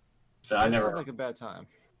 So I That never. sounds like a bad time.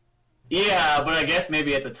 Yeah, but I guess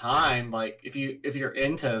maybe at the time, like if you're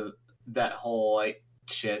into that whole like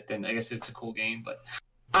shit, then I guess it's a cool game. But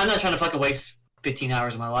I'm not trying to fucking waste 15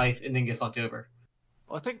 hours of my life and then get fucked over.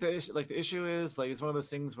 Well, I think the issue is like it's one of those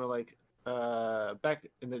things where like back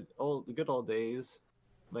in the good old days,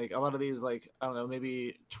 like a lot of these like I don't know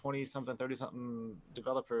maybe 20 something 30 something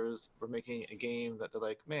developers were making a game that they're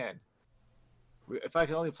like, man, if I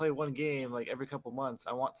can only play one game like every couple months,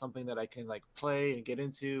 I want something that I can like play and get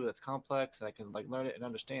into that's complex and I can like learn it and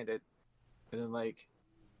understand it. And then like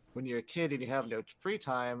when you're a kid and you have no free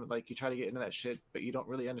time, like you try to get into that shit, but you don't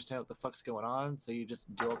really understand what the fuck's going on, so you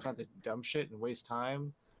just do all kinds of dumb shit and waste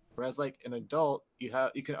time. Whereas like an adult, you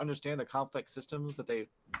can understand the complex systems that the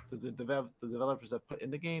developers have put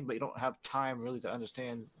in the game, but you don't have time really to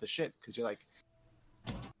understand the shit because you're like,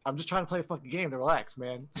 I'm just trying to play a fucking game to relax,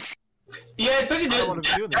 man. Yeah, especially I don't want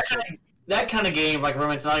to be doing this shit. that kind of game like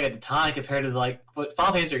Romance Saga at the time compared to like what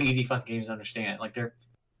Final Fantasy are easy fucking games to understand. Like they're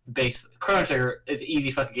Chrono Trigger is an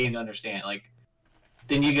easy fucking game to understand. Like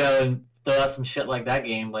then you go and throw out some shit like that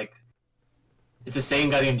game, like it's the same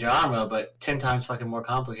goddamn genre, but 10 times fucking more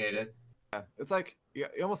complicated. Yeah, it's like you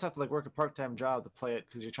almost have to like work a part-time job to play it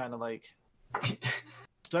because you're trying to like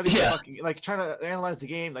study the Yeah. fucking like trying to analyze the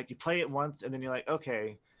game. Like you play it once and then you're like,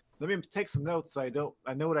 okay, let me take some notes so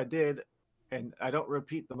I know what I did and I don't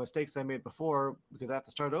repeat the mistakes I made before because I have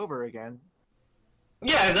to start over again.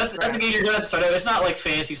 Yeah, that's a game you're gonna start out. It's not like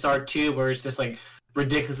Phantasy Star 2 where it's just like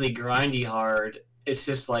ridiculously grindy hard. It's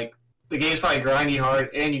just like the game's probably grindy hard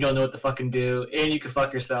and you don't know what to fucking do and you can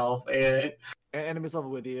fuck yourself and And enemies level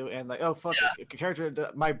with you and like, oh fuck,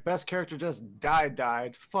 my best character just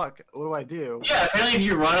died. Fuck, what do I do? yeah, apparently if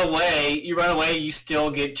you run away, you still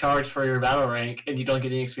get charged for your battle rank and you don't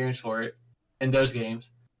get any experience for it in those games.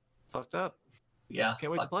 Fucked up. Yeah.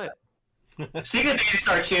 Can't wait to fuck play it. that. Speaking of Phantasy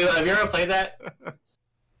Star 2, have you ever played that?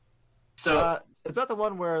 So Is that the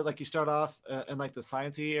one where like you start off in like the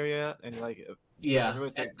sciencey area and you're like, yeah,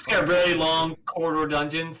 everybody's like, it's got really long corridor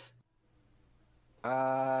dungeons.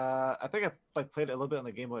 I think I like played it a little bit on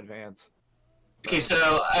the Game Boy Advance. Okay,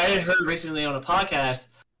 so I had heard recently on a podcast,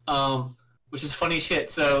 which is funny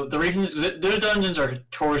shit. So the reason those dungeons are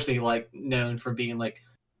notoriously like known for being like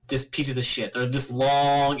just pieces of shit. They're just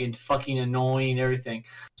long and fucking annoying and everything.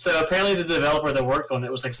 So apparently the developer that worked on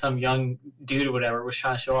it was like some young dude or whatever was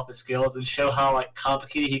trying to show off his skills and show how like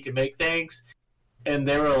complicated he could make things. And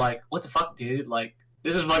they were like, "What the fuck, dude? Like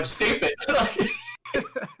this is like stupid."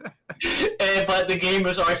 But the game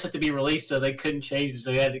was already set to be released, so they couldn't change it,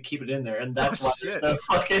 so they had to keep it in there, and that's Oh, why shit. there's no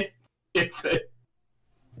fucking infinite.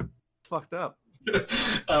 Fucked up.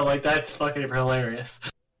 Like that's fucking hilarious.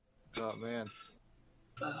 Oh man.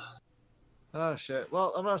 Oh shit.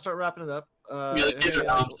 Well, I'm gonna start wrapping it up. Yeah, the kids are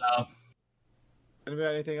home, so. Anybody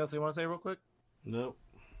got anything else they want to say real quick? Nope.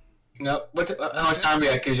 No, how much time we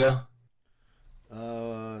got, Cujo?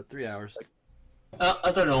 3 hours.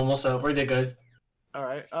 That's our normal, so we did good. All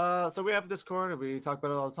right. So we have a Discord, and we talk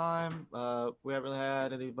about it all the time. We haven't really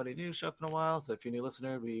had anybody new show up in a while, so if you're a new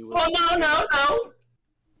listener, we will. Oh no!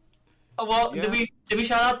 Oh, well, Yeah. did we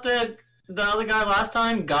shout out the other guy last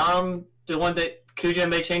time? Gom, the one that Kuja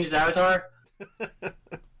made change his avatar.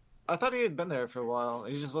 I thought he had been there for a while.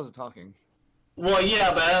 He just wasn't talking. Well,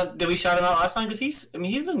 yeah, but did we shout him out last time? Because he's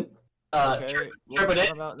been Okay. We'll Triple shout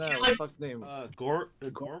D. him out now. He's What's like- the fuck's name? Gork?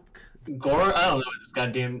 Gore. I don't know his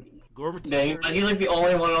goddamn name, but he's like the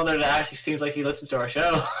only one on there that actually seems like he listens to our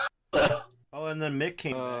show. So, Oh, and then Mick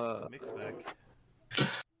came back. Mick's back.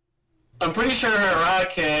 I'm pretty sure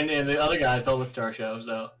Rakan and the other guys don't listen to our show.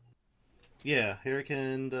 So Yeah,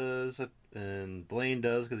 Hurricane does, and Blaine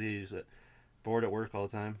does because he's bored at work all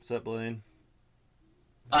the time. What's up, Blaine?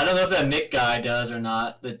 I don't know if that Mick guy does or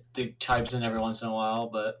not. That chimes in every once in a while,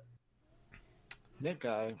 but Nick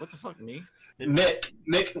guy. What the fuck, me? Mick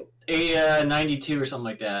a 92 or something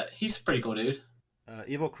like that. He's a pretty cool dude.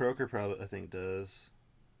 Evil Croaker probably, I think, does.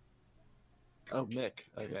 Oh, Mick.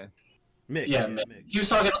 Okay. Mick. Yeah, Mick. He was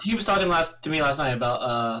talking to me last night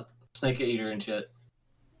about Snake Eater and shit.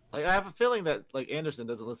 Like, I have a feeling that like Anderson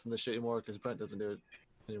doesn't listen to this shit anymore because Brent doesn't do it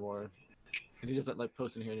anymore, and he doesn't like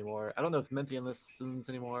post in here anymore. I don't know if Mentian listens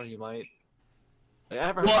anymore. He might. Like, I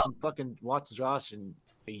haven't heard Well- from fucking Watts Josh in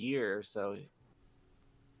a year, so.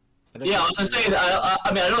 Yeah, I was gonna say that.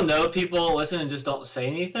 I mean, I don't know if people listen and just don't say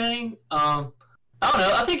anything. I don't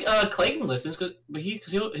know. I think Clayton listens, but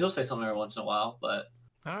he'll say something every once in a while. But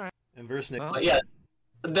All right. And Versnick. Well, yeah,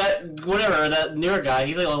 that newer guy,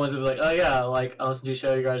 he's like the only one who's like, oh yeah, like I listen to your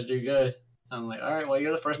show, you guys do good. I'm like, all right, well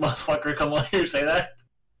you're the first motherfucker to come on here and say that.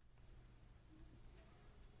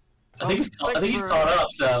 I think he's caught up.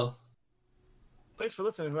 So Thanks for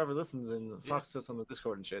listening, whoever listens and talks to us on the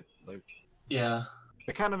Discord and shit. Like, yeah,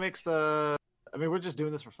 it kind of makes the. I mean, we're just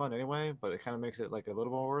doing this for fun anyway, but it kind of makes it like a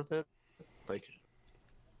little more worth it. Like,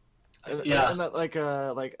 Yeah. in that like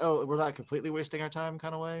oh, we're not completely wasting our time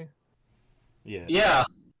kind of way. Yeah. yeah.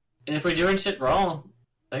 And if we're doing shit wrong,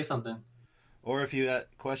 say something. Or if you got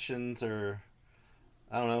questions, or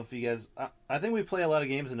I don't know if you guys. I think we play a lot of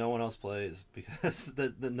games that no one else plays because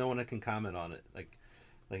that no one can comment on it. Like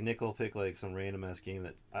Nick will pick like some random ass game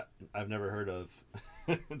that I've never heard of.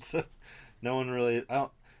 So no one really.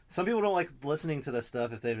 Some people don't like listening to that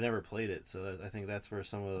stuff if they've never played it. So I think that's where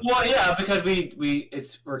some of the. Well, yeah, because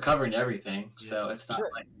we're covering everything, so it's not Sure.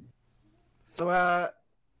 like. So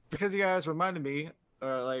because you guys reminded me,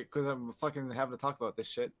 or like, because I'm fucking having to talk about this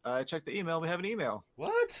shit, I checked the email. We have an email.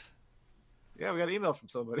 What? Yeah, we got an email from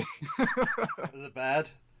somebody. Is it bad?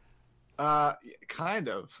 Kind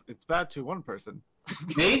of. It's bad to one person,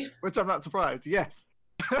 Me? which I'm not surprised. Yes.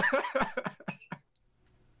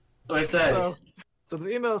 What I say? So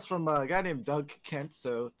the email is from a guy named Doug Kent.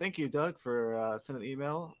 So thank you, Doug, for sending the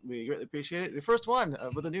email. We greatly appreciate it. The first one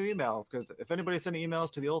with a new email, because if anybody's sending emails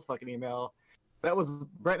to the old fucking email, that was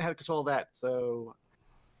Brent had control of that. So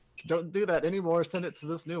don't do that anymore. Send it to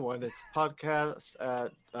this new one. It's podcast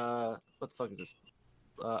at what the fuck is this?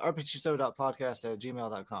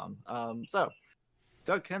 rpgshow.podcast@gmail.com. So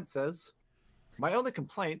Doug Kent says, my only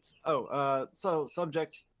complaint. So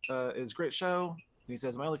subject is great show. He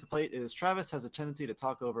says, my only complaint is Travis has a tendency to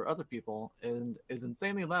talk over other people and is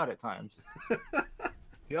insanely loud at times.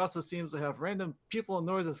 He also seems to have random people and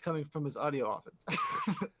noises coming from his audio often.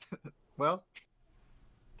 Well,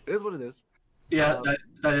 it is what it is. Yeah,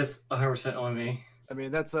 that is 100% on me. I mean,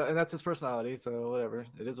 that's his personality, so whatever.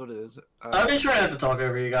 It is what it is. I've been trying not to talk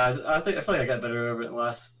over you guys. I feel like I got better over it in the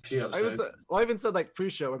last few episodes. I even said like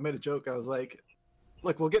pre-show. I made a joke. I was like,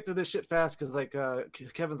 "Look, we'll get through this shit fast," because like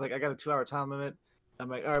Kevin's like, "I got a 2-hour time limit." I'm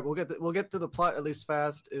like, "All right, we'll get through the plot at least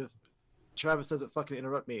fast if Travis doesn't fucking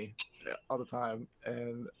interrupt me all the time."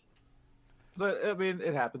 And so I mean,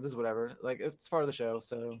 it happens. It's whatever. Like it's part of the show.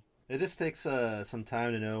 So It just takes some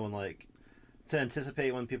time to know when to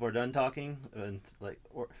anticipate when people are done talking, and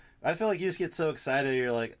or I feel like you just get so excited you're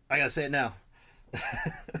like, I gotta say it now.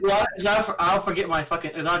 Well, I'll forget my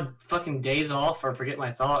fucking. Is on fucking days off or forget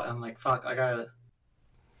my thought. I'm like, fuck, I gotta.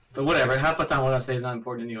 But whatever. Half the time, what I say is not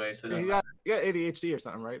important anyway. So you got ADHD or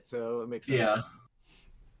something, right? So it makes sense. yeah.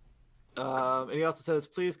 And he also says,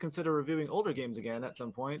 please consider reviewing older games again at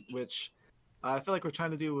some point, which I feel like we're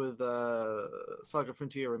trying to do with Saga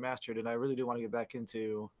Frontier Remastered, and I really do want to get back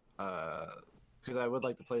into because I would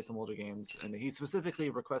like to play some older games. And he specifically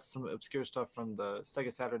requests some obscure stuff from the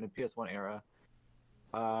Sega Saturn and PS1 era.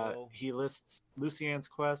 He lists Lucian's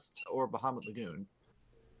Quest or Bahamut Lagoon.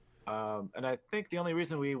 And I think the only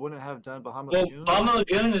reason we wouldn't have done Bahamut Well, Lagoon... Bahamut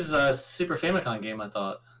Lagoon is a Super Famicom game, I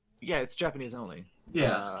thought. Yeah, it's Japanese only.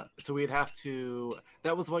 Yeah. So we'd have to.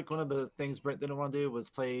 That was like one of the things Brent didn't want to do was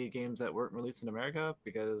play games that weren't released in America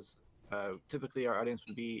because typically our audience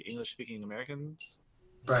would be English-speaking Americans,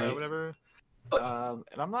 Right. or whatever. But-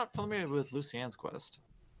 And I'm not familiar with Lucien's Quest.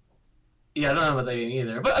 Yeah, I don't know about that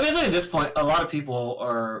either. But I mean, at this point, a lot of people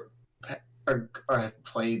are have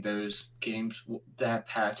played those games that have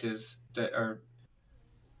patches that are.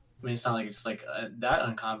 I mean, it's not like it's like that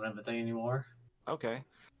uncommon of a thing anymore. Okay.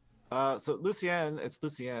 So Lucien, it's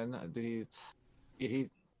Lucien. He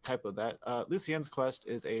typoed that. Lucien's Quest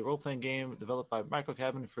is a role-playing game developed by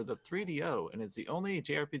Microcabin for the 3DO, and it's the only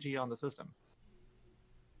JRPG on the system.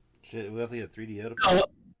 Shit, we have to get 3DO to play. Oh,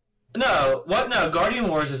 no, what? No, Guardian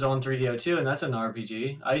Wars is on 3DO too, and that's an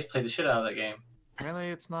RPG. I used to play the shit out of that game. Apparently,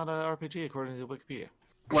 it's not a RPG according to Wikipedia.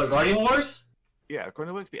 What, Guardian Wars? Yeah,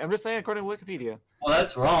 according to Wikipedia. I'm just saying according to Wikipedia. Well,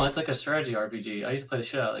 that's wrong. It's like a strategy RPG. I used to play the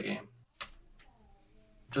shit out of that game.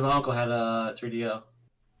 So my uncle had a 3DO.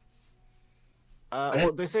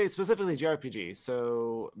 Well, they say specifically JRPG,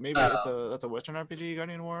 so maybe that's a Western RPG,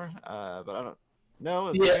 Guardian War. But I don't know.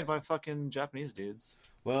 It's Yeah. made by fucking Japanese dudes.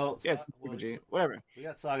 Well, Yeah, it's well, RPG. Whatever. we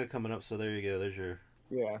got Saga coming up, so there you go. There's your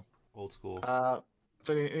Yeah. old school.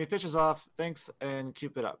 So any fishes off. Thanks and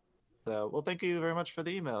keep it up. So, well, thank you very much for the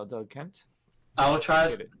email, Doug Kent. I will try.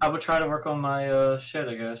 Appreciate it. I would try to work on my shit.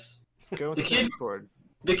 I guess Go The into kids- Discord.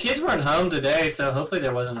 the kids weren't home today, so hopefully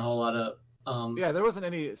there wasn't a whole lot of. Yeah, there wasn't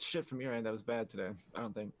any shit from your end that was bad today. I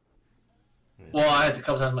don't think. Well, I had a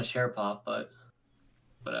couple times my share pop, but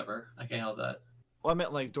whatever. I can't help that. Well, I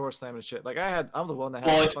meant like door slamming and shit. Like I'm the one that had.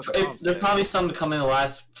 Well, fucking problems there's today. probably some to come in the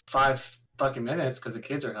last 5 fucking minutes because the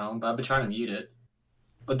kids are home. But I've been trying to mute it.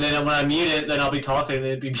 But then when I mute it, then I'll be talking and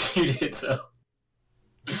it'd be muted. So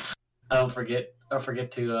I don't forget. I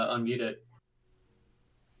forget to unmute it.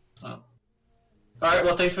 Oh. All right.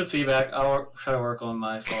 Well, thanks for the feedback. I'll try to work on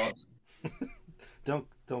my faults. Don't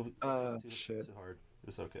too shit. hard.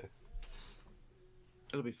 It's okay.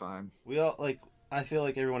 It'll be fine. We all I feel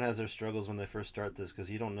like everyone has their struggles when they first start this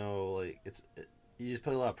because you don't know you just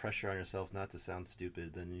put a lot of pressure on yourself not to sound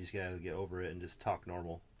stupid. Then you just gotta get over it and just talk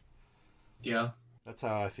normal. Yeah. That's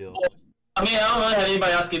how I feel. I mean, I don't really have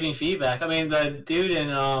anybody else giving feedback. I mean, the dude in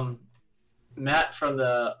Matt from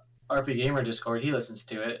the RP Gamer Discord, he listens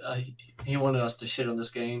to it. He wanted us to shit on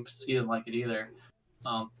this game. He didn't like it either.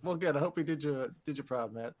 Well, good. I hope we did your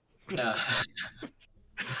proud, Matt. Yeah.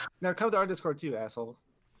 Now come to our Discord too, asshole.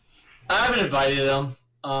 I haven't invited him.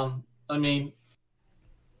 I mean,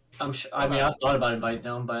 I thought about inviting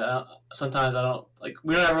him, but sometimes I don't like.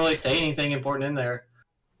 We don't ever really say anything important in there.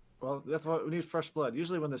 Well, that's why we need fresh blood.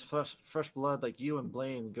 Usually, when there's fresh blood, like you and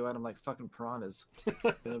Blaine go at him like fucking piranhas.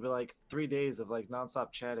 And it'll be like 3 days of like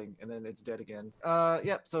nonstop chatting, and then it's dead again.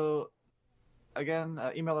 Yep. So, again,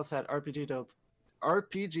 email us at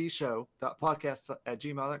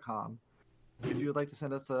rpgshow.podcast@gmail.com if you would like to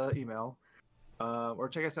send us an email, or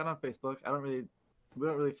check us out on Facebook. We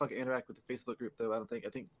don't really fucking interact with the Facebook group though. I think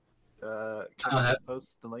Kevin just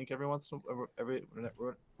posts the link every once in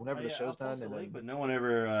whenever the show's I'll done, post a and link, then but no one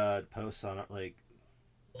ever posts on it. I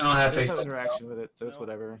don't have there's Facebook. no interaction with it, so it's No.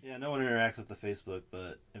 whatever. Yeah, no one interacts with the Facebook.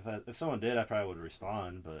 But if someone did, I probably would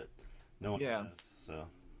respond. But no one Yeah. does. So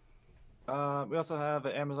We also have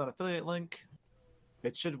an Amazon affiliate link.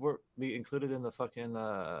 It should be included in the fucking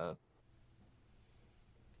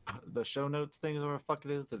the show notes thing, or what the fuck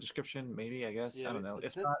it is, the description, maybe, I guess. I don't know.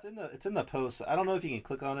 If not, it's in the post. I don't know if you can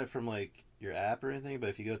click on it from like your app or anything, but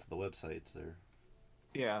if you go to the website, it's there.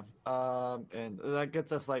 yeah. And that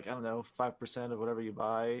gets us like, I don't know, 5% of whatever you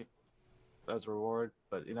buy as a reward.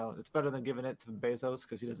 But it's better than giving it to Bezos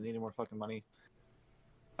because he doesn't need any more fucking money.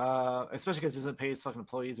 Especially because he doesn't pay his fucking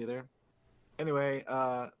employees either. Anyway,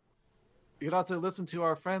 you can also listen to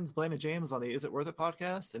our friends Blaine and James on the Is It Worth It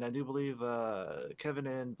podcast, and I do believe Kevin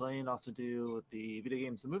and Blaine also do the Video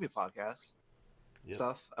Games the Movie podcast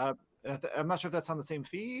stuff. And I'm not sure if that's on the same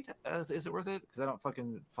feed as Is It Worth It, because I don't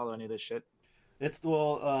fucking follow any of this shit. It's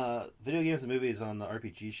Video Games and Movies on the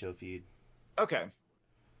RPG show feed. Okay.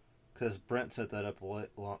 Because Brent set that up,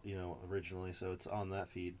 originally, so it's on that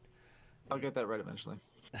feed. I'll get that right eventually.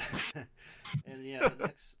 And yeah,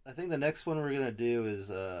 I think the next one we're gonna do is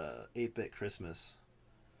 8-Bit Christmas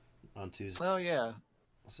on Tuesday. Oh yeah.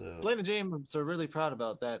 So Blaine and James are really proud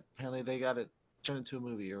about that. Apparently they got it turned into a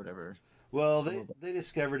movie or whatever. well, they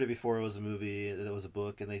discovered it before it was a movie. It was a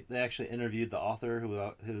book, and they actually interviewed the author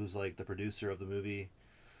who's like the producer of the movie.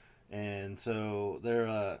 And so they're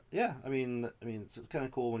I mean it's kind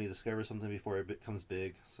of cool when you discover something before it becomes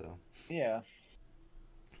big. So Yeah.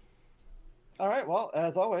 All right. Well,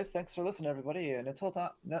 as always, thanks for listening, everybody, and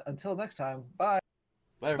until next time, bye.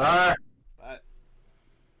 bye everybody. Bye. Bye.